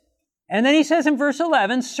prophets, and then he says in verse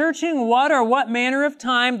 11, searching what or what manner of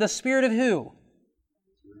time the Spirit of who?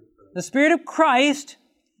 The Spirit of Christ,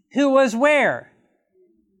 who was where?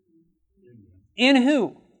 In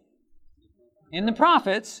who? In the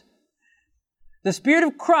prophets. The Spirit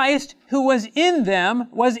of Christ who was in them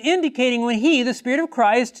was indicating when He, the Spirit of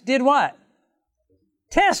Christ, did what?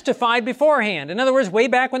 Testified beforehand. In other words, way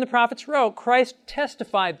back when the prophets wrote, Christ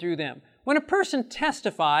testified through them. When a person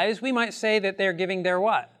testifies, we might say that they're giving their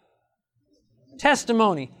what?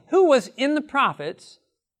 Testimony. Who was in the prophets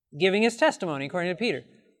giving his testimony, according to Peter?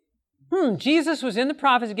 Jesus was in the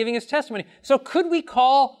prophets giving his testimony. So could we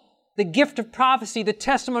call the gift of prophecy the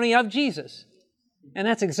testimony of Jesus? And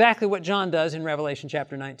that's exactly what John does in Revelation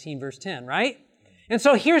chapter 19, verse 10, right? And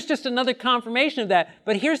so here's just another confirmation of that.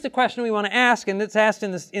 But here's the question we want to ask, and it's asked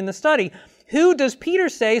in the study. Who does Peter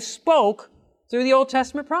say spoke through the Old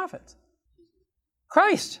Testament prophets?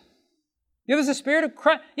 Christ. It was the Spirit of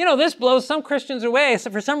Christ. You know, this blows some Christians away.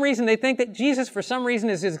 So for some reason, they think that Jesus, for some reason,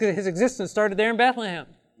 his existence started there in Bethlehem.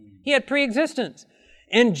 He had pre-existence.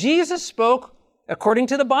 And Jesus spoke, according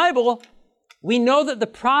to the Bible. We know that the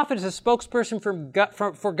prophet is a spokesperson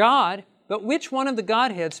for God, but which one of the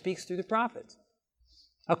Godhead speaks through the prophets?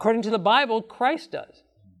 According to the Bible, Christ does,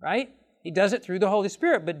 right? He does it through the Holy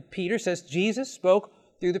Spirit, but Peter says Jesus spoke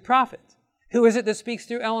through the prophets. Who is it that speaks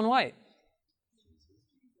through Ellen White?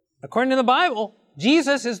 According to the Bible,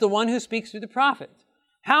 Jesus is the one who speaks through the prophets.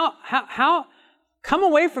 How come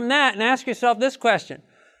away from that and ask yourself this question.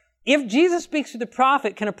 If Jesus speaks through the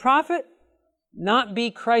prophet, can a prophet not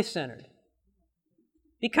be Christ-centered?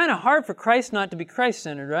 It'd be kind of hard for Christ not to be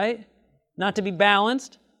Christ-centered, right? Not to be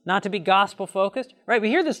balanced, not to be gospel-focused, right? We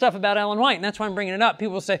hear this stuff about Ellen White, and that's why I'm bringing it up.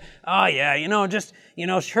 People say, oh yeah,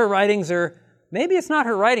 her writings are, maybe it's not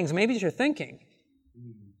her writings, maybe it's your thinking.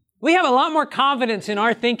 We have a lot more confidence in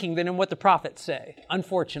our thinking than in what the prophets say,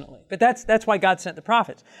 unfortunately. But that's why God sent the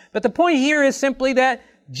prophets. But the point here is simply that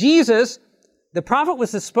Jesus, the prophet,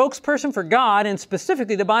 was the spokesperson for God, and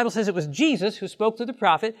specifically the Bible says it was Jesus who spoke through the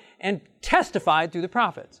prophet and testified through the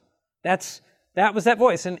prophets. That was that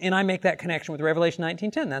voice, and I make that connection with Revelation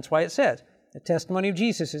 19:10. That's why it says the testimony of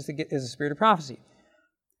Jesus is the spirit of prophecy.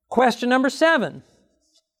 Question number 7.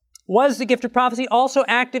 Was the gift of prophecy also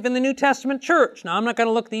active in the New Testament church? Now, I'm not going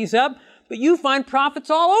to look these up, but you find prophets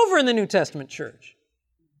all over in the New Testament church.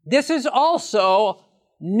 This is also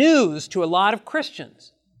news to a lot of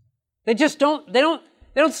Christians. They just don't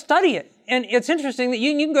study it. And it's interesting that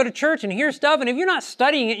you can go to church and hear stuff, and if you're not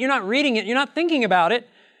studying it, you're not reading it, you're not thinking about it,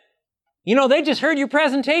 they just heard your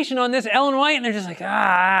presentation on this Ellen White, and they're just like,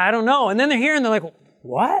 I don't know. And then they're here and they're like,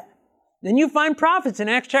 what? Then you find prophets in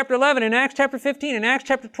Acts chapter 11, in Acts chapter 15, in Acts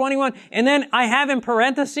chapter 21. And then I have in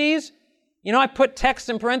parentheses, I put text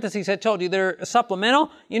in parentheses, I told you they're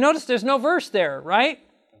supplemental. You notice there's no verse there, right?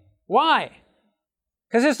 Why?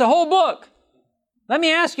 Because it's the whole book. Let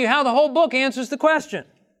me ask you how the whole book answers the question.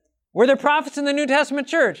 Were there prophets in the New Testament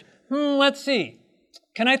church? Let's see.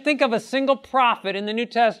 Can I think of a single prophet in the New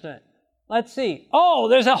Testament? Let's see. Oh,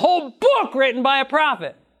 there's a whole book written by a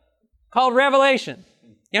prophet called Revelation.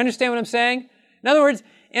 You understand what I'm saying? In other words,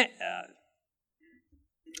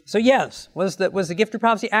 so yes, was the gift of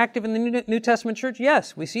prophecy active in the New Testament church?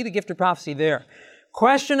 Yes, we see the gift of prophecy there.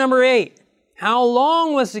 Question number 8. How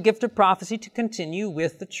long was the gift of prophecy to continue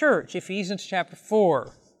with the church? Ephesians chapter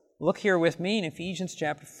 4. Look here with me in Ephesians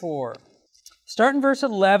chapter 4. Start in verse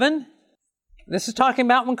 11. This is talking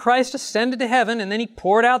about when Christ ascended to heaven and then He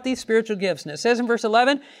poured out these spiritual gifts. And it says in verse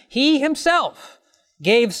 11, He Himself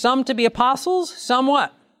gave some to be apostles, some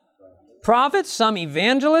what? Prophets, some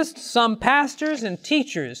evangelists, some pastors and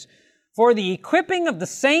teachers, for the equipping of the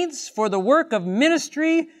saints, for the work of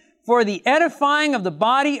ministry, for the edifying of the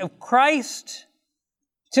body of Christ,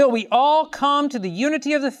 till we all come to the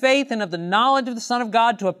unity of the faith and of the knowledge of the Son of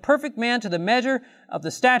God, to a perfect man, to the measure of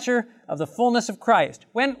the stature of the fullness of Christ.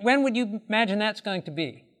 When would you imagine that's going to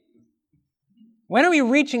be? When are we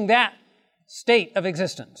reaching that state of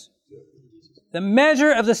existence? The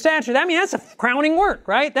measure of the stature. I mean, that's a crowning work,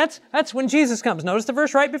 right? That's when Jesus comes. Notice the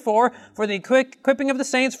verse right before, for the equipping of the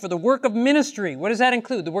saints, for the work of ministry. What does that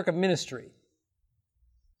include, the work of ministry?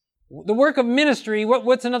 The work of ministry,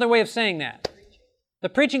 what's another way of saying that? The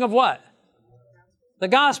preaching of what? The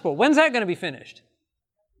gospel. When's that going to be finished?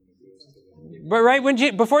 But right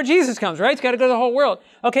before Jesus comes, right? It's got to go to the whole world.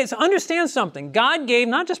 Okay, so understand something. God gave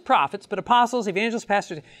not just prophets, but apostles, evangelists,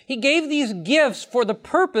 pastors. He gave these gifts for the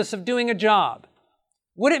purpose of doing a job.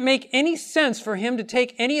 Would it make any sense for Him to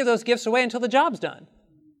take any of those gifts away until the job's done?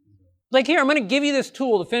 Like, here, I'm going to give you this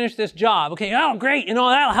tool to finish this job. Okay, oh, great,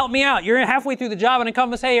 that'll help me out. You're halfway through the job and I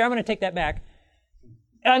come and say, here, I'm going to take that back.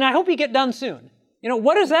 And I hope you get done soon.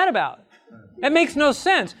 What is that about? That makes no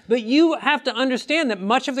sense. But you have to understand that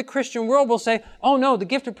much of the Christian world will say, oh no, the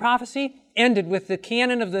gift of prophecy ended with the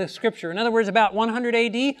canon of the Scripture. In other words, about 100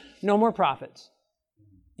 AD, no more prophets.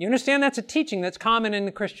 You understand that's a teaching that's common in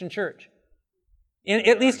the Christian church.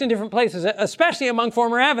 At least in different places, especially among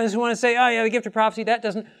former Adventists who want to say, oh yeah, the gift of prophecy,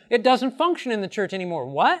 it doesn't function in the church anymore.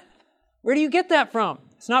 What? Where do you get that from?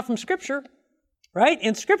 It's not from Scripture. Right?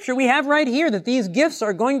 In Scripture, we have right here that these gifts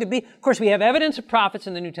are going to be, of course, we have evidence of prophets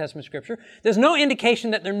in the New Testament Scripture. There's no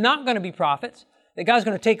indication that they're not going to be prophets, that God's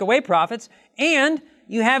going to take away prophets. And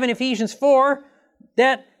you have in Ephesians 4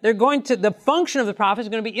 that the function of the prophets is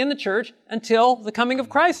going to be in the church until the coming of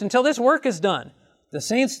Christ, until this work is done. The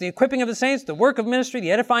saints, the equipping of the saints, the work of ministry,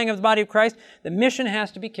 the edifying of the body of Christ, the mission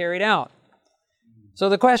has to be carried out. So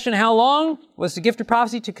the question, how long was the gift of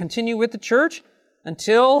prophecy to continue with the church?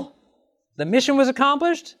 Until the mission was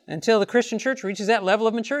accomplished, until the Christian church reaches that level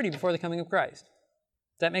of maturity before the coming of Christ.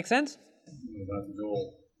 Does that make sense? About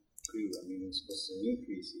Joel 2, it's supposed to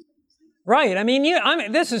increase.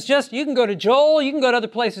 Right. This is just, you can go to Joel, you can go to other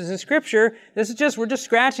places in Scripture. We're just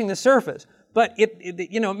scratching the surface. But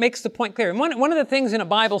it makes the point clear. And one of the things in a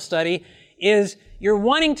Bible study is you're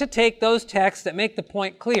wanting to take those texts that make the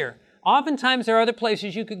point clear. Oftentimes there are other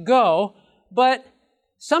places you could go, but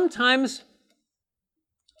sometimes,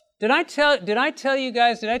 did I tell you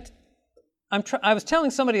guys, I was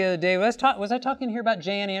telling somebody the other day, was I talking here about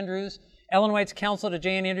J.N. Andrews? Ellen White's counsel to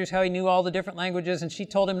J.N. Andrews, how he knew all the different languages, and she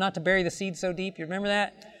told him not to bury the seed so deep. You remember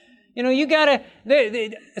that? You gotta,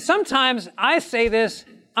 sometimes I say this,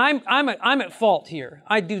 I'm at fault here.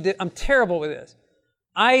 I do this, I'm terrible with this.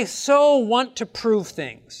 I so want to prove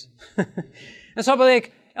things. And so I'll be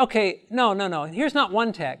like, okay, no, here's not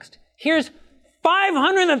one text. Here's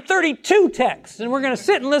 532 texts, and we're going to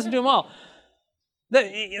sit and listen to them all.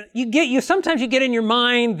 Sometimes you get in your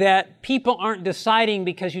mind that people aren't deciding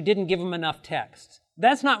because you didn't give them enough text.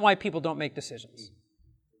 That's not why people don't make decisions.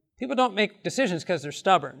 People don't make decisions because they're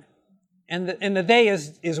stubborn. And the they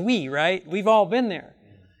is we, right? We've all been there.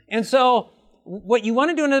 And so what you want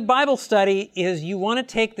to do in a Bible study is you want to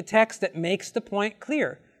take the text that makes the point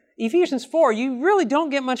clear. Ephesians 4, you really don't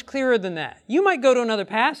get much clearer than that. You might go to another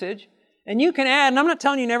passage and you can add, and I'm not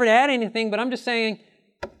telling you never to add anything, but I'm just saying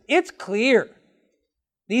it's clear.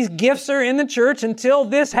 These gifts are in the church until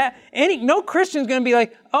this no Christian's going to be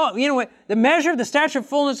like, oh, you know what, the measure of the stature of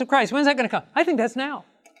fullness of Christ, when's that going to come? I think that's now.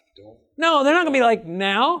 No, they're not going to be like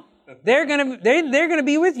now. They're going to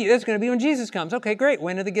be with you. That's going to be when Jesus comes. Okay, great.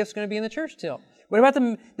 When are the gifts going to be in the church till? What about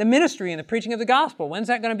the ministry and the preaching of the gospel? When's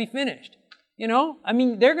that going to be finished? They're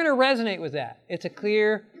going to resonate with that. It's a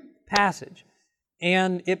clear passage,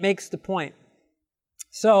 and it makes the point.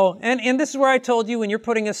 So, and this is where I told you when you're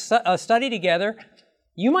putting a study together,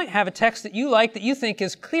 you might have a text that you like that you think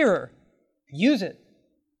is clearer. Use it.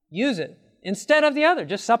 Instead of the other.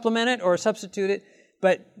 Just supplement it or substitute it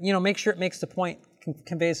but make sure it makes the point,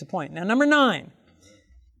 conveys the point. Now, number 9.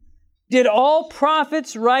 Did all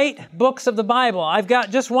prophets write books of the Bible? I've got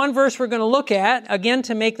just one verse we're going to look at, again,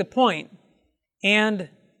 to make the point. And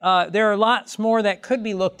there are lots more that could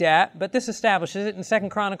be looked at, but this establishes it in 2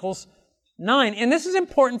 Chronicles 9. And this is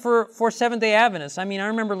important for Seventh-day Adventists. I mean, I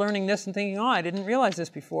remember learning this and thinking, I didn't realize this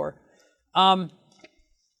before. A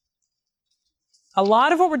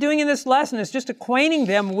lot of what we're doing in this lesson is just acquainting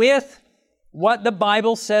them with what the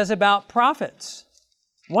Bible says about prophets.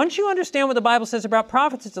 Once you understand what the Bible says about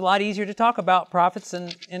prophets, it's a lot easier to talk about prophets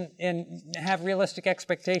and have realistic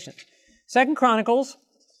expectations. 2 Chronicles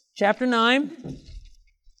chapter 9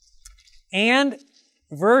 and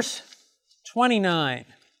verse 29.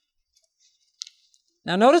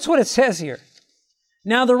 Now notice what it says here.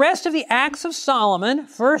 Now the rest of the acts of Solomon,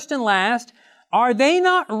 first and last, are they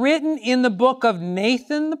not written in the book of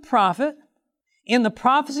Nathan the prophet, in the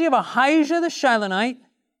prophecy of Ahijah the Shilonite,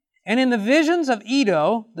 and in the visions of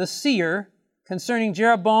Iddo the seer concerning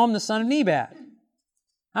Jeroboam the son of Nebat?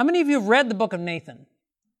 How many of you have read the book of Nathan?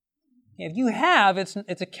 If you have, it's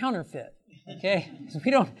a counterfeit. Okay?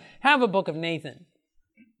 We don't have a book of Nathan.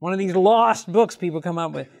 One of these lost books people come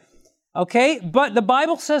up with. Okay? But the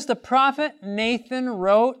Bible says the prophet Nathan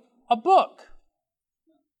wrote a book.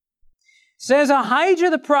 It says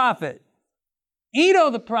Ahijah the prophet,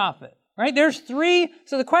 Iddo the prophet. Right? There's 3.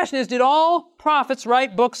 So the question is, did all prophets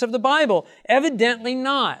write books of the Bible? Evidently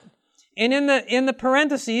not. And in the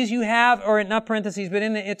parentheses you have, or not parentheses, but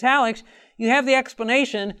in the italics, you have the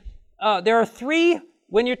explanation. There are 3,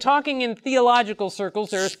 when you're talking in theological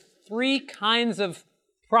circles, there are 3 kinds of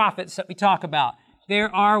prophets that we talk about.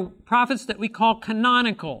 There are prophets that we call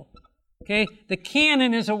canonical. Okay? The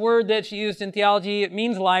canon is a word that's used in theology. It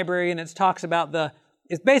means library, and it talks about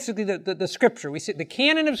it's basically the Scripture. We see the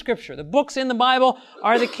canon of Scripture. The books in the Bible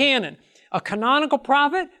are the canon. A canonical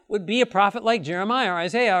prophet would be a prophet like Jeremiah or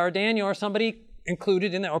Isaiah or Daniel or somebody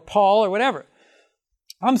included in that, or Paul or whatever.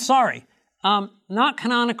 I'm sorry. Not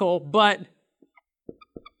canonical, but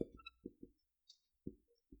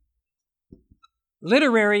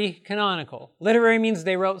literary canonical. Literary means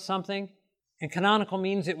they wrote something, and canonical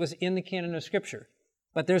means it was in the canon of Scripture.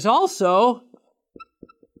 But there's also,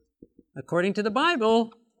 according to the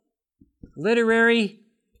Bible, literary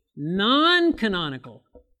non-canonical,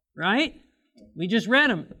 right? We just read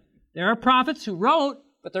them. There are prophets who wrote,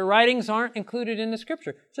 but their writings aren't included in the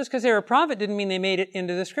Scripture. Just because they were a prophet didn't mean they made it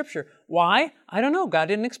into the Scripture. Why? I don't know. God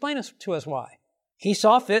didn't explain to us why. He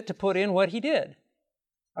saw fit to put in what He did.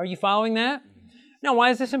 Are you following that? Now,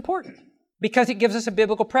 why is this important? Because it gives us a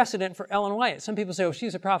biblical precedent for Ellen White. Some people say, oh,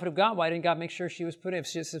 she's a prophet of God. Why didn't God make sure she was put in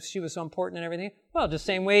if she was so important and everything? Well, just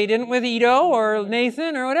the same way He didn't with Iddo or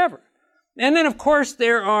Nathan or whatever. And then, of course,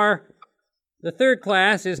 there are, the third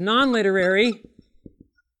class is non-literary.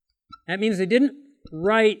 That means they didn't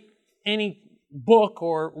write any book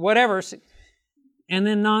or whatever. And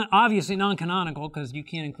then obviously non-canonical, because you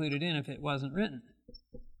can't include it in if it wasn't written.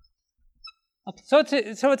 So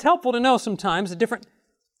it's helpful to know sometimes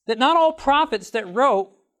that not all prophets that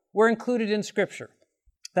wrote were included in Scripture.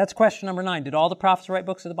 That's question number 9. Did all the prophets write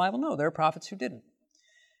books of the Bible? No, there are prophets who didn't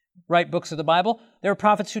write books of the Bible. There are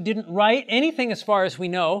prophets who didn't write anything as far as we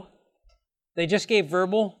know. They just gave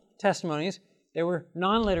verbal testimonies. They were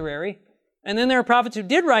non-literary. And then there are prophets who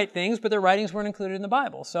did write things, but their writings weren't included in the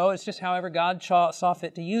Bible. So it's just however God saw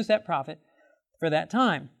fit to use that prophet for that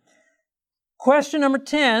time. Question number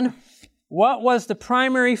 10. What was the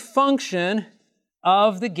primary function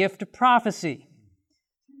of the gift of prophecy?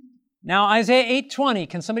 Now, Isaiah 8:20.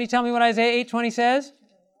 Can somebody tell me what Isaiah 8:20 says?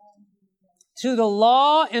 To the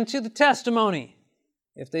law and to the testimony.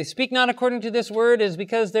 If they speak not according to this word, it is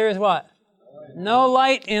because there is what? No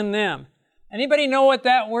light in them. Anybody know what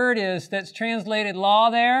that word is that's translated law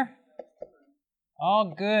there?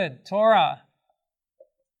 Oh, good. Torah.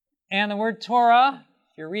 And the word Torah,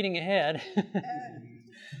 if you're reading ahead,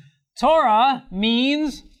 Torah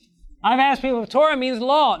means, I've asked people if Torah means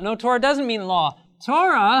law. No, Torah doesn't mean law.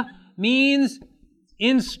 Torah means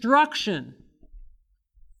instruction.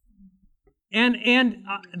 And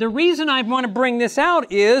the reason I want to bring this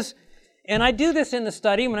out is, and I do this in the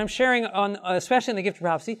study when I'm sharing on, especially in the gift of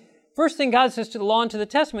prophecy, first thing God says to the law and to the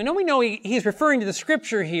testimony. Now we know He's referring to the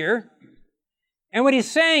Scripture here. And what He's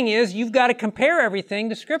saying is, you've got to compare everything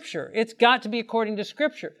to Scripture. It's got to be according to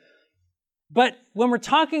Scripture. But when we're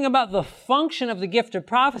talking about the function of the gift of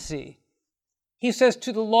prophecy, He says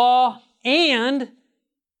to the law and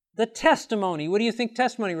the testimony. What do you think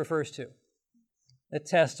testimony refers to? The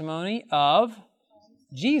testimony of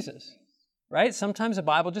Jesus, right? Sometimes the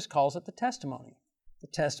Bible just calls it the testimony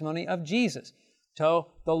of Jesus. So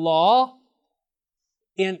the law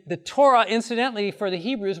In the Torah, incidentally, for the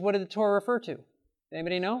Hebrews, what did the Torah refer to?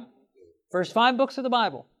 Anybody know? First 5 books of the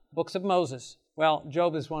Bible, books of Moses. Well,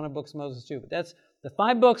 Job is one of the books of Moses too, but that's the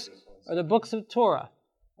 5 books are the books of Torah.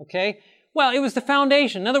 Okay? Well, it was the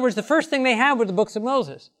foundation. In other words, the first thing they had were the books of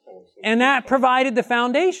Moses. And that provided the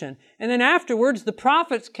foundation. And then afterwards, the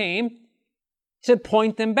prophets came to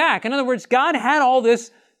point them back. In other words, God had all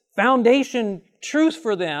this foundation truth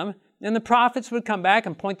for them, and the prophets would come back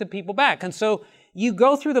and point the people back. And so you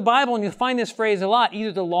go through the Bible and you'll find this phrase a lot,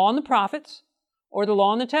 either the law and the prophets or the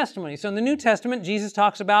law and the testimony. So in the New Testament, Jesus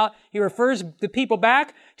talks about, he refers the people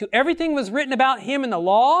back to everything was written about him in the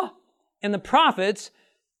law and the prophets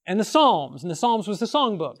and the Psalms. And the Psalms was the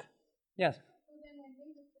songbook. Yes?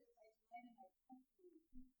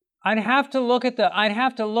 I'd have to look at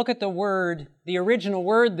the word, the original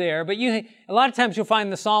word there, but a lot of times you'll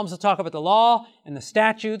find the Psalms will talk about the law and the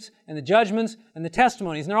statutes and the judgments and the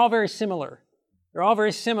testimonies, and they're all very similar. They're all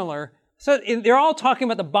very similar. So they're all talking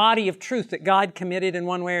about the body of truth that God committed in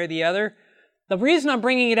one way or the other. The reason I'm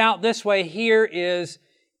bringing it out this way here is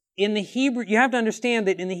in the Hebrew, you have to understand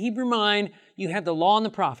that in the Hebrew mind, you have the law and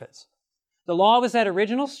the prophets. The law was that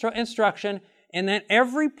original instruction, and then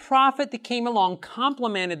every prophet that came along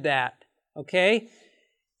complemented that, okay?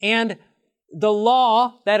 And the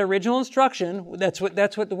law, that original instruction, that's what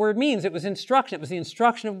the word means. It was instruction. It was the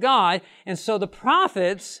instruction of God. And so the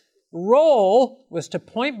prophet's role was to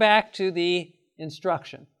point back to the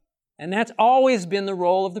instruction. And that's always been the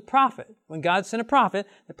role of the prophet. When God sent a prophet,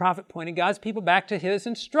 the prophet pointed God's people back to his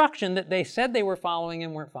instruction that they said they were following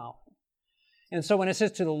and weren't following. And so when it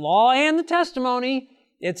says to the law and the testimony,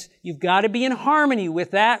 you've got to be in harmony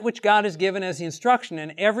with that which God has given as the instruction.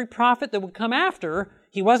 And every prophet that would come after,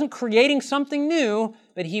 he wasn't creating something new,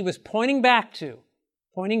 but he was pointing back to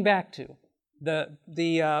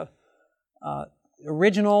the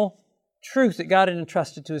original truth that God had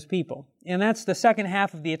entrusted to his people. And that's the second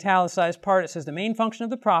half of the italicized part. It says the main function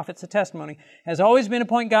of the prophets, the testimony, has always been to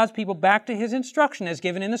point God's people back to his instruction as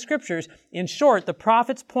given in the Scriptures. In short, the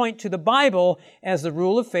prophets point to the Bible as the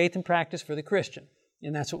rule of faith and practice for the Christian.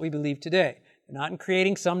 And that's what we believe today. We're not in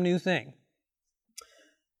creating some new thing.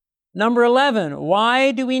 Number 11,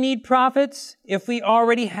 why do we need prophets if we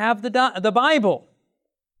already have the Bible?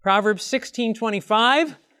 Proverbs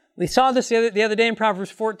 16:25. We saw this the other day in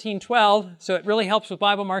Proverbs 14:12, so it really helps with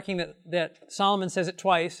Bible marking that Solomon says it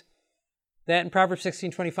twice. That in Proverbs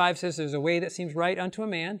 16:25 says, there's a way that seems right unto a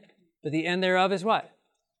man, but the end thereof is what?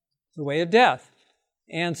 The way of death.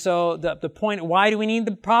 And so the point, why do we need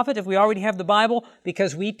the prophet if we already have the Bible?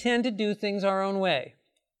 Because we tend to do things our own way.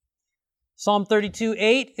 Psalm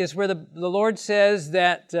 32:8 is where the Lord says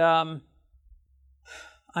that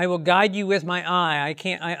I will guide you with my eye.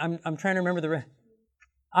 I'm trying to remember the rest.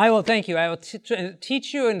 I will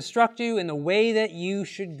teach you and instruct you in the way that you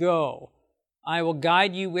should go. I will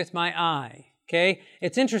guide you with my eye. Okay?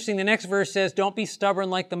 It's interesting. The next verse says, don't be stubborn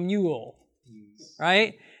like the mule.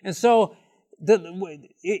 Right? And so,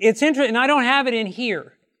 it's interesting, and I don't have it in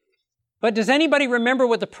here. But does anybody remember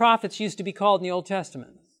what the prophets used to be called in the Old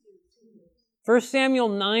Testament? 1 Samuel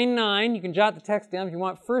 9:9, you can jot the text down if you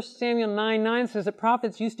want. 1 Samuel 9:9 says that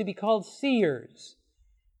prophets used to be called seers.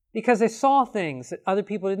 Because they saw things that other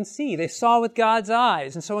people didn't see. They saw with God's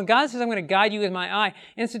eyes. And so when God says, I'm going to guide you with my eye,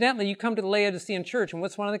 incidentally, you come to the Laodicean church, and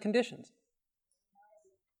what's one of the conditions?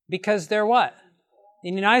 Because they're what?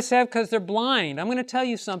 They need eye salve because they're blind. I'm going to tell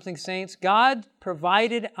you something, saints. God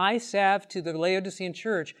provided eye salve to the Laodicean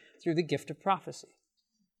church through the gift of prophecy.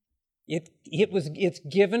 It's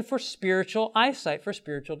given for spiritual eyesight, for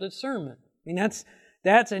spiritual discernment. I mean,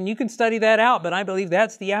 that's, and you can study that out, but I believe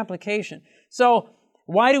that's the application. So,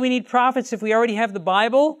 why do we need prophets if we already have the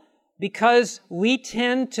Bible? Because we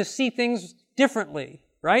tend to see things differently,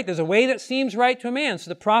 right? There's a way that seems right to a man. So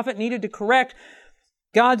the prophet needed to correct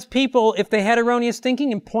God's people if they had erroneous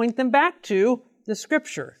thinking and point them back to the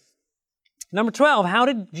Scripture. Number 12, how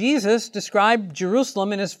did Jesus describe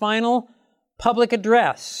Jerusalem in his final public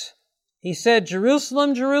address? He said,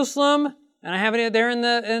 Jerusalem, Jerusalem, and I have it there in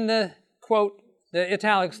the quote, the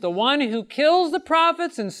italics, the one who kills the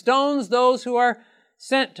prophets and stones those who are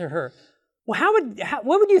sent to her. Well,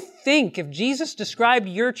 what would you think if Jesus described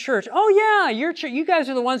your church? Oh yeah, your church, you guys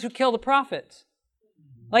are the ones who kill the prophets.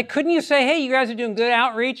 Like, couldn't you say, hey, you guys are doing good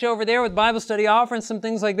outreach over there with Bible study offerings, some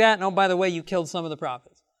things like that, and oh, by the way, you killed some of the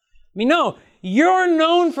prophets. I mean, no, you're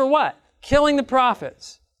known for what? Killing the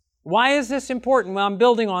prophets. Why is this important? Well, I'm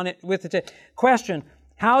building on it with the question.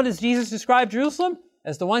 How does Jesus describe Jerusalem?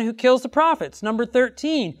 As the one who kills the prophets. Number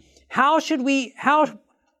 13, should we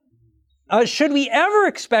ever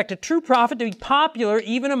expect a true prophet to be popular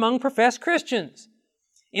even among professed Christians?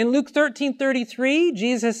 In Luke 13:33,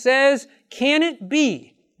 Jesus says, "Can it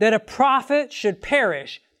be that a prophet should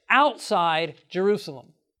perish outside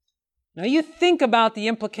Jerusalem?" Now you think about the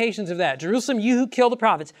implications of that. Jerusalem, you who kill the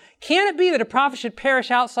prophets. Can it be that a prophet should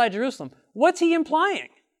perish outside Jerusalem? What's he implying?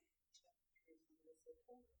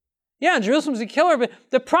 Yeah, Jerusalem's a killer, but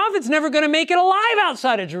the prophet's never going to make it alive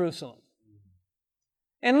outside of Jerusalem.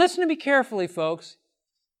 And listen to me carefully, folks.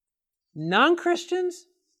 Non-Christians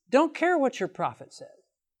don't care what your prophet says.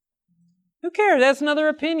 Who cares? That's another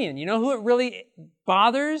opinion. You know who it really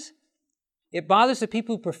bothers? It bothers the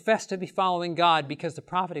people who profess to be following God because the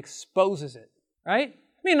prophet exposes it, right?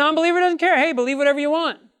 I mean, a non-believer doesn't care. Hey, believe whatever you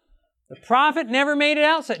want. The prophet never made it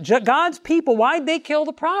outside. God's people, why'd they kill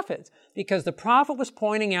the prophets? Because the prophet was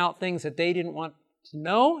pointing out things that they didn't want to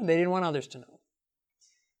know and they didn't want others to know.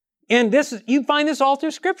 And you find this all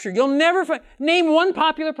through Scripture. You'll never name one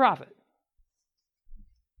popular prophet.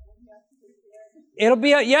 It'll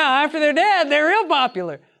be, after they're dead, they're real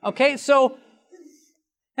popular. Okay, so,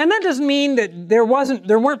 and that doesn't mean that there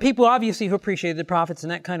weren't people obviously who appreciated the prophets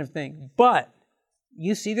and that kind of thing. But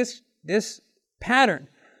you see this pattern.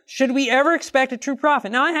 Should we ever expect a true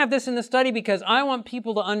prophet? Now, I have this in the study because I want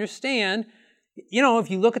people to understand,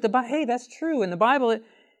 if you look at the Bible, hey, that's true in the Bible,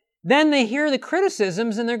 then they hear the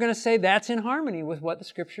criticisms and they're going to say that's in harmony with what the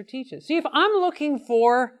Scripture teaches. See, if I'm looking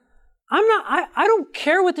for, I don't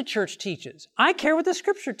care what the church teaches. I care what the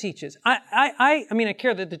Scripture teaches. I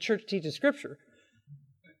care that the church teaches Scripture.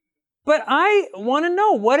 But I want to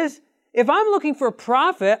know if I'm looking for a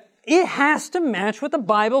prophet, it has to match what the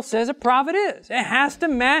Bible says a prophet is. It has to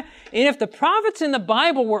match. And if the prophets in the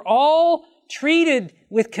Bible were all treated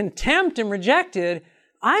with contempt and rejected,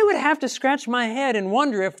 I would have to scratch my head and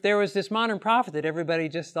wonder if there was this modern prophet that everybody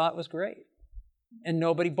just thought was great and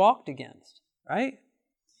nobody balked against, right?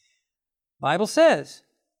 Bible says,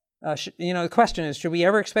 the question is, should we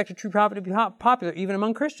ever expect a true prophet to be popular even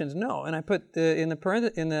among Christians? No. And I put in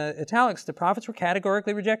the italics, the prophets were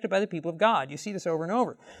categorically rejected by the people of God. You see this over and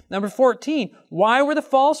over. Number 14, why were the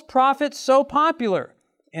false prophets so popular?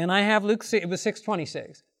 And I have Luke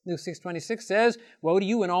 6:26. Luke 6:26 says, "Woe to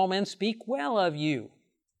you when all men speak well of you."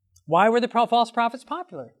 Why were the false prophets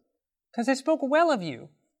popular? Because they spoke well of you.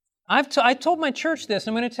 I told my church this,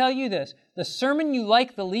 and I'm going to tell you this. The sermon you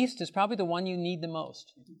like the least is probably the one you need the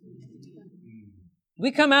most. We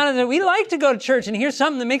come out of there, we like to go to church and hear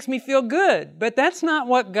something that makes me feel good, but that's not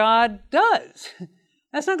what God does.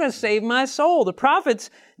 That's not going to save my soul. The prophets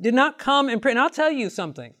did not come and pray. And I'll tell you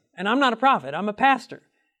something, and I'm not a prophet, I'm a pastor,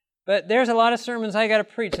 but there's a lot of sermons I got to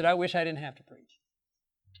preach that I wish I didn't have to preach.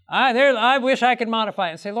 I wish I could modify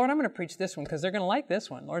it and say, Lord, I'm going to preach this one because they're going to like this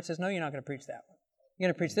one. Lord says, no, you're not going to preach that one. You're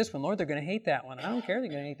going to preach this one. Lord, they're going to hate that one. I don't care they're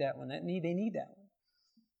going to hate that one. They need that one.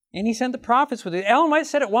 And he sent the prophets with it. Ellen White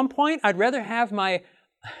said at one point, I'd rather have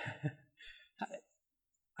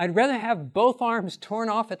both arms torn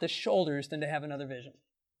off at the shoulders than to have another vision.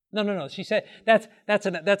 No. She said, that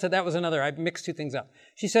was another, I mixed two things up.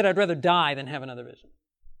 She said, I'd rather die than have another vision.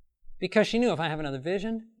 Because she knew if I have another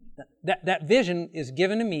vision, that vision is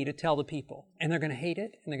given to me to tell the people. And they're going to hate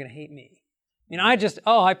it, and they're going to hate me.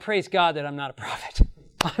 I praise God that I'm not a prophet.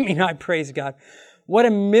 I praise God. What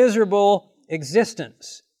a miserable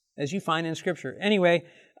existence, as you find in Scripture. Anyway,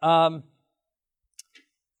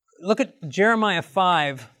 look at Jeremiah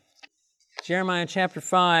 5. Jeremiah chapter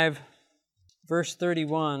 5, verse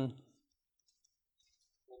 31.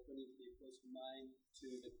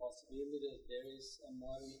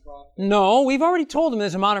 No, we've already told them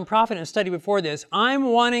there's a modern prophet in a study before this. I'm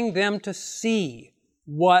wanting them to see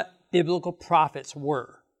what biblical prophets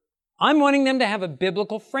were. I'm wanting them to have a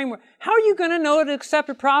biblical framework. How are you going to know to accept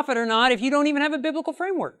a prophet or not if you don't even have a biblical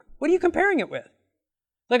framework? What are you comparing it with?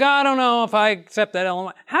 Like, I don't know if I accept that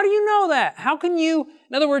element. How do you know that? How can you,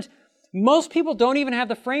 in other words, most people don't even have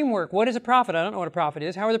the framework. What is a prophet? I don't know what a prophet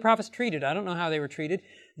is. How are the prophets treated? I don't know how they were treated.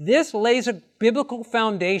 This lays a biblical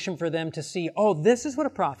foundation for them to see, oh, this is what a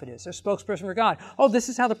prophet is. They're a spokesperson for God. Oh, this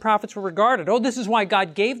is how the prophets were regarded. Oh, this is why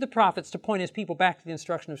God gave the prophets to point His people back to the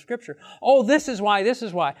instruction of Scripture. Oh, this is why.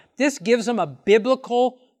 This gives them a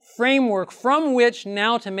biblical framework from which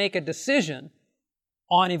now to make a decision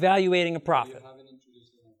on evaluating a prophet.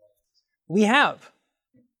 We have.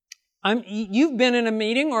 You've been in a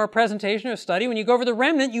meeting or a presentation or a study. When you go over the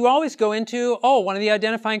remnant, you always go into, one of the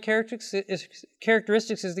identifying characteristics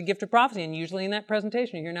is the gift of prophecy. And usually in that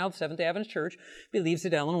presentation, you hear now the Seventh-day Adventist Church believes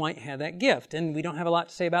that Ellen White had that gift. And we don't have a lot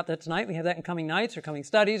to say about that tonight. We have that in coming nights or coming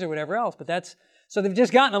studies or whatever else. But so they've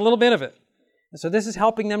just gotten a little bit of it. And so this is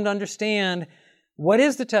helping them to understand what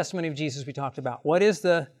is the testimony of Jesus we talked about. That's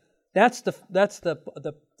the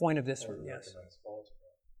point of this room, yes.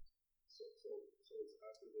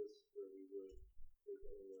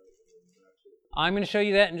 I'm going to show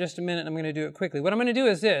you that in just a minute, and I'm going to do it quickly. What I'm going to do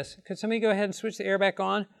is this. Could somebody go ahead and switch the air back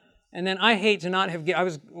on? And then I hate to not have... I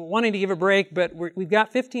was wanting to give a break, but we've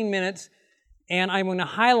got 15 minutes, and I'm going to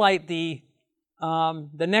highlight the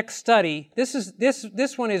next study.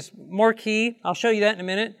 This one is more key. I'll show you that in a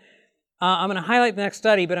minute. I'm going to highlight the next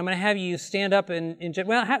study, but I'm going to have you stand up and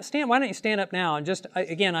why don't you stand up now? And just,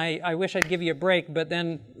 again, I wish I'd give you a break, but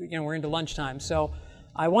then, we're into lunchtime. So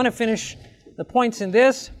I want to finish the points in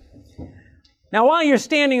this. Now, while you're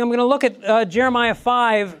standing, I'm going to look at Jeremiah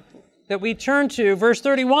 5 that we turn to. Verse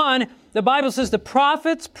 31, the Bible says, the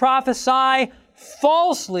prophets prophesy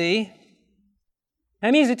falsely.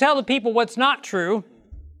 That means they tell the people what's not true.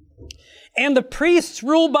 And the priests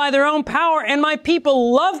rule by their own power, and my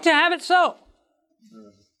people love to have it so.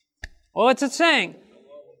 Well, what's it saying?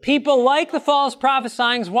 People like the false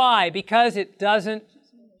prophesyings. Why? Because it doesn't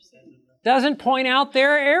point out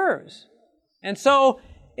their errors. And so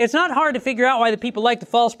it's not hard to figure out why the people like the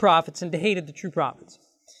false prophets and hated the true prophets.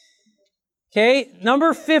 Okay,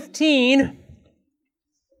 number 15.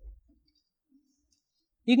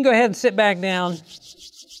 You can go ahead and sit back down.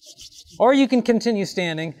 Or you can continue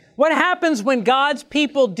standing. What happens when God's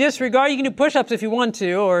people disregard? You can do push-ups if you want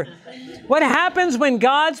to. Or what happens when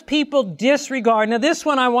God's people disregard? Now this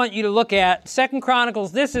one I want you to look at. 2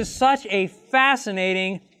 Chronicles. This is such a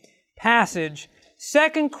fascinating passage.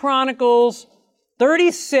 2 Chronicles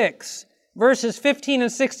 36, verses 15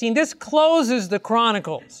 and 16. This closes the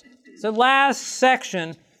Chronicles. It's the last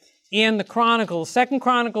section in the Chronicles. 2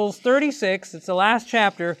 Chronicles 36, it's the last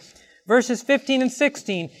chapter, verses 15 and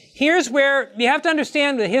 16. Here's where you have to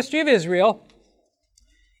understand the history of Israel.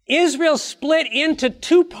 Israel split into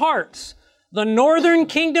two parts, the northern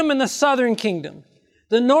kingdom and the southern kingdom.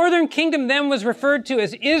 The northern kingdom then was referred to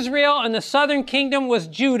as Israel, and the southern kingdom was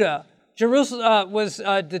Judah. Jerusalem was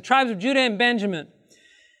the tribes of Judah and Benjamin.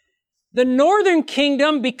 The northern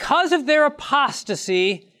kingdom, because of their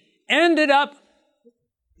apostasy,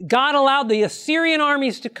 God allowed the Assyrian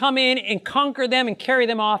armies to come in and conquer them and carry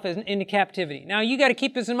them off into captivity. Now, you got to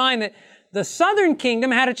keep this in mind that the southern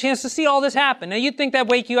kingdom had a chance to see all this happen. Now, you'd think that'd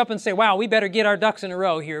wake you up and say, wow, we better get our ducks in a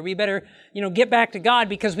row here. We better, get back to God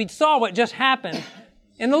because we saw what just happened.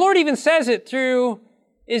 And the Lord even says it through,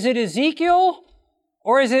 is it Ezekiel?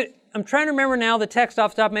 Or is it, I'm trying to remember now the text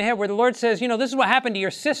off the top of my head where the Lord says, this is what happened to your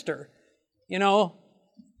sister. And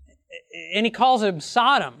he calls him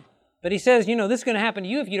Sodom. But he says, this is going to happen to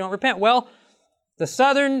you if you don't repent. Well, the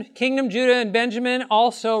southern kingdom, Judah and Benjamin,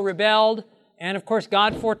 also rebelled. And of course,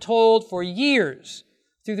 God foretold for years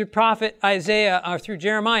through the prophet Isaiah, or through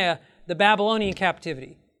Jeremiah, the Babylonian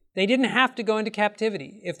captivity. They didn't have to go into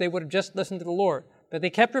captivity if they would have just listened to the Lord. But they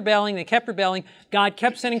kept rebelling. God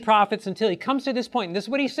kept sending prophets until he comes to this point. And this is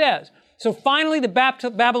what he says. So finally, the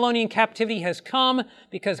Babylonian captivity has come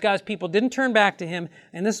because God's people didn't turn back to him.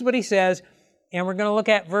 And this is what he says. And we're going to look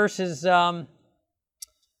at verses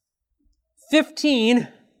 15.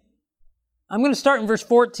 I'm going to start in verse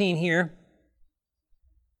 14 here.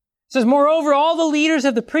 It says, moreover, all the leaders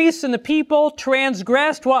of the priests and the people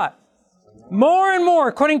transgressed what? More and more,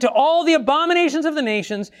 according to all the abominations of the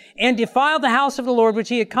nations, and defiled the house of the Lord, which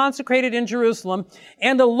he had consecrated in Jerusalem.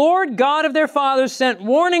 And the Lord God of their fathers sent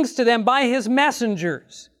warnings to them by his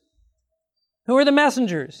messengers. Who are the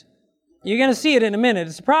messengers? You're going to see it in a minute.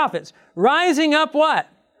 It's the prophets. Rising up what?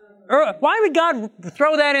 Why would God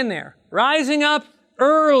throw that in there? Rising up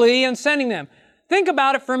early and sending them. Think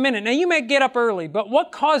about it for a minute. Now, you may get up early, but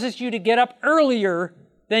what causes you to get up earlier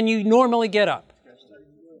than you normally get up?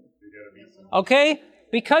 Okay?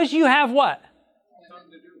 Because you have what?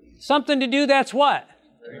 Something to do that's what?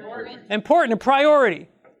 Important, a priority.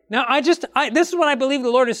 Now, this is what I believe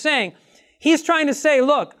the Lord is saying. He's trying to say,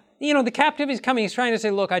 look, the captivity is coming. He's trying to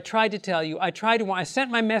say, look, I tried to tell you. I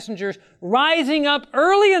sent my messengers rising up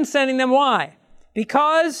early and sending them. Why?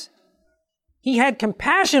 Because he had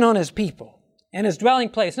compassion on his people and his dwelling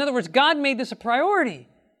place. In other words, God made this a priority.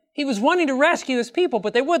 He was wanting to rescue his people,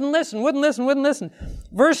 but they wouldn't listen.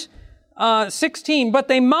 Verse 16, but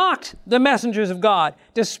they mocked the messengers of God,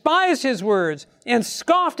 despised his words, and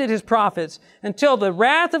scoffed at his prophets, until the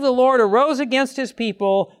wrath of the Lord arose against his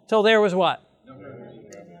people, till there was what? No remedy.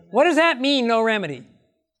 What does that mean, no remedy?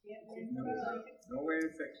 No way to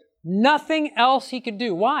fix it. Nothing else he could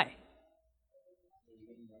do. Why?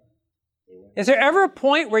 Is there ever a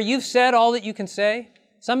point where you've said all that you can say?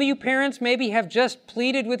 Some of you parents maybe have just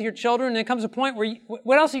pleaded with your children, and there comes a point where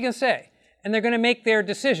what else are you going to say? And they're going to make their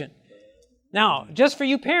decision. Now, just for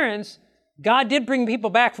you parents, God did bring people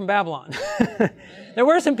back from Babylon. There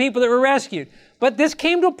were some people that were rescued. But this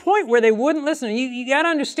came to a point where they wouldn't listen. You got to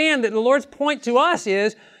understand that the Lord's point to us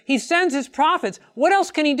is he sends his prophets. What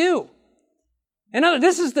else can he do? And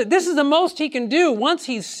this is the most he can do once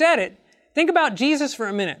he's said it. Think about Jesus for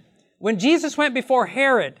a minute. When Jesus went before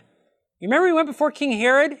Herod, you remember he went before King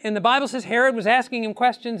Herod, and the Bible says Herod was asking him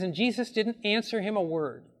questions, and Jesus didn't answer him a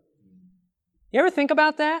word. You ever think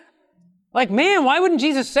about that? Like, man, why wouldn't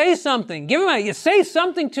Jesus say something? You say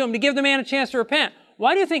something to him to give the man a chance to repent.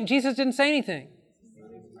 Why do you think Jesus didn't say anything?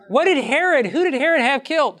 Who did Herod have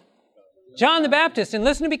killed? John the Baptist. And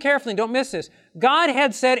listen to me carefully, don't miss this. God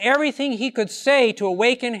had said everything he could say to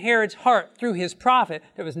awaken Herod's heart through his prophet.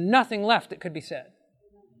 There was nothing left that could be said.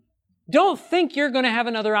 Don't think you're going to have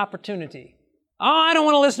another opportunity. Oh, I don't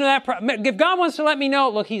want to listen to that. If God wants to let me know,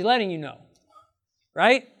 look, he's letting you know.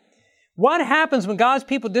 Right? What happens when God's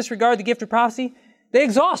people disregard the gift of prophecy? They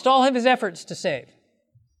exhaust all of his efforts to save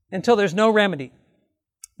until there's no remedy.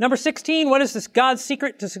 Number 16, what is this God's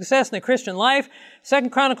secret to success in the Christian life? 2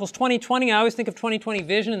 Chronicles 20:20. I always think of 20/20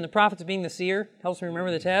 vision and the prophets being the seer. Helps me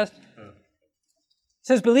remember the test. It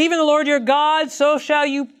says, believe in the Lord your God, so shall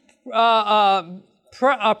you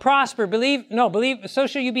prosper. So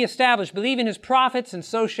shall you be established. Believe in his prophets, and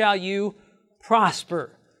so shall you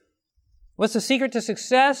prosper. What's the secret to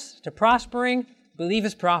success, to prospering? Believe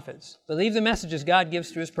his prophets. Believe the messages God gives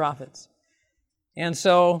through his prophets. And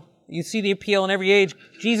so you see the appeal in every age.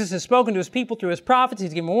 Jesus has spoken to his people through his prophets.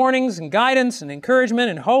 He's given warnings and guidance and encouragement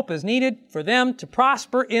and hope as needed for them to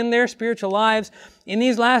prosper in their spiritual lives. In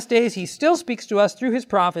these last days, he still speaks to us through his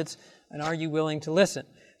prophets. And are you willing to listen?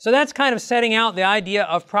 So that's kind of setting out the idea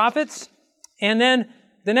of prophets. And then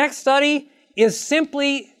the next study is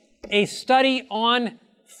simply a study on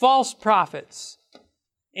false prophets.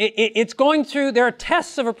 It's going through, there are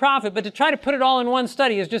tests of a prophet, but to try to put it all in one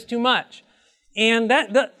study is just too much. And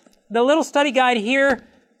the little study guide here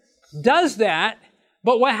does that,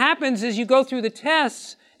 but what happens is you go through the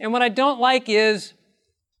tests, and what I don't like is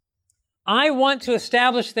I want to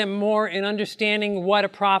establish them more in understanding what a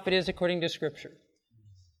prophet is according to Scripture.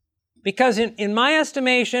 Because in my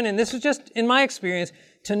estimation, and this is just in my experience,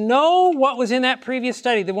 to know what was in that previous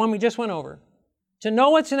study, the one we just went over, to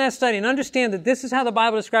know what's in that study and understand that this is how the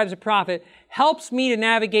Bible describes a prophet helps me to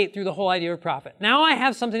navigate through the whole idea of a prophet. Now I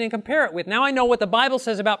have something to compare it with. Now I know what the Bible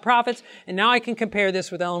says about prophets, and now I can compare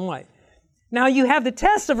this with Ellen White. Now you have the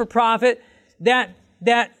tests of a prophet that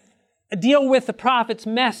deal with the prophet's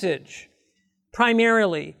message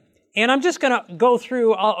primarily. And I'm just going to go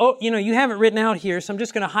through, you have it written out here, so I'm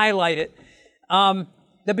just going to highlight it.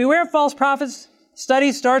 The Beware of False Prophets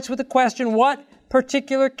study starts with the question, what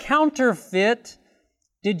particular counterfeit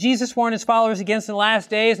did Jesus warn his followers against in the last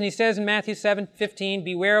days? And he says in Matthew 7:15,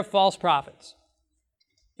 beware of false prophets.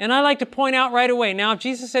 And I like to point out right away, now if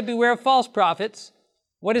Jesus said beware of false prophets,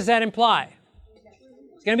 what does that imply?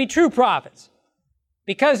 It's going to be true prophets.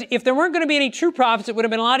 Because if there weren't going to be any true prophets, it would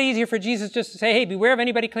have been a lot easier for Jesus just to say, hey, beware of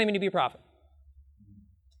anybody claiming to be a prophet.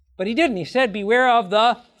 But he didn't. He said, beware of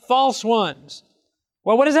the false ones.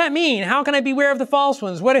 Well, what does that mean? How can I beware of the false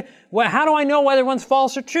ones? How do I know whether one's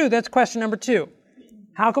false or true? That's question number 2.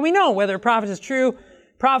 How can we know whether a prophet is true,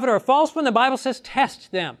 prophet or a false one? The Bible says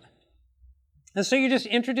test them. And so you're just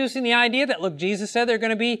introducing the idea that, look, Jesus said they're going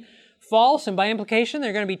to be false, and by implication,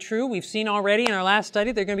 they're going to be true. We've seen already in our last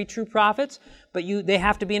study they're going to be true prophets, but they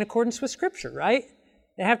have to be in accordance with Scripture, right?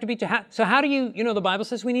 They have to be. So how do you, the Bible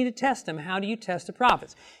says we need to test them. How do you test the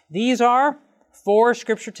prophets? These are 4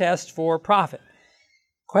 Scripture tests for prophet.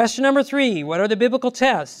 Question number 3, what are the biblical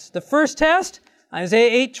tests? The first test,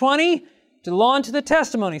 Isaiah 8:20, to the law and to the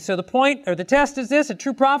testimony. So the point, or the test is this, a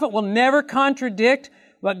true prophet will never contradict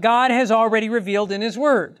what God has already revealed in his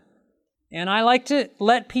word. And I like to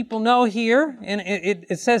let people know here, and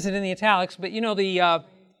it says it in the italics, but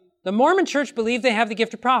the Mormon church believe they have the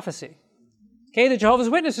gift of prophecy. Okay, the Jehovah's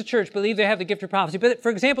Witnesses church believe they have the gift of prophecy. But for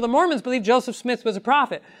example, the Mormons believe Joseph Smith was a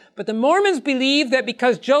prophet. But the Mormons believe that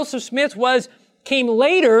because Joseph Smith came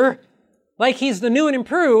later, like he's the new and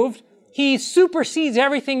improved, he supersedes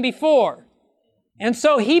everything before. And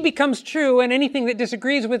so he becomes true, and anything that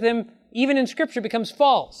disagrees with him, even in Scripture, becomes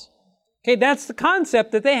false. Okay, that's the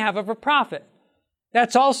concept that they have of a prophet.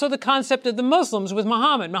 That's also the concept of the Muslims with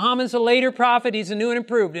Muhammad. Muhammad's a later prophet, he's a new and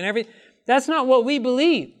improved, and everything. That's not what we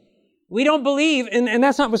believe. We don't believe, and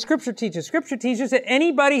that's not what Scripture teaches. Scripture teaches that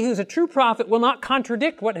anybody who's a true prophet will not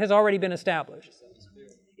contradict what has already been established.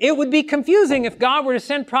 It would be confusing if God were to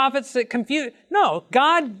send prophets that confuse. No,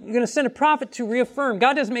 God is going to send a prophet to reaffirm.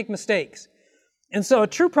 God doesn't make mistakes. And so a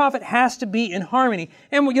true prophet has to be in harmony.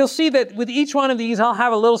 And you'll see that with each one of these, I'll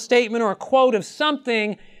have a little statement or a quote of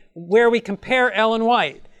something where we compare Ellen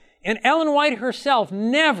White. And Ellen White herself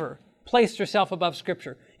never placed herself above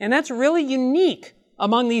Scripture. And that's really unique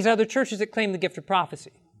among these other churches that claim the gift of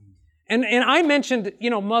prophecy. And I mentioned,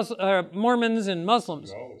 Mormons and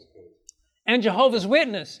Muslims and Jehovah's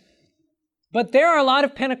Witness. But there are a lot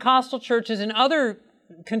of Pentecostal churches and other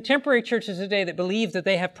contemporary churches today that believe that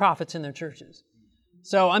they have prophets in their churches.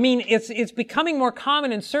 So, I mean, it's becoming more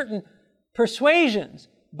common in certain persuasions,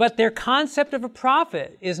 but their concept of a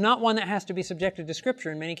prophet is not one that has to be subjected to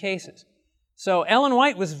Scripture in many cases. So Ellen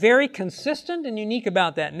White was very consistent and unique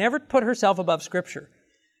about that, never put herself above Scripture.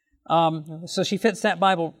 So she fits that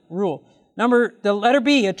Bible rule. The letter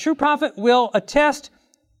B, a true prophet will attest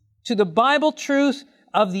to the Bible truth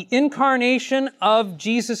of the incarnation of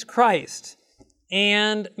Jesus Christ.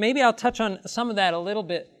 And maybe I'll touch on some of that a little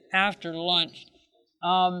bit after lunch.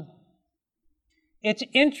 It's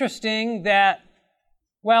interesting that,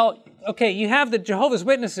 you have the Jehovah's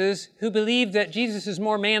Witnesses who believe that Jesus is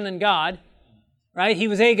more man than God, right? He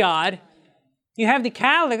was a God. You have the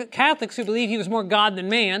Catholics who believe he was more God than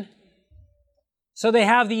man. So they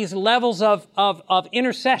have these levels of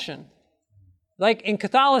intercession. Like in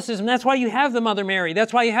Catholicism, that's why you have the Mother Mary.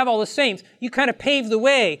 That's why you have all the saints. You kind of pave the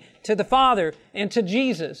way to the Father and to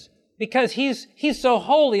Jesus because he's so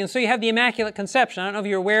holy. And so you have the Immaculate Conception. I don't know if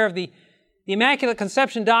you're aware of the Immaculate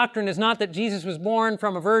Conception doctrine is not that Jesus was born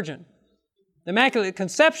from a virgin. The Immaculate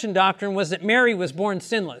Conception doctrine was that Mary was born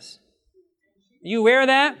sinless. Are you aware of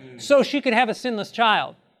that? So she could have a sinless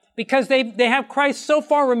child. Because they have Christ so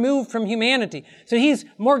far removed from humanity. So he's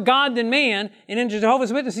more God than man, and in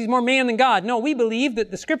Jehovah's Witnesses, he's more man than God. No, we believe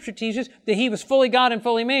that the Scripture teaches that he was fully God and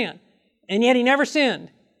fully man. And yet he never sinned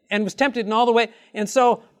and was tempted in all the way. And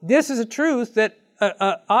so this is a truth that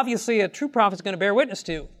obviously a true prophet is going to bear witness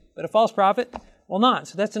to, but a false prophet will not.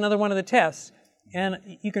 So that's another one of the tests. And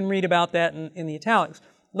you can read about that in the italics.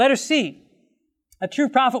 Letter C. A true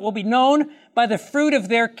prophet will be known by the fruit of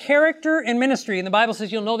their character and ministry. And the Bible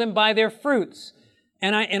says you'll know them by their fruits.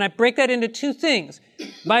 And I break that into two things.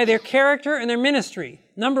 By their character and their ministry.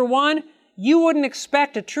 Number one, you wouldn't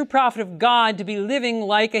expect a true prophet of God to be living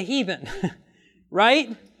like a heathen.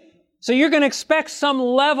 Right? So you're going to expect some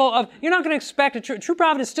level of... You're not going to expect a true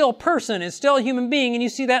prophet is still a person, is still a human being, and you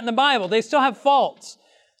see that in the Bible. They still have faults.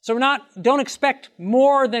 So don't expect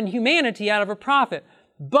more than humanity out of a prophet.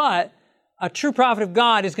 But a true prophet of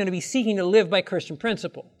God is going to be seeking to live by Christian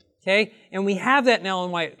principle. Okay? And we have that in Ellen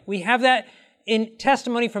White. We have that in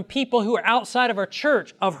testimony from people who are outside of our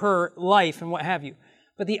church, of her life and what have you.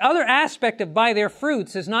 But the other aspect of by their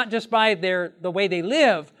fruits is not just by the way they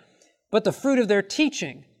live, but the fruit of their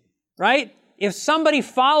teaching. Right? If somebody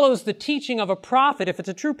follows the teaching of a prophet, if it's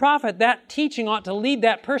a true prophet, that teaching ought to lead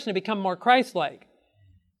that person to become more Christ-like.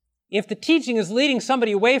 If the teaching is leading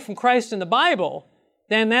somebody away from Christ in the Bible,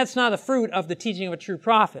 then that's not the fruit of the teaching of a true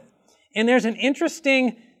prophet. And there's an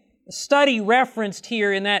interesting study referenced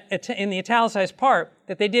here in the italicized part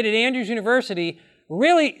that they did at Andrews University.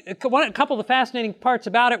 Really, a couple of the fascinating parts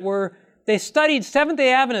about it were they studied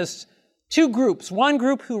Seventh-day Adventists, two groups. One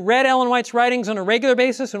group who read Ellen White's writings on a regular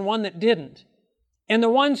basis and one that didn't. And the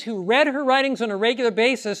ones who read her writings on a regular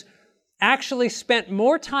basis actually spent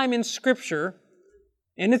more time in Scripture.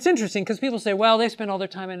 And it's interesting because people say, well, they spend all their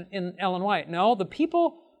time in Ellen White. No, the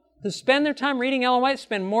people who spend their time reading Ellen White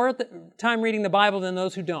spend more time reading the Bible than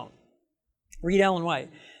those who don't read Ellen White.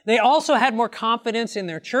 They also had more confidence in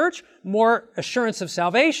their church, more assurance of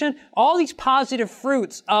salvation, all these positive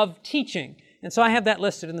fruits of teaching. And so I have that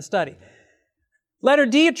listed in the study. Letter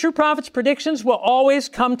D, a true prophet's predictions will always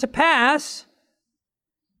come to pass.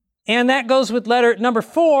 And that goes with letter number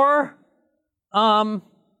 4.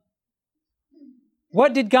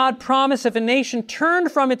 What did God promise if a nation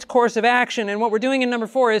turned from its course of action? And what we're doing in number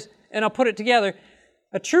 4 is, and I'll put it together,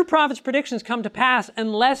 a true prophet's predictions come to pass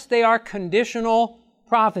unless they are conditional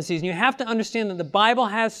prophecies. And you have to understand that the Bible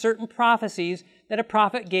has certain prophecies that a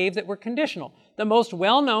prophet gave that were conditional. The most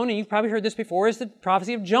well-known, and you've probably heard this before, is the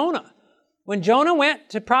prophecy of Jonah. When Jonah went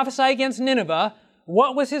to prophesy against Nineveh,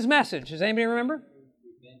 what was his message? Does anybody remember?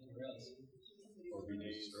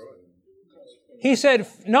 He said,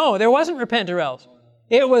 no, there wasn't repent or else.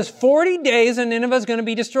 It was 40 days and Nineveh's going to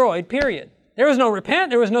be destroyed, period. There was no repent,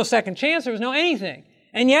 there was no second chance, there was no anything.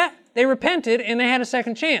 And yet, they repented and they had a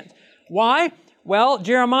second chance. Why? Well,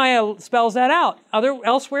 Jeremiah spells that out.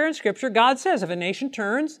 Elsewhere in Scripture, God says, if a nation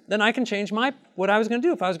turns, then I can change what I was going to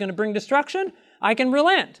do. If I was going to bring destruction, I can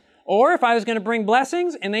relent. Or if I was going to bring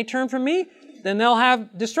blessings and they turn from me, then they'll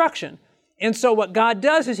have destruction. And so what God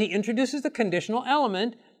does is He introduces the conditional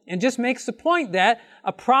element and just makes the point that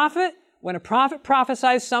when a prophet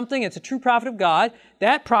prophesies something, it's a true prophet of God,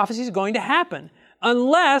 that prophecy is going to happen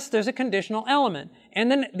unless there's a conditional element. And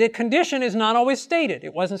then the condition is not always stated.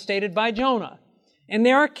 It wasn't stated by Jonah. And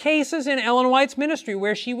there are cases in Ellen White's ministry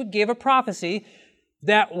where she would give a prophecy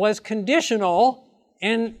that was conditional,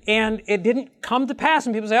 and it didn't come to pass,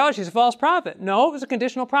 and people say, oh, she's a false prophet. No, it was a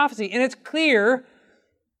conditional prophecy, and it's clear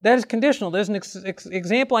that it's conditional. There's an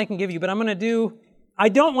example I can give you, but I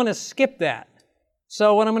don't want to skip that.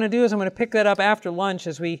 So what I'm going to do is I'm going to pick that up after lunch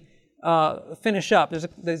as we finish up.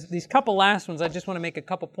 There's these couple last ones I just want to make a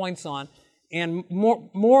couple points on, and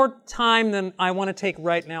more time than I want to take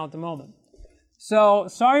right now at the moment. So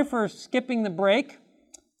sorry for skipping the break.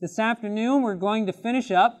 This afternoon we're going to finish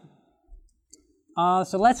up.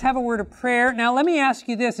 So let's have a word of prayer. Now let me ask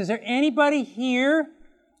you this. Is there anybody here?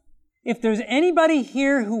 If there's anybody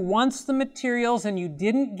here who wants the materials and you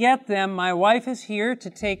didn't get them, my wife is here to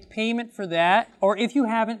take payment for that, or if you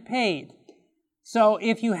haven't paid. So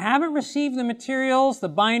if you haven't received the materials, the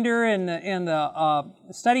binder and the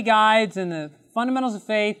study guides and the fundamentals of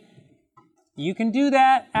faith, you can do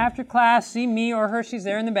that after class. See me or her, she's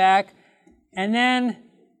there in the back. And then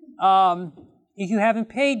if you haven't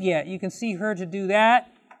paid yet, you can see her to do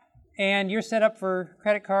that. And you're set up for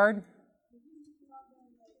credit card.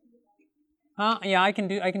 Yeah, I can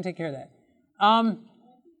take care of that.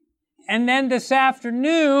 And then this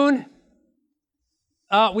afternoon,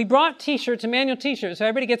 we brought T-shirts, a manual T-shirt, so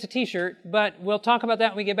everybody gets a T-shirt, but we'll talk about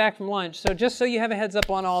that when we get back from lunch. So just so you have a heads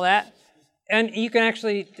up on all that, and you can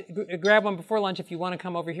actually grab one before lunch if you want to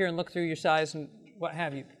come over here and look through your size and what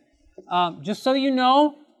have you. Just so you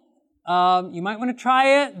know, you might want to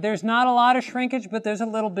try it. There's not a lot of shrinkage, but there's a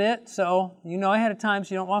little bit, so you know ahead of time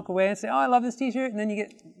so you don't walk away and say, oh, I love this T-shirt, and then you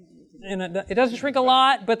get... And it doesn't shrink a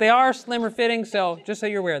lot, but they are slimmer fitting, so just so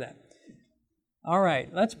you're aware of that. All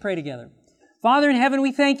right, let's pray together. Father in heaven,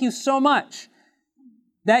 we thank you so much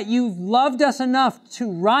that you've loved us enough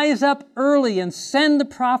to rise up early and send the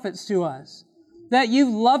prophets to us, that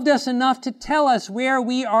you've loved us enough to tell us where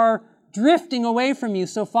we are drifting away from you,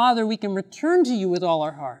 so Father, we can return to you with all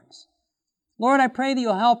our hearts. Lord, I pray that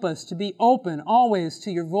you'll help us to be open always to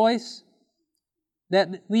your voice,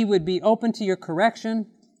 that we would be open to your correction,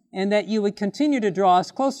 and that you would continue to draw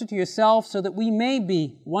us closer to yourself so that we may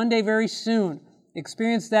be, one day very soon,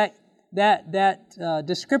 experience that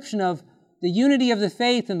description of the unity of the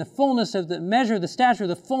faith and the fullness of the measure, the stature,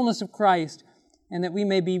 the fullness of Christ, and that we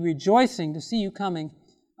may be rejoicing to see you coming,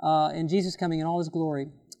 and Jesus coming in all his glory.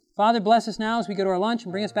 Father, bless us now as we go to our lunch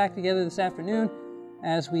and bring us back together this afternoon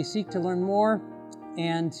as we seek to learn more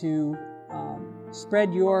and to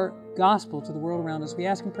spread your gospel to the world around us. We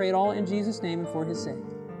ask and pray it all in Jesus' name and for his sake.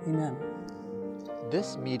 Amen.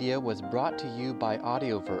 This media was brought to you by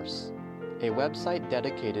Audioverse, a website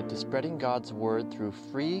dedicated to spreading God's Word through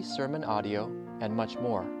free sermon audio and much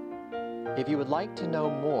more. If you would like to know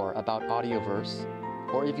more about Audioverse,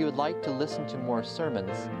 or if you would like to listen to more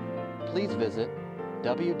sermons, please visit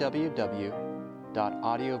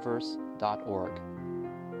www.audioverse.org.